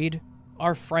unemployed,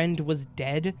 our friend was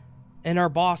dead, and our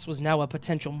boss was now a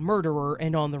potential murderer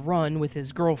and on the run with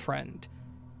his girlfriend.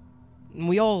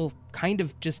 We all kind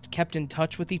of just kept in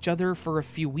touch with each other for a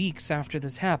few weeks after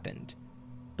this happened,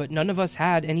 but none of us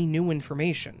had any new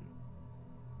information.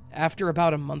 After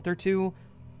about a month or two,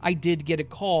 I did get a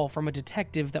call from a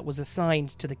detective that was assigned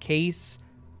to the case,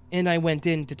 and I went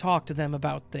in to talk to them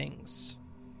about things.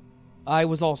 I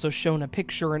was also shown a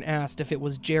picture and asked if it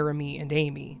was Jeremy and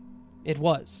Amy. It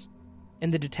was,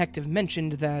 and the detective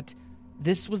mentioned that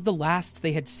this was the last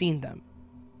they had seen them.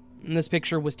 This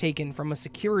picture was taken from a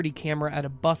security camera at a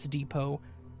bus depot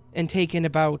and taken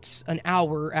about an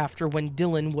hour after when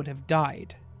Dylan would have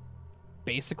died.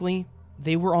 Basically,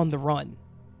 they were on the run,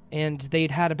 and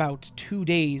they'd had about 2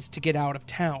 days to get out of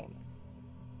town.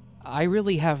 I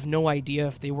really have no idea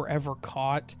if they were ever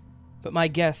caught, but my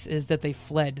guess is that they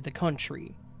fled the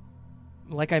country.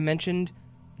 Like I mentioned,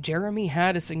 Jeremy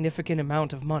had a significant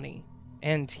amount of money,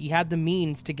 and he had the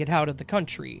means to get out of the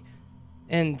country,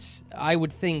 and I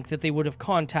would think that they would have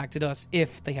contacted us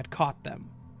if they had caught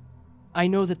them. I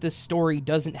know that this story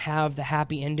doesn't have the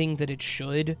happy ending that it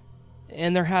should,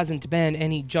 and there hasn't been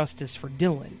any justice for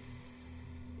Dylan.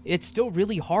 It's still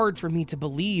really hard for me to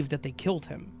believe that they killed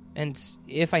him, and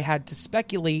if I had to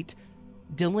speculate,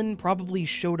 Dylan probably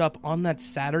showed up on that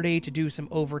Saturday to do some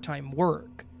overtime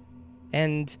work,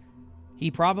 and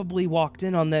he probably walked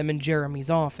in on them in Jeremy's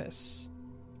office.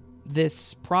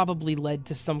 This probably led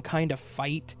to some kind of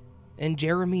fight, and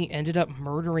Jeremy ended up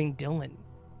murdering Dylan.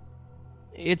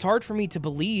 It's hard for me to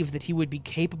believe that he would be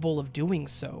capable of doing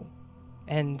so,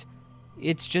 and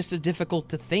it's just as difficult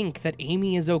to think that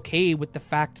Amy is okay with the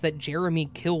fact that Jeremy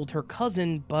killed her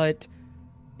cousin, but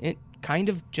it kind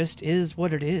of just is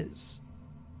what it is.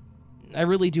 I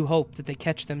really do hope that they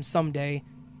catch them someday,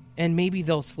 and maybe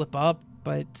they'll slip up,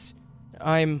 but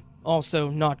I'm also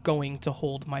not going to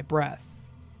hold my breath.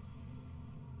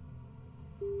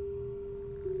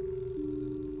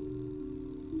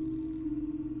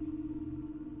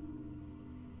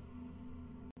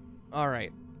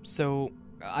 Alright, so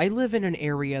I live in an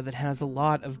area that has a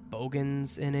lot of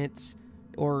bogans in it,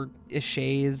 or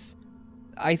ishays.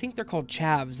 I think they're called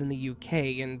chavs in the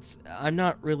UK, and I'm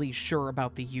not really sure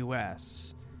about the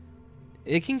US.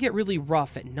 It can get really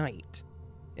rough at night,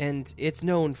 and it's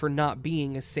known for not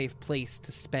being a safe place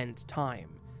to spend time.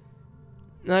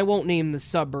 I won't name the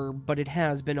suburb, but it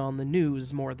has been on the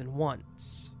news more than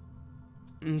once.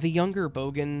 The younger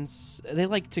bogans, they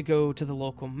like to go to the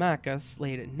local Macca's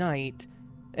late at night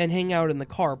and hang out in the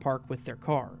car park with their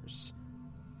cars.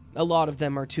 A lot of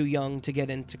them are too young to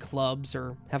get into clubs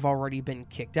or have already been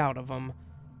kicked out of them.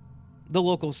 The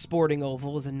local sporting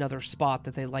oval is another spot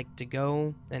that they like to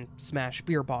go and smash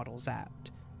beer bottles at.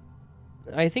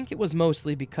 I think it was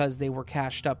mostly because they were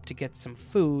cashed up to get some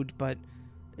food, but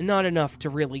not enough to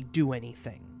really do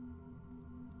anything.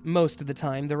 Most of the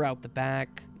time, they're out the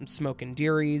back, smoking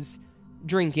dearies,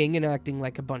 drinking and acting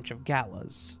like a bunch of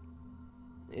galas.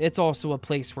 It's also a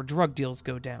place where drug deals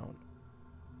go down.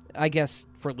 I guess,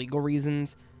 for legal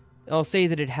reasons, I'll say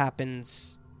that it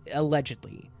happens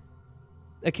allegedly.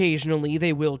 Occasionally,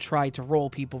 they will try to roll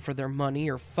people for their money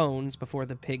or phones before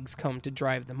the pigs come to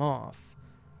drive them off.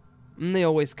 They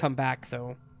always come back,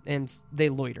 though, and they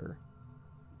loiter.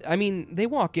 I mean, they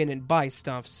walk in and buy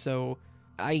stuff, so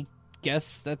I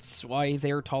guess that's why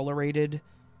they're tolerated.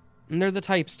 And they're the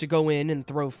types to go in and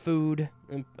throw food,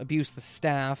 abuse the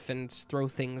staff, and throw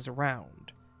things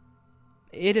around.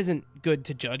 It isn't good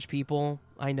to judge people,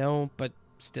 I know, but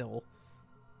still.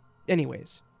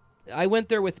 Anyways, I went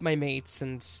there with my mates,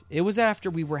 and it was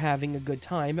after we were having a good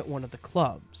time at one of the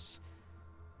clubs.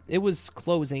 It was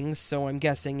closing, so I'm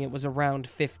guessing it was around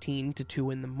 15 to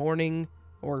 2 in the morning,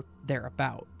 or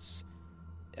thereabouts.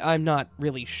 I'm not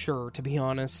really sure, to be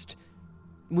honest.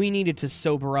 We needed to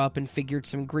sober up and figured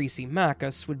some greasy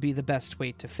macas would be the best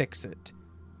way to fix it.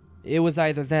 It was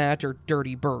either that or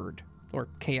Dirty Bird, or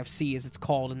KFC as it's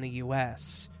called in the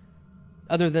US.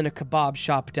 Other than a kebab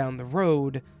shop down the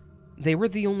road, they were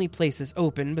the only places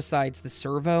open besides the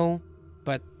Servo,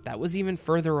 but that was even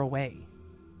further away.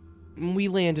 We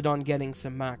landed on getting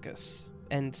some macas,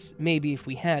 and maybe if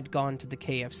we had gone to the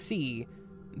KFC,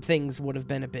 things would have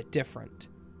been a bit different.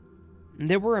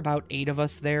 There were about 8 of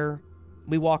us there.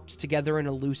 We walked together in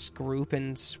a loose group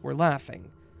and were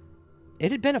laughing.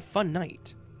 It had been a fun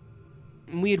night.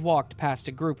 We had walked past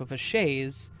a group of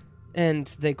Ashays, and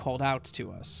they called out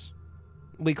to us.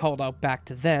 We called out back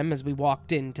to them as we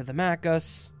walked into the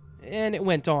Macus, and it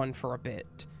went on for a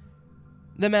bit.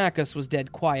 The Macus was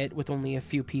dead quiet with only a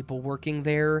few people working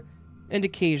there, and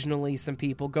occasionally some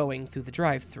people going through the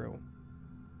drive-thru.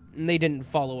 They didn't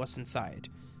follow us inside.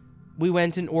 We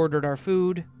went and ordered our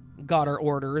food, got our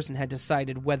orders, and had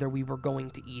decided whether we were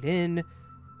going to eat in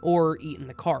or eat in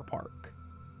the car park.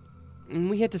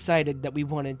 We had decided that we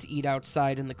wanted to eat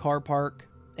outside in the car park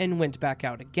and went back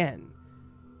out again.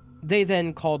 They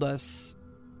then called us...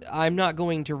 I'm not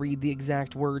going to read the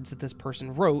exact words that this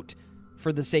person wrote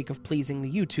for the sake of pleasing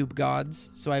the YouTube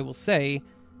gods, so I will say,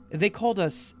 they called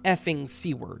us effing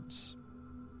C-words.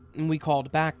 We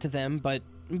called back to them, but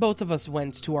both of us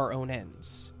went to our own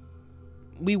ends.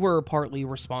 We were partly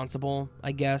responsible,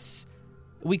 I guess.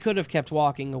 We could have kept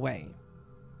walking away.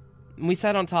 We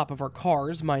sat on top of our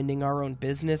cars, minding our own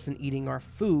business and eating our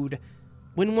food,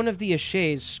 when one of the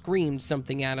Ashays screamed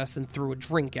something at us and threw a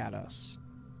drink at us.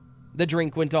 The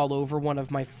drink went all over one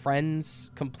of my friends,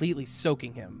 completely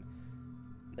soaking him.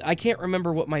 I can't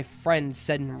remember what my friend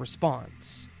said in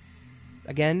response.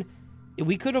 Again,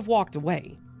 we could have walked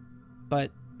away,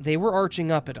 but they were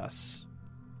arching up at us.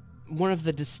 One of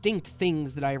the distinct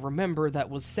things that I remember that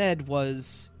was said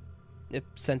was...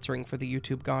 censoring for the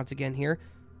YouTube gods again here.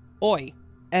 Oi,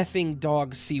 effing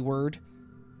dog C-word.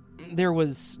 There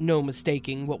was no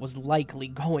mistaking what was likely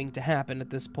going to happen at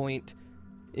this point.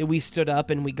 We stood up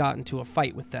and we got into a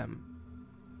fight with them.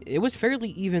 It was fairly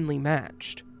evenly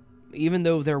matched, even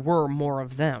though there were more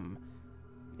of them.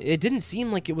 It didn't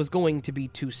seem like it was going to be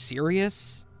too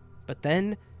serious, but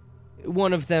then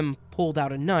one of them pulled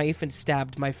out a knife and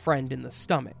stabbed my friend in the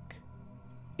stomach.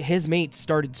 His mate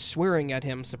started swearing at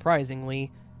him,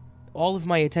 surprisingly. All of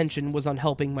my attention was on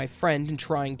helping my friend and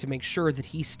trying to make sure that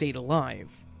he stayed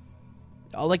alive.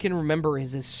 All I can remember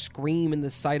is his scream and the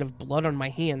sight of blood on my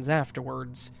hands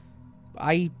afterwards.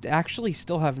 I actually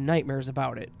still have nightmares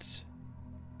about it.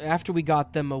 After we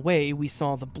got them away, we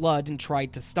saw the blood and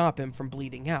tried to stop him from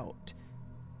bleeding out.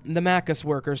 The Macus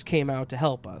workers came out to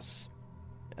help us.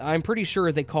 I'm pretty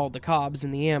sure they called the cops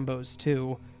and the Ambos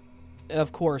too.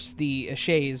 Of course, the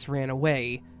Ashays ran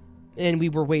away, and we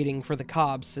were waiting for the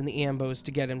cops and the Ambos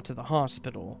to get him to the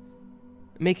hospital.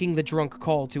 Making the drunk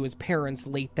call to his parents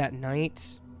late that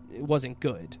night, it wasn't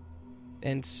good.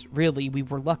 And really, we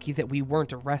were lucky that we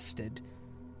weren't arrested.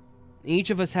 Each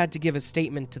of us had to give a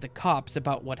statement to the cops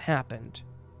about what happened.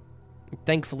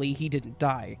 Thankfully, he didn't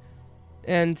die.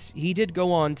 And he did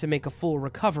go on to make a full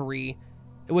recovery,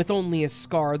 with only a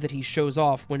scar that he shows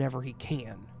off whenever he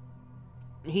can.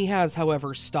 He has,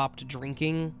 however, stopped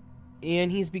drinking,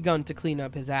 and he's begun to clean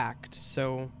up his act,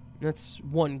 so that's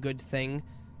one good thing.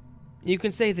 You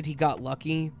can say that he got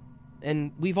lucky,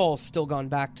 and we've all still gone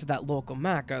back to that local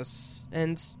Macus,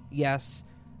 and yes,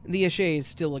 the Ashays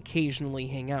still occasionally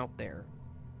hang out there.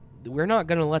 We're not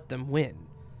gonna let them win.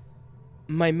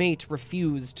 My mate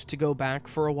refused to go back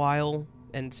for a while,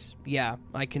 and yeah,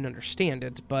 I can understand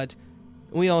it, but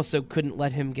we also couldn't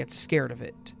let him get scared of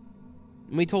it.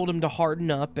 We told him to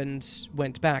harden up and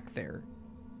went back there.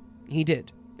 He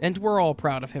did, and we're all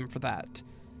proud of him for that.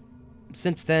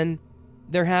 Since then,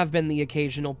 there have been the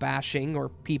occasional bashing, or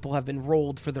people have been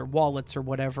rolled for their wallets or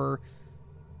whatever.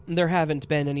 There haven't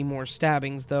been any more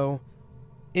stabbings, though.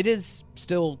 It is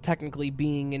still technically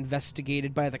being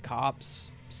investigated by the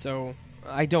cops, so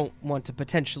I don't want to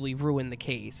potentially ruin the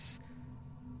case.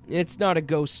 It's not a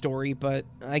ghost story, but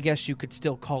I guess you could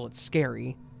still call it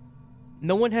scary.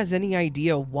 No one has any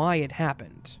idea why it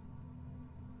happened.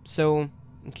 So,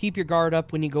 keep your guard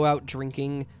up when you go out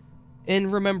drinking,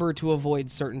 and remember to avoid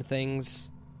certain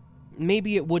things.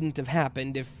 Maybe it wouldn't have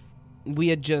happened if we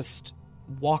had just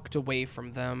walked away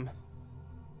from them.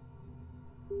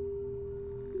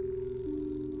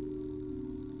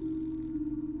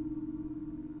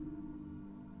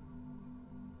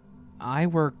 I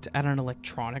worked at an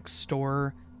electronics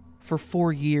store for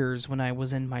 4 years when I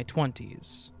was in my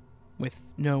 20s,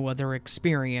 with no other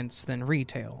experience than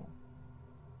retail.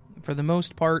 For the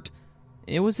most part,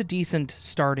 it was a decent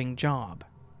starting job,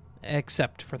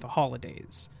 except for the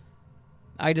holidays.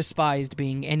 I despised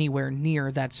being anywhere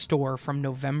near that store from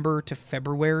November to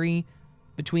February,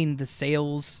 between the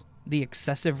sales, the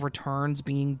excessive returns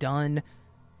being done,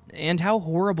 and how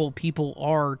horrible people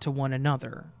are to one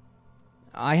another.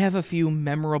 I have a few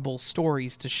memorable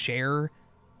stories to share,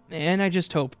 and I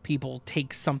just hope people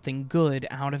take something good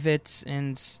out of it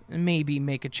and maybe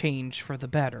make a change for the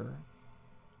better.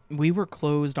 We were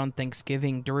closed on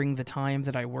Thanksgiving during the time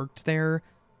that I worked there,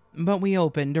 but we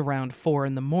opened around 4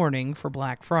 in the morning for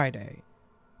Black Friday.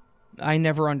 I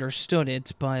never understood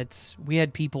it, but we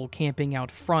had people camping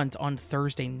out front on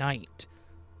Thursday night.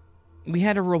 We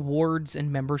had a rewards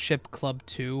and membership club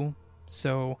too,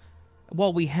 so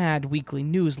while we had weekly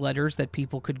newsletters that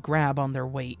people could grab on their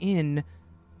way in,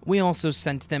 we also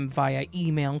sent them via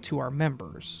email to our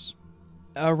members.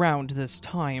 Around this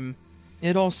time,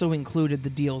 it also included the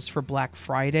deals for Black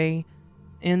Friday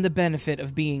and the benefit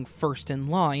of being first in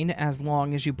line as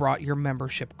long as you brought your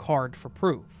membership card for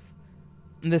proof.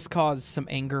 This caused some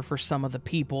anger for some of the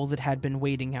people that had been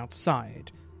waiting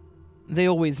outside. They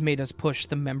always made us push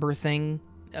the member thing,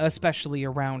 especially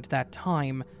around that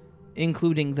time,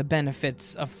 including the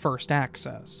benefits of first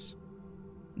access.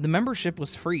 The membership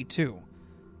was free too.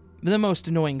 The most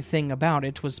annoying thing about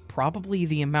it was probably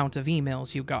the amount of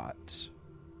emails you got.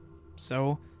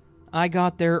 So, I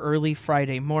got there early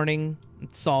Friday morning,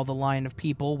 saw the line of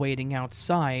people waiting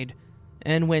outside,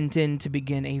 and went in to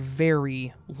begin a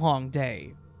very long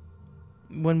day.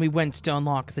 When we went to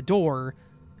unlock the door,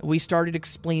 we started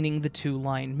explaining the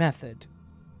 2-line method.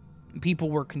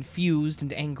 People were confused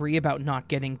and angry about not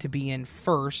getting to be in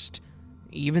first,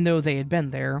 even though they had been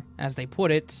there, as they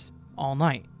put it, all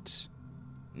night.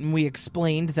 We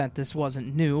explained that this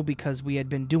wasn't new because we had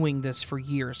been doing this for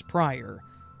years prior.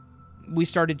 We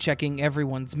started checking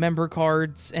everyone's member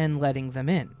cards and letting them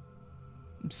in.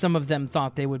 Some of them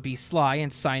thought they would be sly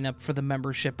and sign up for the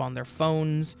membership on their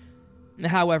phones.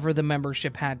 However, the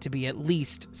membership had to be at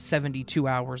least 72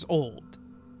 hours old.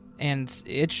 And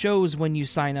it shows when you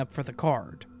sign up for the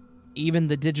card, even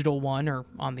the digital one or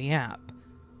on the app.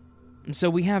 So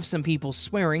we have some people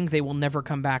swearing they will never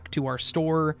come back to our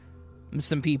store,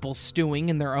 some people stewing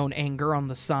in their own anger on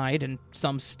the side, and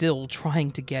some still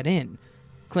trying to get in,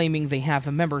 claiming they have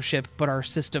a membership but our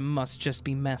system must just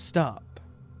be messed up.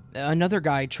 Another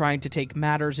guy tried to take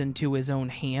matters into his own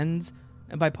hands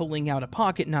by pulling out a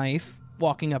pocket knife,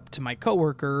 walking up to my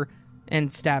coworker,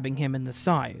 and stabbing him in the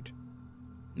side.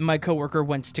 My coworker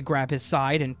went to grab his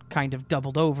side and kind of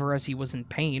doubled over as he was in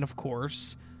pain, of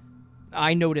course.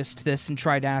 I noticed this and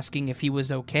tried asking if he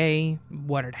was okay,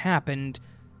 what had happened,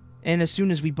 and as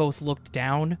soon as we both looked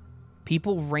down,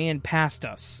 people ran past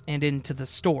us and into the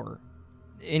store,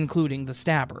 including the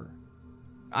stabber.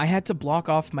 I had to block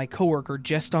off my coworker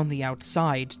just on the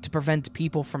outside to prevent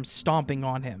people from stomping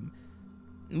on him.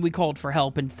 We called for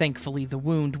help and thankfully the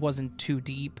wound wasn't too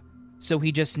deep, so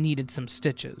he just needed some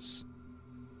stitches.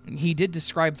 He did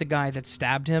describe the guy that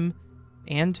stabbed him,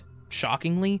 and,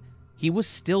 shockingly, he was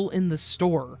still in the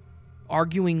store,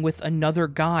 arguing with another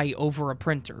guy over a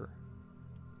printer.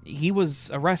 He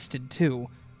was arrested, too.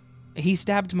 He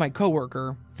stabbed my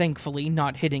coworker, thankfully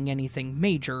not hitting anything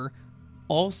major,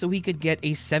 all so he could get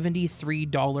a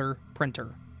 $73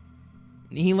 printer.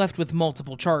 He left with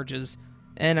multiple charges,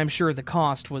 and I'm sure the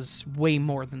cost was way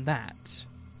more than that.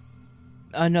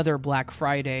 Another Black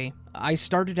Friday, I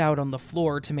started out on the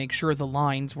floor to make sure the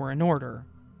lines were in order,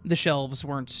 the shelves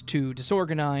weren't too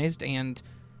disorganized, and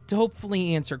to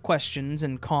hopefully answer questions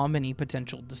and calm any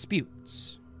potential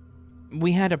disputes.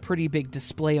 We had a pretty big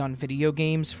display on video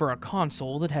games for a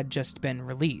console that had just been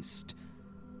released.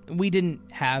 We didn't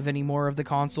have any more of the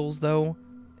consoles, though,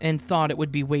 and thought it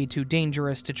would be way too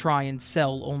dangerous to try and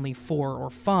sell only 4 or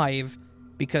 5,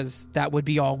 because that would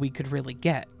be all we could really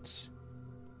get.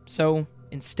 So,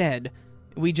 instead,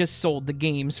 we just sold the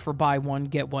games for buy one,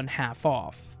 get one half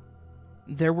off.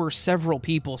 There were several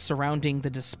people surrounding the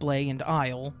display and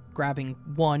aisle, grabbing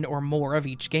one or more of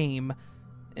each game,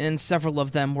 and several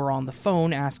of them were on the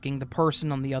phone asking the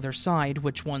person on the other side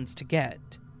which ones to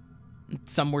get.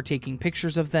 Some were taking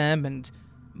pictures of them, and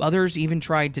others even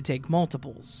tried to take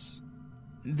multiples.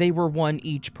 They were one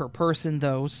each per person,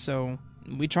 though, so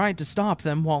we tried to stop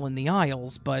them while in the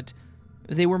aisles, but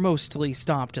they were mostly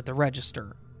stopped at the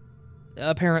register.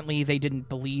 Apparently, they didn't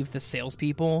believe the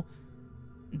salespeople.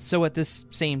 So at this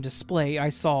same display, I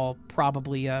saw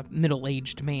probably a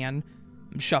middle-aged man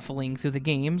shuffling through the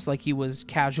games like he was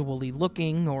casually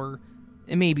looking, or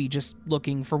maybe just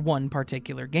looking for one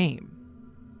particular game.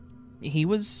 He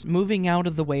was moving out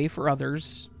of the way for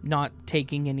others, not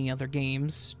taking any other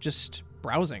games, just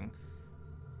browsing.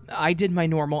 I did my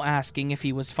normal asking if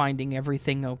he was finding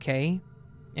everything okay,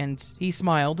 and he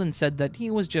smiled and said that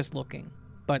he was just looking,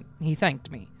 but he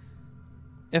thanked me.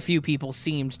 A few people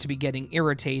seemed to be getting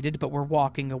irritated but were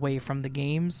walking away from the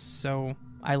games, so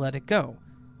I let it go,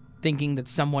 thinking that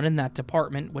someone in that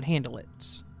department would handle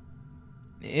it.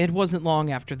 It wasn't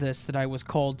long after this that I was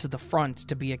called to the front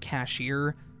to be a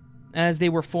cashier, as they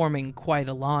were forming quite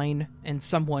a line, and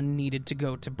someone needed to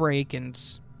go to break, and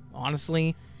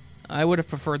honestly, I would have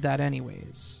preferred that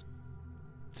anyways.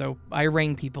 So I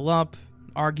rang people up,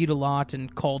 argued a lot,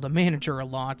 and called a manager a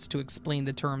lot to explain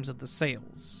the terms of the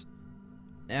sales.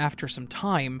 After some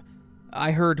time,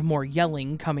 I heard more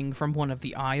yelling coming from one of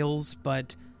the aisles,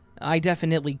 but I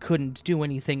definitely couldn't do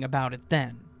anything about it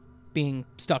then, being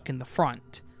stuck in the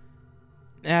front.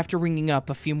 After ringing up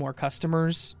a few more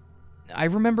customers, I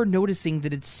remember noticing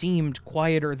that it seemed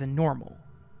quieter than normal.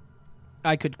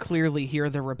 I could clearly hear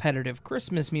the repetitive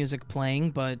Christmas music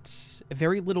playing, but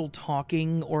very little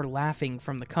talking or laughing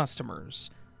from the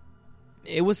customers.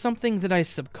 It was something that I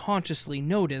subconsciously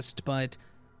noticed, but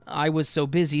I was so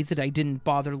busy that I didn't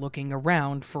bother looking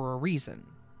around for a reason.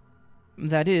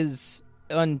 That is,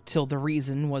 until the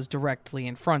reason was directly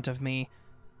in front of me.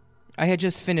 I had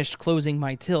just finished closing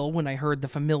my till when I heard the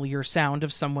familiar sound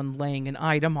of someone laying an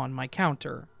item on my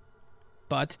counter.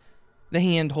 But the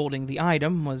hand holding the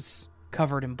item was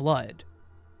covered in blood.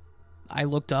 I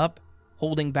looked up,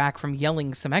 holding back from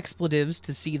yelling some expletives,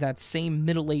 to see that same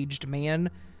middle-aged man,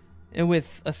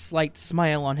 with a slight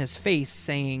smile on his face,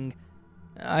 saying,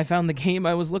 "I found the game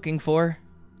I was looking for."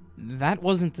 That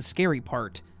wasn't the scary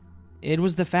part. It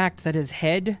was the fact that his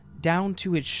head, down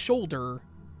to his shoulder,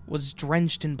 was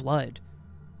drenched in blood.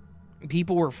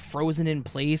 People were frozen in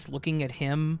place looking at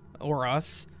him, or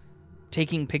us,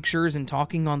 taking pictures and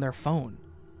talking on their phone.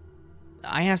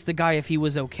 I asked the guy if he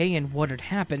was okay and what had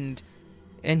happened,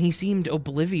 and he seemed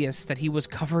oblivious that he was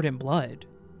covered in blood.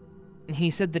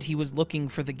 He said that he was looking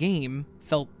for the game,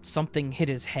 felt something hit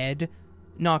his head,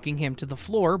 knocking him to the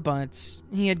floor, but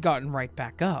he had gotten right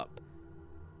back up.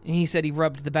 He said he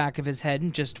rubbed the back of his head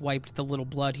and just wiped the little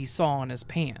blood he saw on his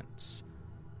pants.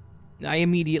 I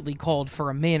immediately called for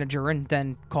a manager and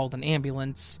then called an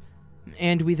ambulance,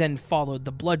 and we then followed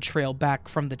the blood trail back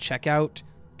from the checkout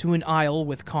to an aisle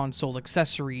with console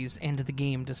accessories and the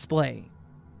game display.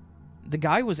 The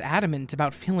guy was adamant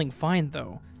about feeling fine,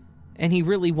 though, and he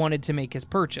really wanted to make his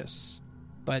purchase,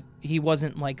 but he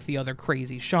wasn't like the other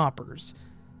crazy shoppers.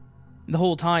 The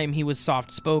whole time he was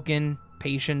soft-spoken,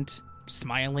 patient,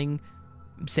 smiling,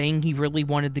 saying he really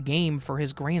wanted the game for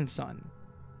his grandson.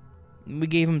 We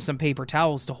gave him some paper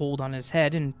towels to hold on his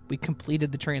head, and we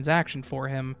completed the transaction for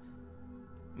him.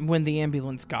 When the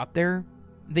ambulance got there,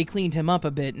 they cleaned him up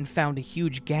a bit and found a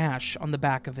huge gash on the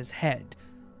back of his head.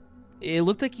 It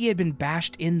looked like he had been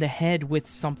bashed in the head with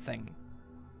something.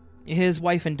 His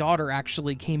wife and daughter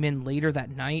actually came in later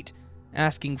that night,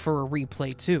 asking for a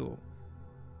replay too.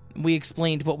 We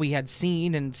explained what we had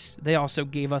seen, and they also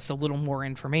gave us a little more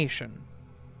information.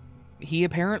 He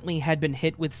apparently had been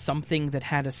hit with something that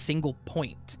had a single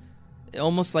point,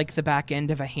 almost like the back end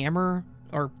of a hammer,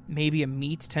 or maybe a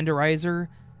meat tenderizer.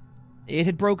 It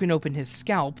had broken open his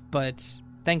scalp, but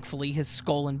thankfully his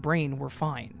skull and brain were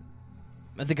fine.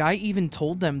 The guy even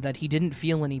told them that he didn't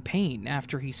feel any pain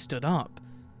after he stood up.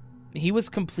 He was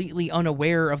completely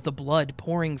unaware of the blood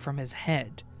pouring from his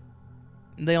head.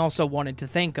 They also wanted to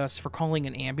thank us for calling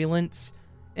an ambulance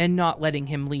and not letting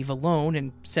him leave alone,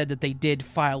 and said that they did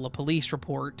file a police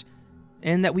report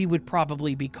and that we would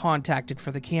probably be contacted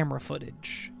for the camera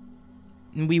footage.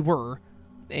 We were,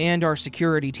 and our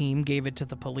security team gave it to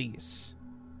the police.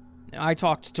 I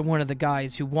talked to one of the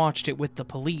guys who watched it with the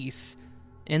police,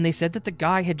 and they said that the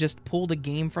guy had just pulled a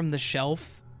game from the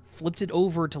shelf, flipped it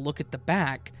over to look at the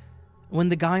back, when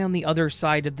the guy on the other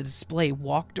side of the display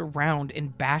walked around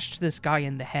and bashed this guy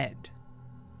in the head.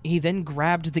 He then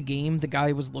grabbed the game the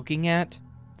guy was looking at,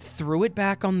 threw it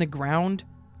back on the ground,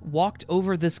 walked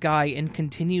over this guy, and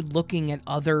continued looking at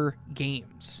other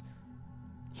games.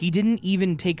 He didn't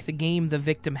even take the game the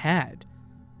victim had,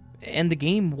 and the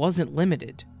game wasn't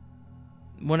limited.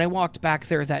 When I walked back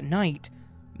there that night,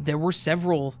 there were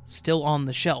several still on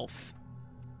the shelf.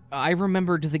 I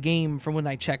remembered the game from when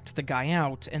I checked the guy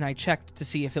out, and I checked to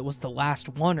see if it was the last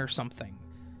one or something.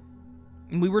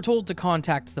 We were told to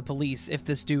contact the police if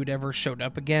this dude ever showed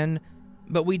up again,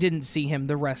 but we didn't see him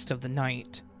the rest of the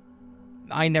night.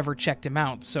 I never checked him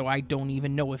out, so I don't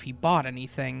even know if he bought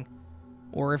anything,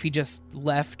 or if he just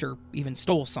left or even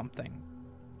stole something.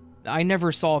 I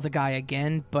never saw the guy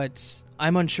again, but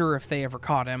I'm unsure if they ever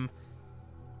caught him.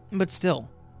 But still,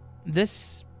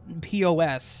 this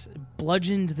POS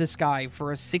bludgeoned this guy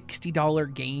for a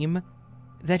 $60 game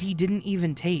that he didn't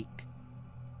even take.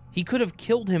 He could have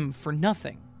killed him for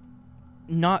nothing.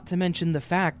 Not to mention the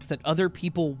fact that other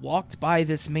people walked by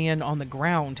this man on the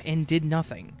ground and did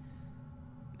nothing.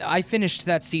 I finished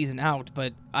that season out,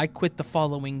 but I quit the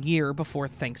following year before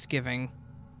Thanksgiving.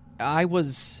 I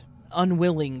was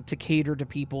unwilling to cater to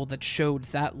people that showed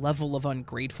that level of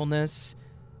ungratefulness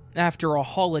after a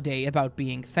holiday about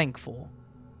being thankful.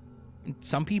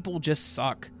 Some people just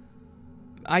suck.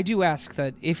 I do ask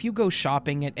that if you go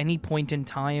shopping at any point in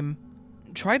time,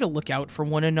 try to look out for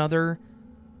one another,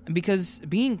 because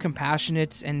being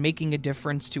compassionate and making a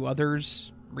difference to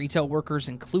others, retail workers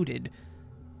included,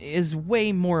 is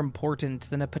way more important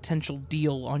than a potential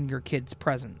deal on your kid's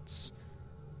presents.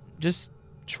 Just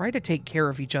try to take care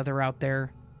of each other out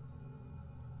there.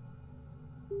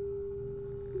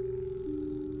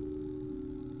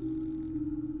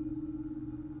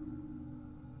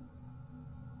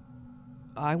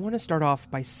 I want to start off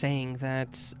by saying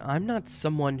that I'm not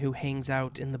someone who hangs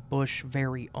out in the bush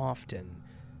very often.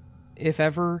 If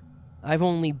ever, I've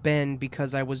only been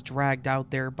because I was dragged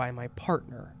out there by my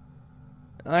partner.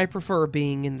 I prefer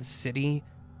being in the city,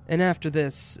 and after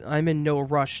this, I'm in no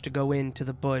rush to go into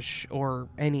the bush or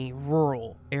any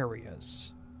rural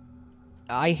areas.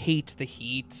 I hate the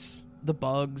heat, the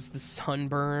bugs, the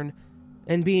sunburn,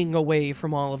 and being away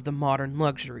from all of the modern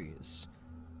luxuries.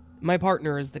 My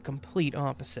partner is the complete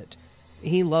opposite.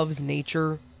 He loves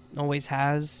nature, always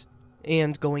has,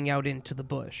 and going out into the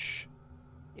bush.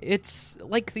 It's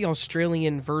like the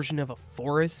Australian version of a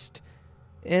forest,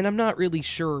 and I'm not really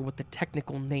sure what the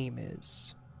technical name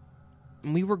is.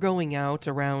 We were going out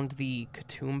around the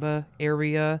Katoomba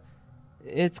area.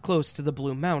 It's close to the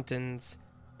Blue Mountains,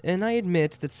 and I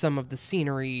admit that some of the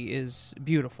scenery is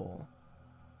beautiful.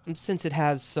 Since it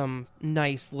has some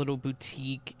nice little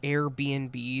boutique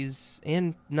Airbnbs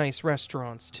and nice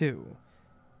restaurants too.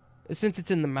 Since it's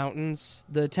in the mountains,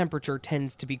 the temperature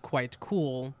tends to be quite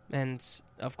cool, and,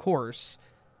 of course,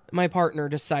 my partner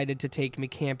decided to take me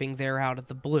camping there out of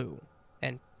the blue,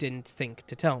 and didn't think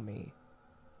to tell me.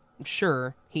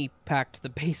 Sure, he packed the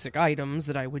basic items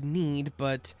that I would need,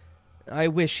 but I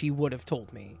wish he would have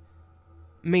told me.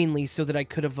 Mainly so that I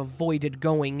could have avoided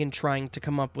going and trying to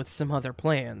come up with some other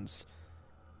plans.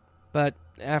 But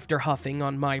after huffing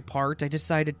on my part, I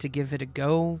decided to give it a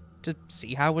go to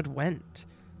see how it went.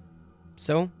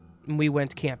 So, we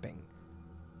went camping.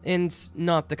 And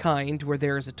not the kind where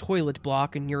there's a toilet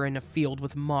block and you're in a field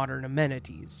with modern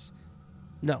amenities.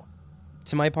 No.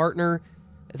 To my partner,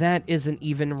 that isn't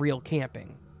even real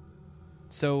camping.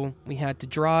 So, we had to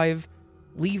drive,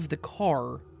 leave the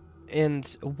car,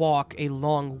 and walk a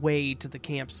long way to the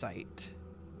campsite.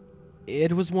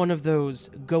 It was one of those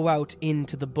go out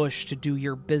into the bush to do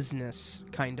your business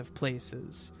kind of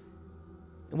places.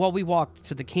 While we walked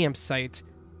to the campsite,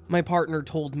 my partner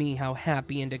told me how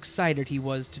happy and excited he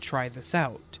was to try this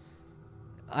out.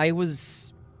 I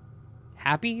was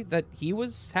happy that he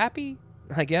was happy,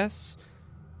 I guess.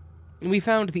 We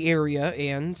found the area,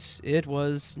 and it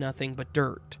was nothing but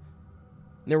dirt.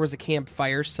 There was a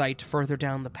campfire site further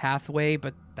down the pathway,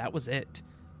 but that was it.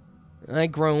 I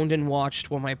groaned and watched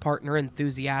while my partner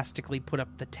enthusiastically put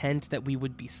up the tent that we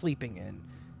would be sleeping in.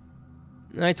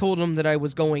 I told him that I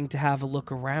was going to have a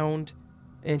look around,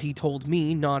 and he told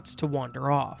me not to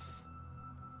wander off.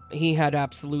 He had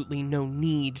absolutely no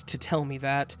need to tell me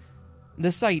that.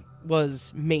 The site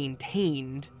was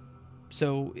maintained,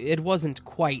 so it wasn't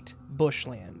quite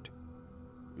bushland.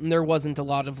 There wasn't a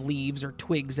lot of leaves or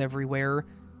twigs everywhere,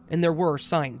 and there were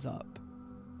signs up.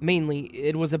 Mainly,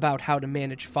 it was about how to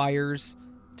manage fires,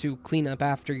 to clean up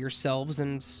after yourselves,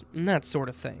 and that sort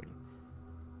of thing.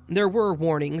 There were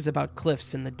warnings about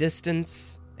cliffs in the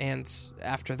distance, and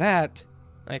after that,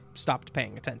 I stopped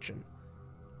paying attention.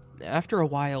 After a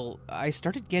while, I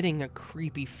started getting a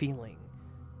creepy feeling.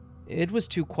 It was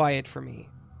too quiet for me.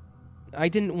 I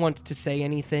didn't want to say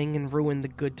anything and ruin the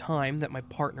good time that my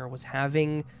partner was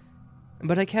having,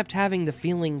 but I kept having the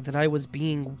feeling that I was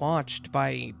being watched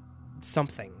by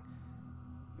something.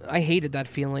 I hated that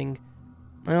feeling,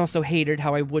 I also hated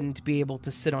how I wouldn't be able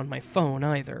to sit on my phone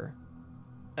either.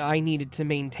 I needed to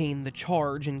maintain the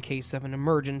charge in case of an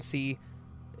emergency,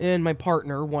 and my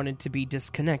partner wanted to be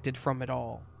disconnected from it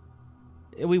all.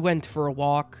 We went for a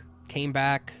walk, came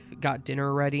back, got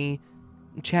dinner ready,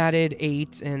 chatted,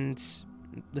 ate, and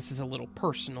this is a little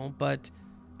personal, but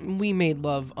we made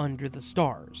love under the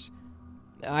stars.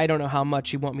 I don't know how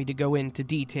much you want me to go into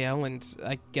detail, and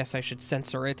I guess I should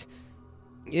censor it.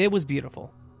 It was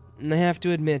beautiful, and I have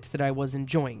to admit that I was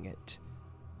enjoying it.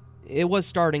 It was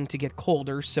starting to get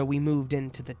colder, so we moved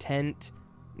into the tent,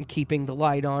 keeping the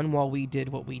light on while we did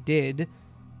what we did.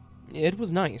 It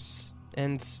was nice,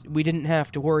 and we didn't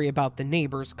have to worry about the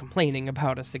neighbors complaining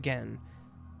about us again.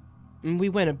 We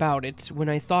went about it when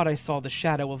I thought I saw the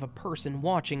shadow of a person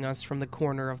watching us from the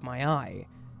corner of my eye.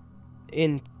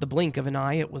 In the blink of an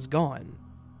eye, it was gone.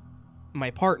 My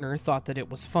partner thought that it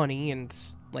was funny and,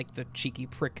 like the cheeky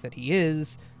prick that he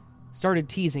is, started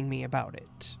teasing me about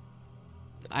it.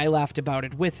 I laughed about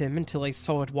it with him until I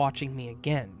saw it watching me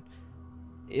again.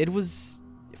 It was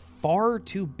far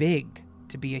too big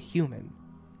to be a human.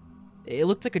 It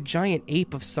looked like a giant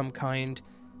ape of some kind.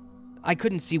 I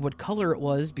couldn't see what color it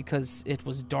was because it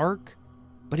was dark,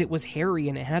 but it was hairy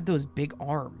and it had those big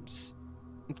arms.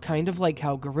 Kind of like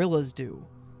how gorillas do.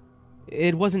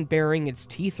 It wasn't baring its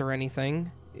teeth or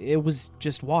anything, it was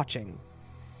just watching.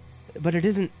 But it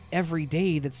isn't every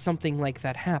day that something like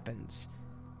that happens.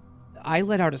 I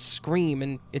let out a scream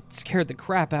and it scared the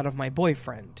crap out of my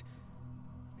boyfriend.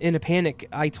 In a panic,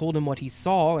 I told him what he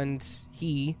saw and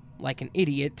he, like an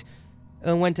idiot,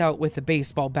 went out with a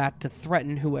baseball bat to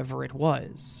threaten whoever it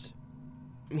was.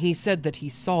 He said that he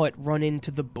saw it run into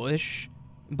the bush,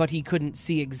 but he couldn't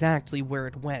see exactly where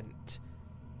it went.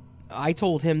 I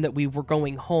told him that we were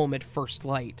going home at first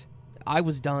light. I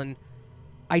was done.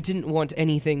 I didn't want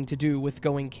anything to do with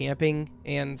going camping,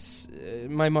 and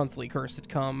my monthly curse had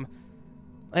come.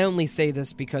 I only say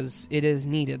this because it is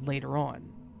needed later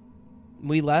on.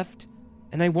 We left,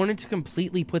 and I wanted to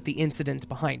completely put the incident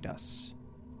behind us.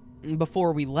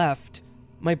 Before we left,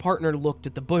 my partner looked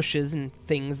at the bushes and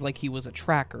things like he was a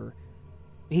tracker.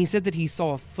 He said that he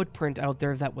saw a footprint out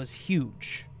there that was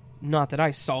huge. Not that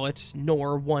I saw it,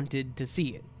 nor wanted to see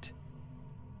it.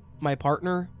 My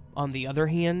partner, on the other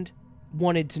hand,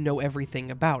 wanted to know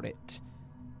everything about it.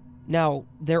 Now,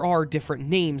 there are different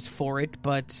names for it,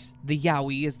 but the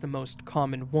Yowie is the most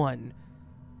common one.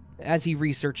 As he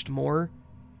researched more,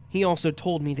 he also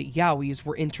told me that Yowies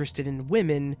were interested in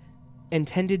women and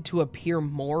tended to appear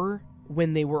more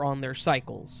when they were on their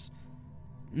cycles.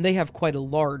 They have quite a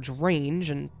large range,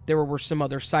 and there were some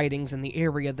other sightings in the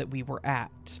area that we were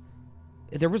at.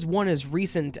 There was one as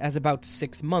recent as about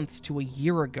 6 months to a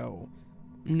year ago.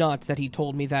 Not that he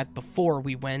told me that before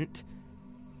we went.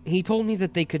 He told me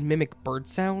that they could mimic bird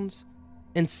sounds,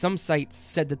 and some sites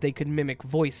said that they could mimic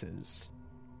voices.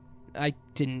 I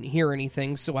didn't hear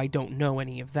anything, so I don't know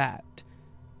any of that.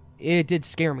 It did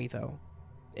scare me, though,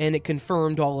 and it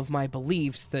confirmed all of my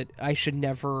beliefs that I should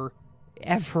never,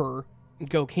 ever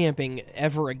go camping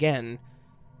ever again.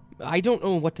 I don't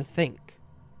know what to think.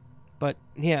 But,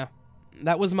 yeah,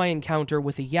 that was my encounter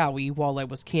with a Yowie while I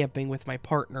was camping with my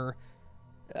partner.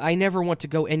 I never want to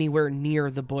go anywhere near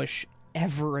the bush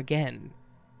ever again.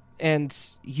 And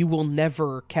you will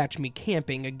never catch me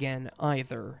camping again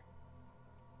either.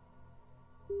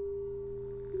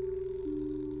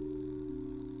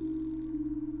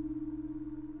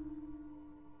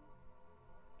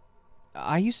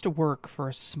 I used to work for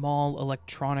a small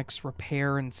electronics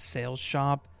repair and sales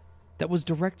shop that was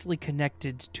directly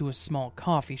connected to a small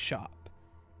coffee shop.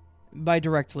 By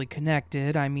directly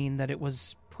connected, I mean that it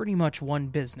was pretty much one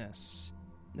business.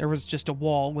 There was just a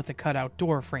wall with a cutout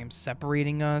door frame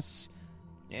separating us,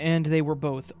 and they were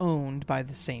both owned by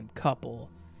the same couple.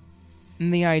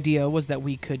 And the idea was that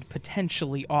we could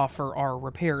potentially offer our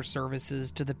repair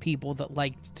services to the people that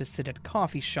liked to sit at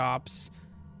coffee shops,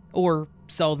 or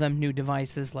sell them new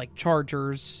devices like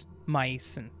chargers,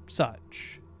 mice, and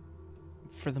such.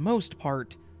 For the most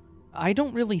part, I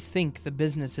don't really think the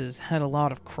businesses had a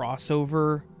lot of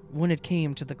crossover when it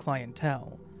came to the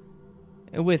clientele,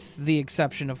 with the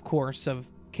exception, of course, of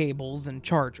cables and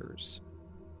chargers.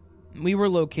 We were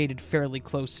located fairly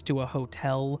close to a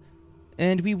hotel,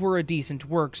 and we were a decent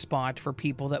work spot for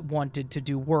people that wanted to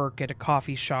do work at a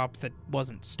coffee shop that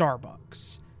wasn't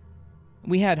Starbucks.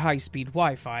 We had high-speed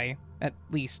Wi-Fi, at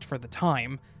least for the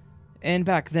time, and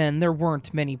back then there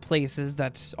weren't many places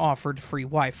that offered free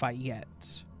Wi-Fi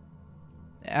yet.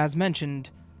 As mentioned,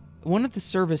 one of the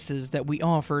services that we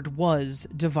offered was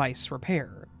device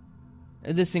repair.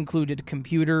 This included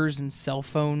computers and cell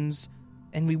phones,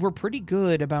 and we were pretty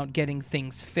good about getting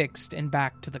things fixed and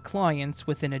back to the clients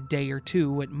within a day or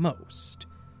two at most.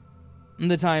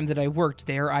 The time that I worked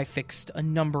there, I fixed a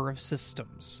number of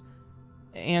systems.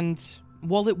 And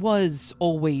while it was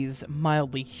always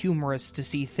mildly humorous to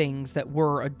see things that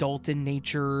were adult in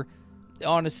nature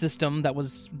on a system that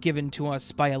was given to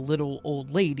us by a little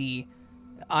old lady,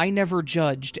 I never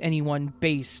judged anyone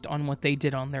based on what they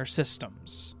did on their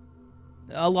systems.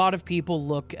 A lot of people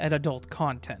look at adult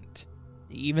content,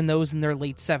 even those in their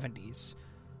late 70s,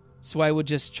 so I would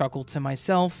just chuckle to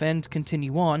myself and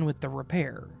continue on with the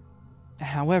repair.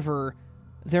 However,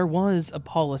 there was a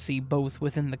policy both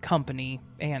within the company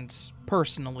and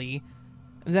personally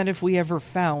that if we ever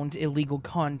found illegal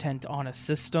content on a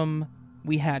system,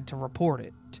 we had to report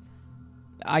it.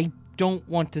 I don't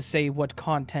want to say what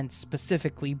content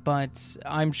specifically, but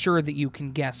I'm sure that you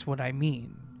can guess what I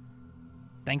mean.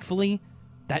 Thankfully,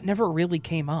 that never really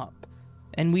came up,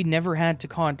 and we never had to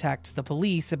contact the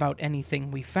police about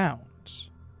anything we found.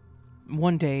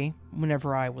 One day,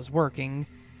 whenever I was working,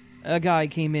 a guy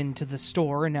came into the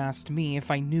store and asked me if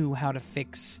I knew how to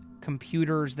fix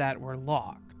computers that were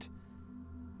locked.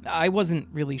 I wasn't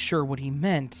really sure what he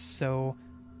meant, so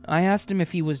I asked him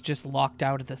if he was just locked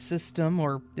out of the system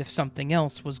or if something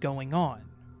else was going on.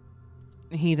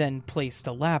 He then placed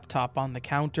a laptop on the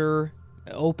counter,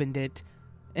 opened it,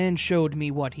 and showed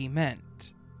me what he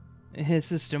meant. His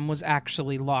system was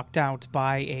actually locked out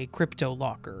by a crypto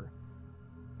locker.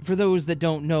 For those that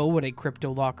don't know what a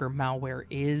crypto locker malware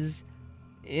is,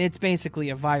 it's basically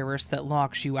a virus that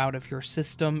locks you out of your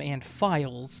system and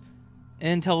files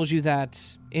and tells you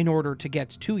that in order to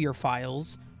get to your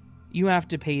files, you have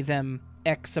to pay them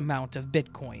X amount of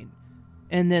Bitcoin,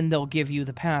 and then they'll give you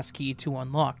the passkey to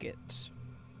unlock it.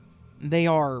 They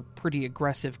are pretty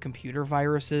aggressive computer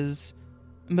viruses,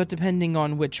 but depending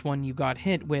on which one you got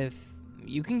hit with,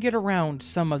 you can get around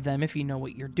some of them if you know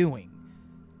what you're doing,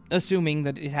 assuming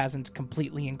that it hasn't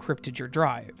completely encrypted your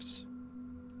drives.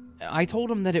 I told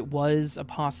him that it was a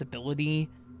possibility,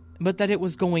 but that it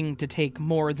was going to take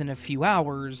more than a few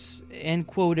hours, and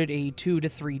quoted a 2 to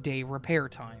 3 day repair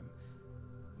time.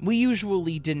 We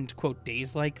usually didn't quote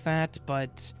days like that,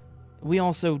 but we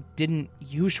also didn't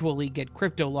usually get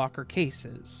CryptoLocker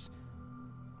cases.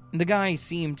 The guy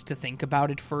seemed to think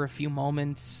about it for a few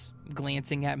moments,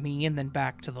 glancing at me and then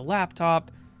back to the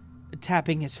laptop,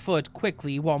 tapping his foot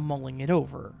quickly while mulling it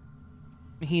over.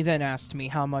 He then asked me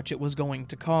how much it was going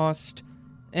to cost,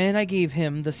 and I gave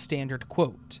him the standard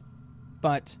quote,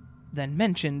 but then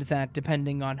mentioned that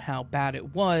depending on how bad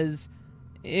it was,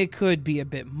 it could be a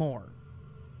bit more.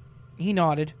 He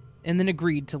nodded, and then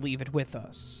agreed to leave it with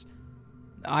us.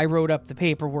 I wrote up the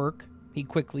paperwork, he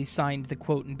quickly signed the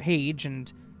quote and page,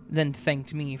 and then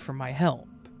thanked me for my help.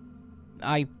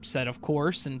 I said of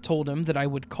course, and told him that I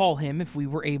would call him if we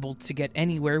were able to get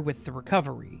anywhere with the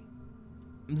recovery.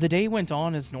 The day went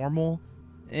on as normal,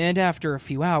 and after a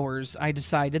few hours, I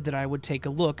decided that I would take a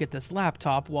look at this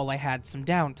laptop while I had some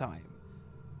downtime.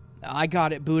 I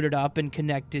got it booted up and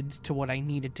connected to what I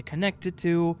needed to connect it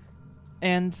to,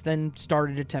 and then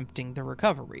started attempting the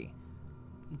recovery.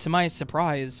 To my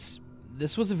surprise,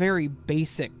 this was a very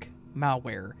basic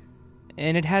malware,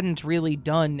 and it hadn't really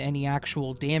done any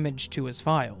actual damage to his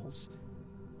files.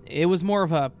 It was more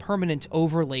of a permanent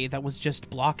overlay that was just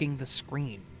blocking the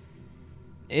screen.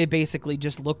 It basically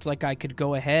just looked like I could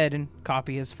go ahead and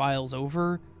copy his files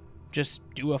over, just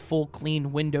do a full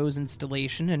clean Windows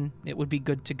installation, and it would be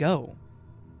good to go.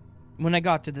 When I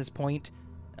got to this point,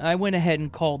 I went ahead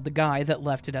and called the guy that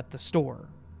left it at the store.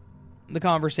 The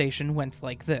conversation went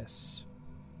like this.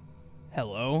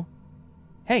 Hello?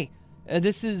 Hey,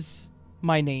 this is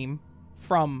my name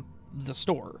from the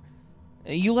store.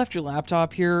 You left your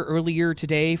laptop here earlier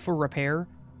today for repair.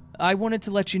 I wanted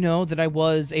to let you know that I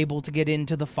was able to get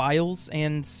into the files,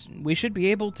 and we should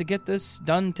be able to get this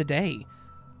done today.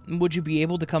 Would you be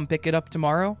able to come pick it up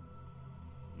tomorrow?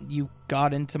 You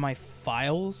got into my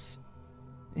files?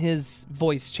 His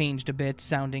voice changed a bit,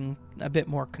 sounding a bit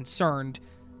more concerned.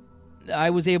 I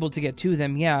was able to get to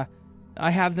them, yeah.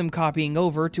 I have them copying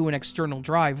over to an external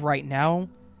drive right now,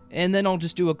 and then I'll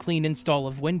just do a clean install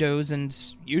of Windows, and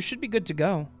you should be good to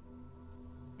go.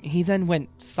 He then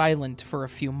went silent for a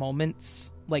few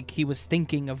moments, like he was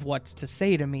thinking of what to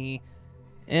say to me,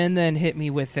 and then hit me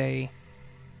with a,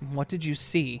 "What did you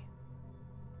see?"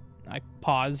 I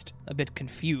paused, a bit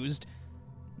confused.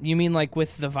 You mean like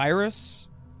with the virus?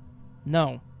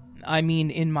 No, I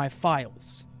mean in my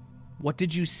files. What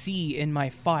did you see in my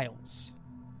files?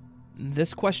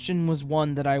 This question was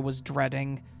one that I was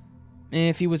dreading.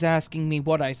 If he was asking me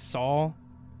what I saw,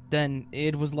 then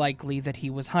it was likely that he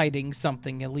was hiding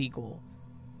something illegal.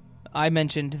 I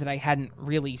mentioned that I hadn't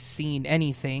really seen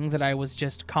anything, that I was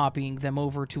just copying them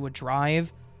over to a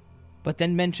drive, but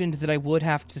then mentioned that I would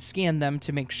have to scan them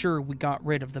to make sure we got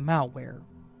rid of the malware.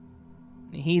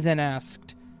 He then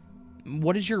asked,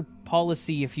 "What is your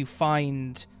policy if you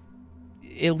find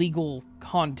illegal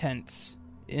content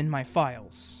in my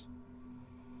files?"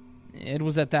 It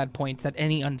was at that point that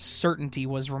any uncertainty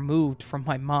was removed from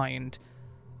my mind.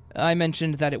 I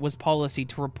mentioned that it was policy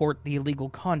to report the illegal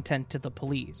content to the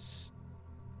police.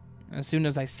 As soon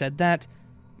as I said that,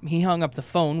 he hung up the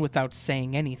phone without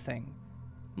saying anything,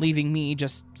 leaving me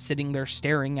just sitting there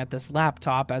staring at this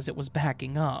laptop as it was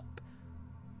backing up.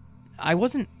 I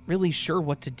wasn't really sure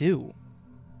what to do,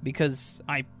 because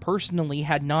I personally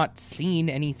had not seen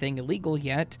anything illegal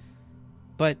yet,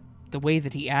 but the way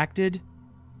that he acted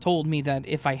told me that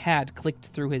if I had clicked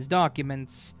through his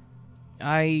documents,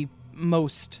 I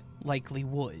most likely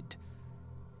would.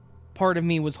 Part of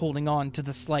me was holding on to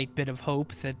the slight bit of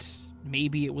hope that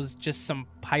maybe it was just some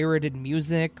pirated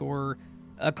music or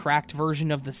a cracked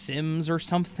version of The Sims or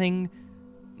something,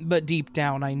 but deep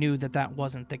down I knew that that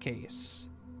wasn't the case.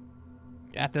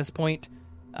 At this point,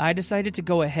 I decided to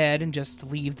go ahead and just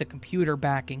leave the computer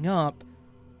backing up,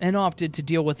 and opted to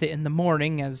deal with it in the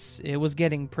morning as it was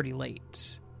getting pretty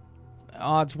late.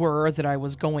 Odds were that I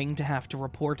was going to have to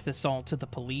report this all to the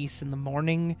police in the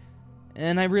morning,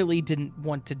 and I really didn't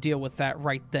want to deal with that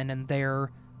right then and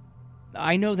there.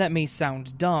 I know that may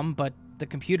sound dumb, but the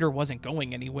computer wasn't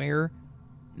going anywhere.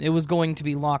 It was going to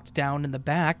be locked down in the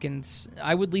back, and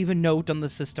I would leave a note on the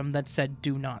system that said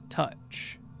 "Do not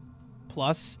touch."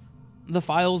 Plus, the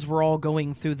files were all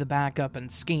going through the backup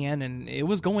and scan, and it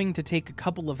was going to take a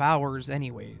couple of hours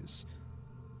anyways.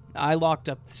 I locked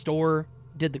up the store,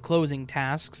 did the closing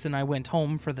tasks, and I went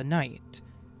home for the night.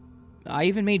 I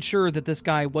even made sure that this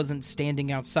guy wasn't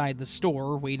standing outside the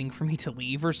store waiting for me to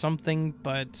leave or something,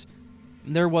 but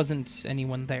there wasn't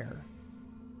anyone there.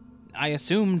 I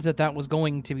assumed that that was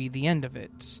going to be the end of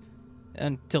it,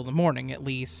 until the morning at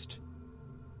least.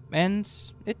 And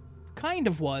it kind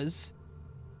of was.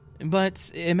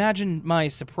 But imagine my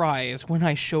surprise when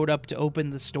I showed up to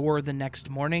open the store the next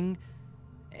morning,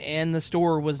 and the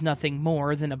store was nothing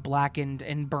more than a blackened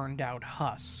and burned out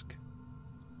husk.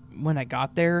 When I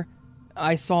got there,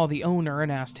 I saw the owner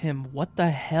and asked him what the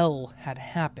hell had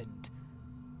happened.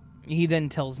 He then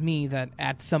tells me that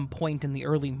at some point in the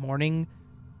early morning,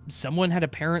 someone had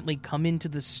apparently come into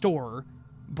the store,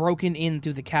 broken in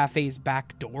through the cafe's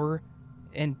back door,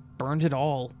 and burned it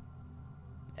all.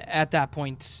 At that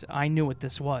point, I knew what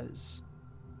this was.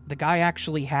 The guy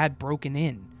actually had broken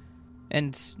in,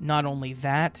 and not only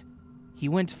that, he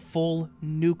went full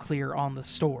nuclear on the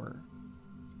store.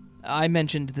 I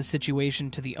mentioned the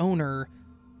situation to the owner,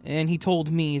 and he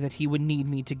told me that he would need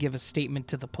me to give a statement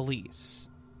to the police.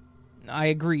 I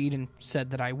agreed and said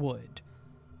that I would.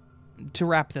 To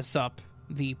wrap this up,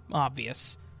 the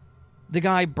obvious. The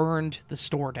guy burned the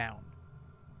store down.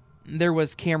 There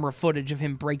was camera footage of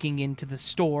him breaking into the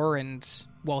store, and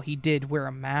while he did wear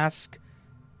a mask,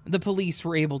 the police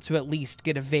were able to at least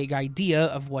get a vague idea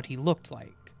of what he looked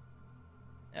like.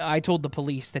 I told the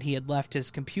police that he had left his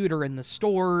computer in the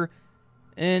store,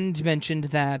 and mentioned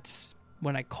that,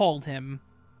 when I called him,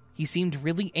 he seemed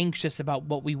really anxious about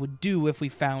what we would do if we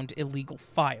found illegal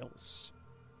files.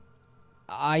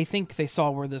 I think they saw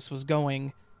where this was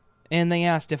going, and they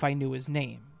asked if I knew his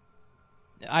name.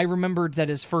 I remembered that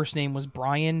his first name was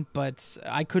Brian, but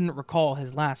I couldn't recall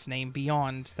his last name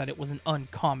beyond that it was an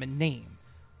uncommon name.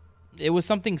 It was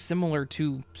something similar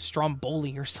to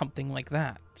Stromboli or something like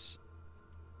that.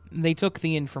 They took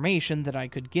the information that I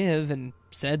could give and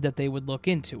said that they would look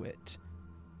into it,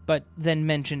 but then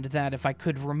mentioned that if I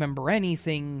could remember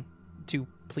anything, to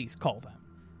please call them.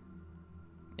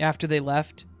 After they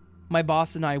left, my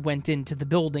boss and I went into the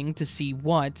building to see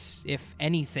what, if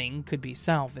anything, could be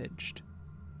salvaged.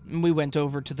 We went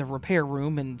over to the repair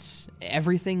room, and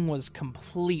everything was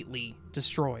completely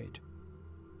destroyed.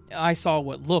 I saw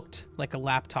what looked like a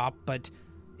laptop, but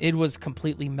it was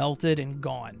completely melted and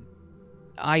gone.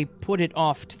 I put it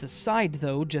off to the side,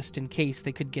 though, just in case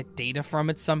they could get data from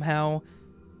it somehow.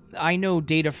 I know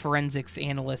data forensics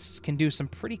analysts can do some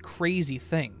pretty crazy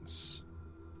things.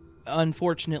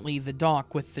 Unfortunately, the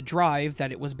dock with the drive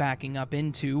that it was backing up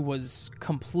into was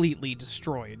completely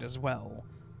destroyed as well.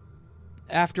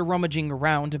 After rummaging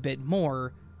around a bit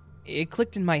more, it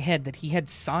clicked in my head that he had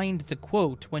signed the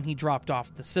quote when he dropped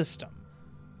off the system,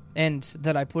 and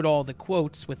that I put all the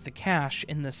quotes with the cash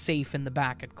in the safe in the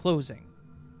back at closing.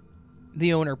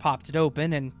 The owner popped it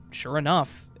open, and sure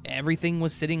enough, everything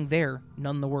was sitting there,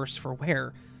 none the worse for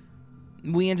wear.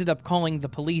 We ended up calling the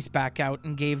police back out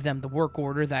and gave them the work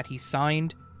order that he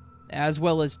signed, as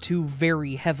well as 2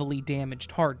 very heavily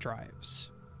damaged hard drives.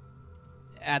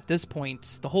 At this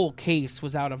point, the whole case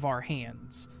was out of our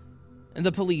hands.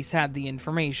 The police had the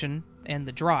information and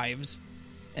the drives,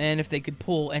 and if they could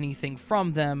pull anything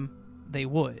from them, they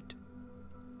would.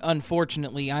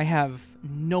 Unfortunately, I have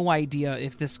no idea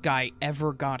if this guy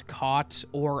ever got caught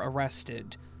or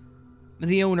arrested.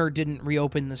 The owner didn't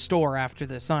reopen the store after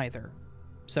this either,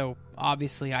 so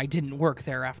obviously I didn't work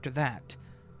there after that.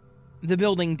 The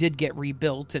building did get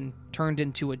rebuilt and turned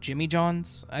into a Jimmy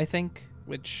John's, I think,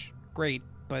 which, great,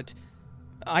 but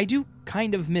I do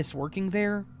kind of miss working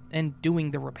there and doing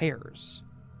the repairs.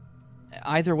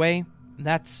 Either way,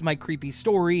 that's my creepy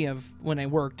story of when I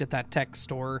worked at that tech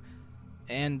store,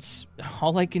 and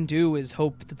all I can do is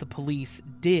hope that the police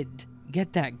did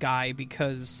get that guy,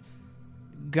 because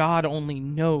God only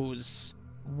knows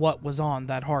what was on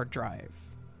that hard drive.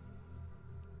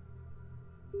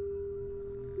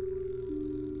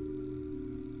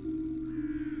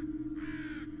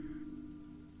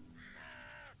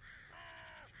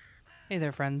 Hey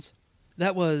there, friends.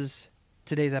 That was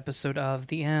today's episode of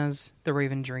the As the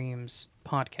Raven Dreams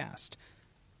podcast.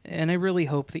 And I really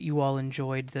hope that you all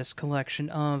enjoyed this collection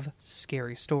of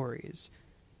scary stories.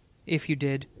 If you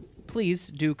did, please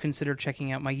do consider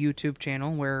checking out my YouTube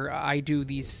channel, where I do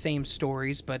these same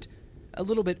stories, but a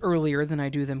little bit earlier than I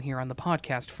do them here on the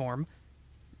podcast form,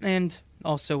 and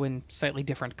also in slightly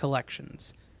different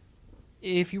collections.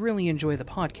 If you really enjoy the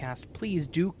podcast, please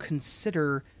do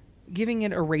consider giving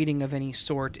it a rating of any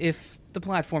sort if the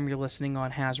platform you're listening on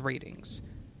has ratings.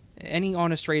 Any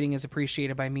honest rating is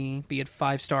appreciated by me, be it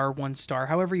 5-star, 1-star,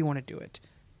 however you want to do it.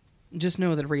 Just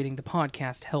know that rating the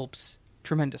podcast helps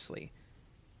tremendously.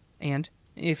 And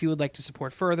if you would like to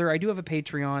support further, I do have a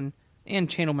Patreon and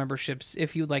channel memberships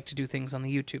if you would like to do things on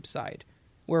the YouTube side,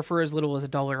 where for as little as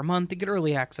 $1 a month, you get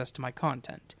early access to my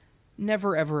content.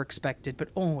 Never ever expected, but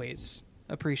always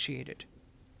appreciated.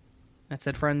 That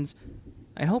said, friends,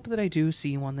 I hope that I do see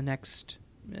you on the next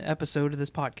episode of this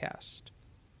podcast.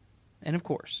 And of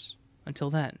course, until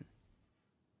then,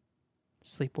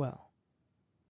 sleep well.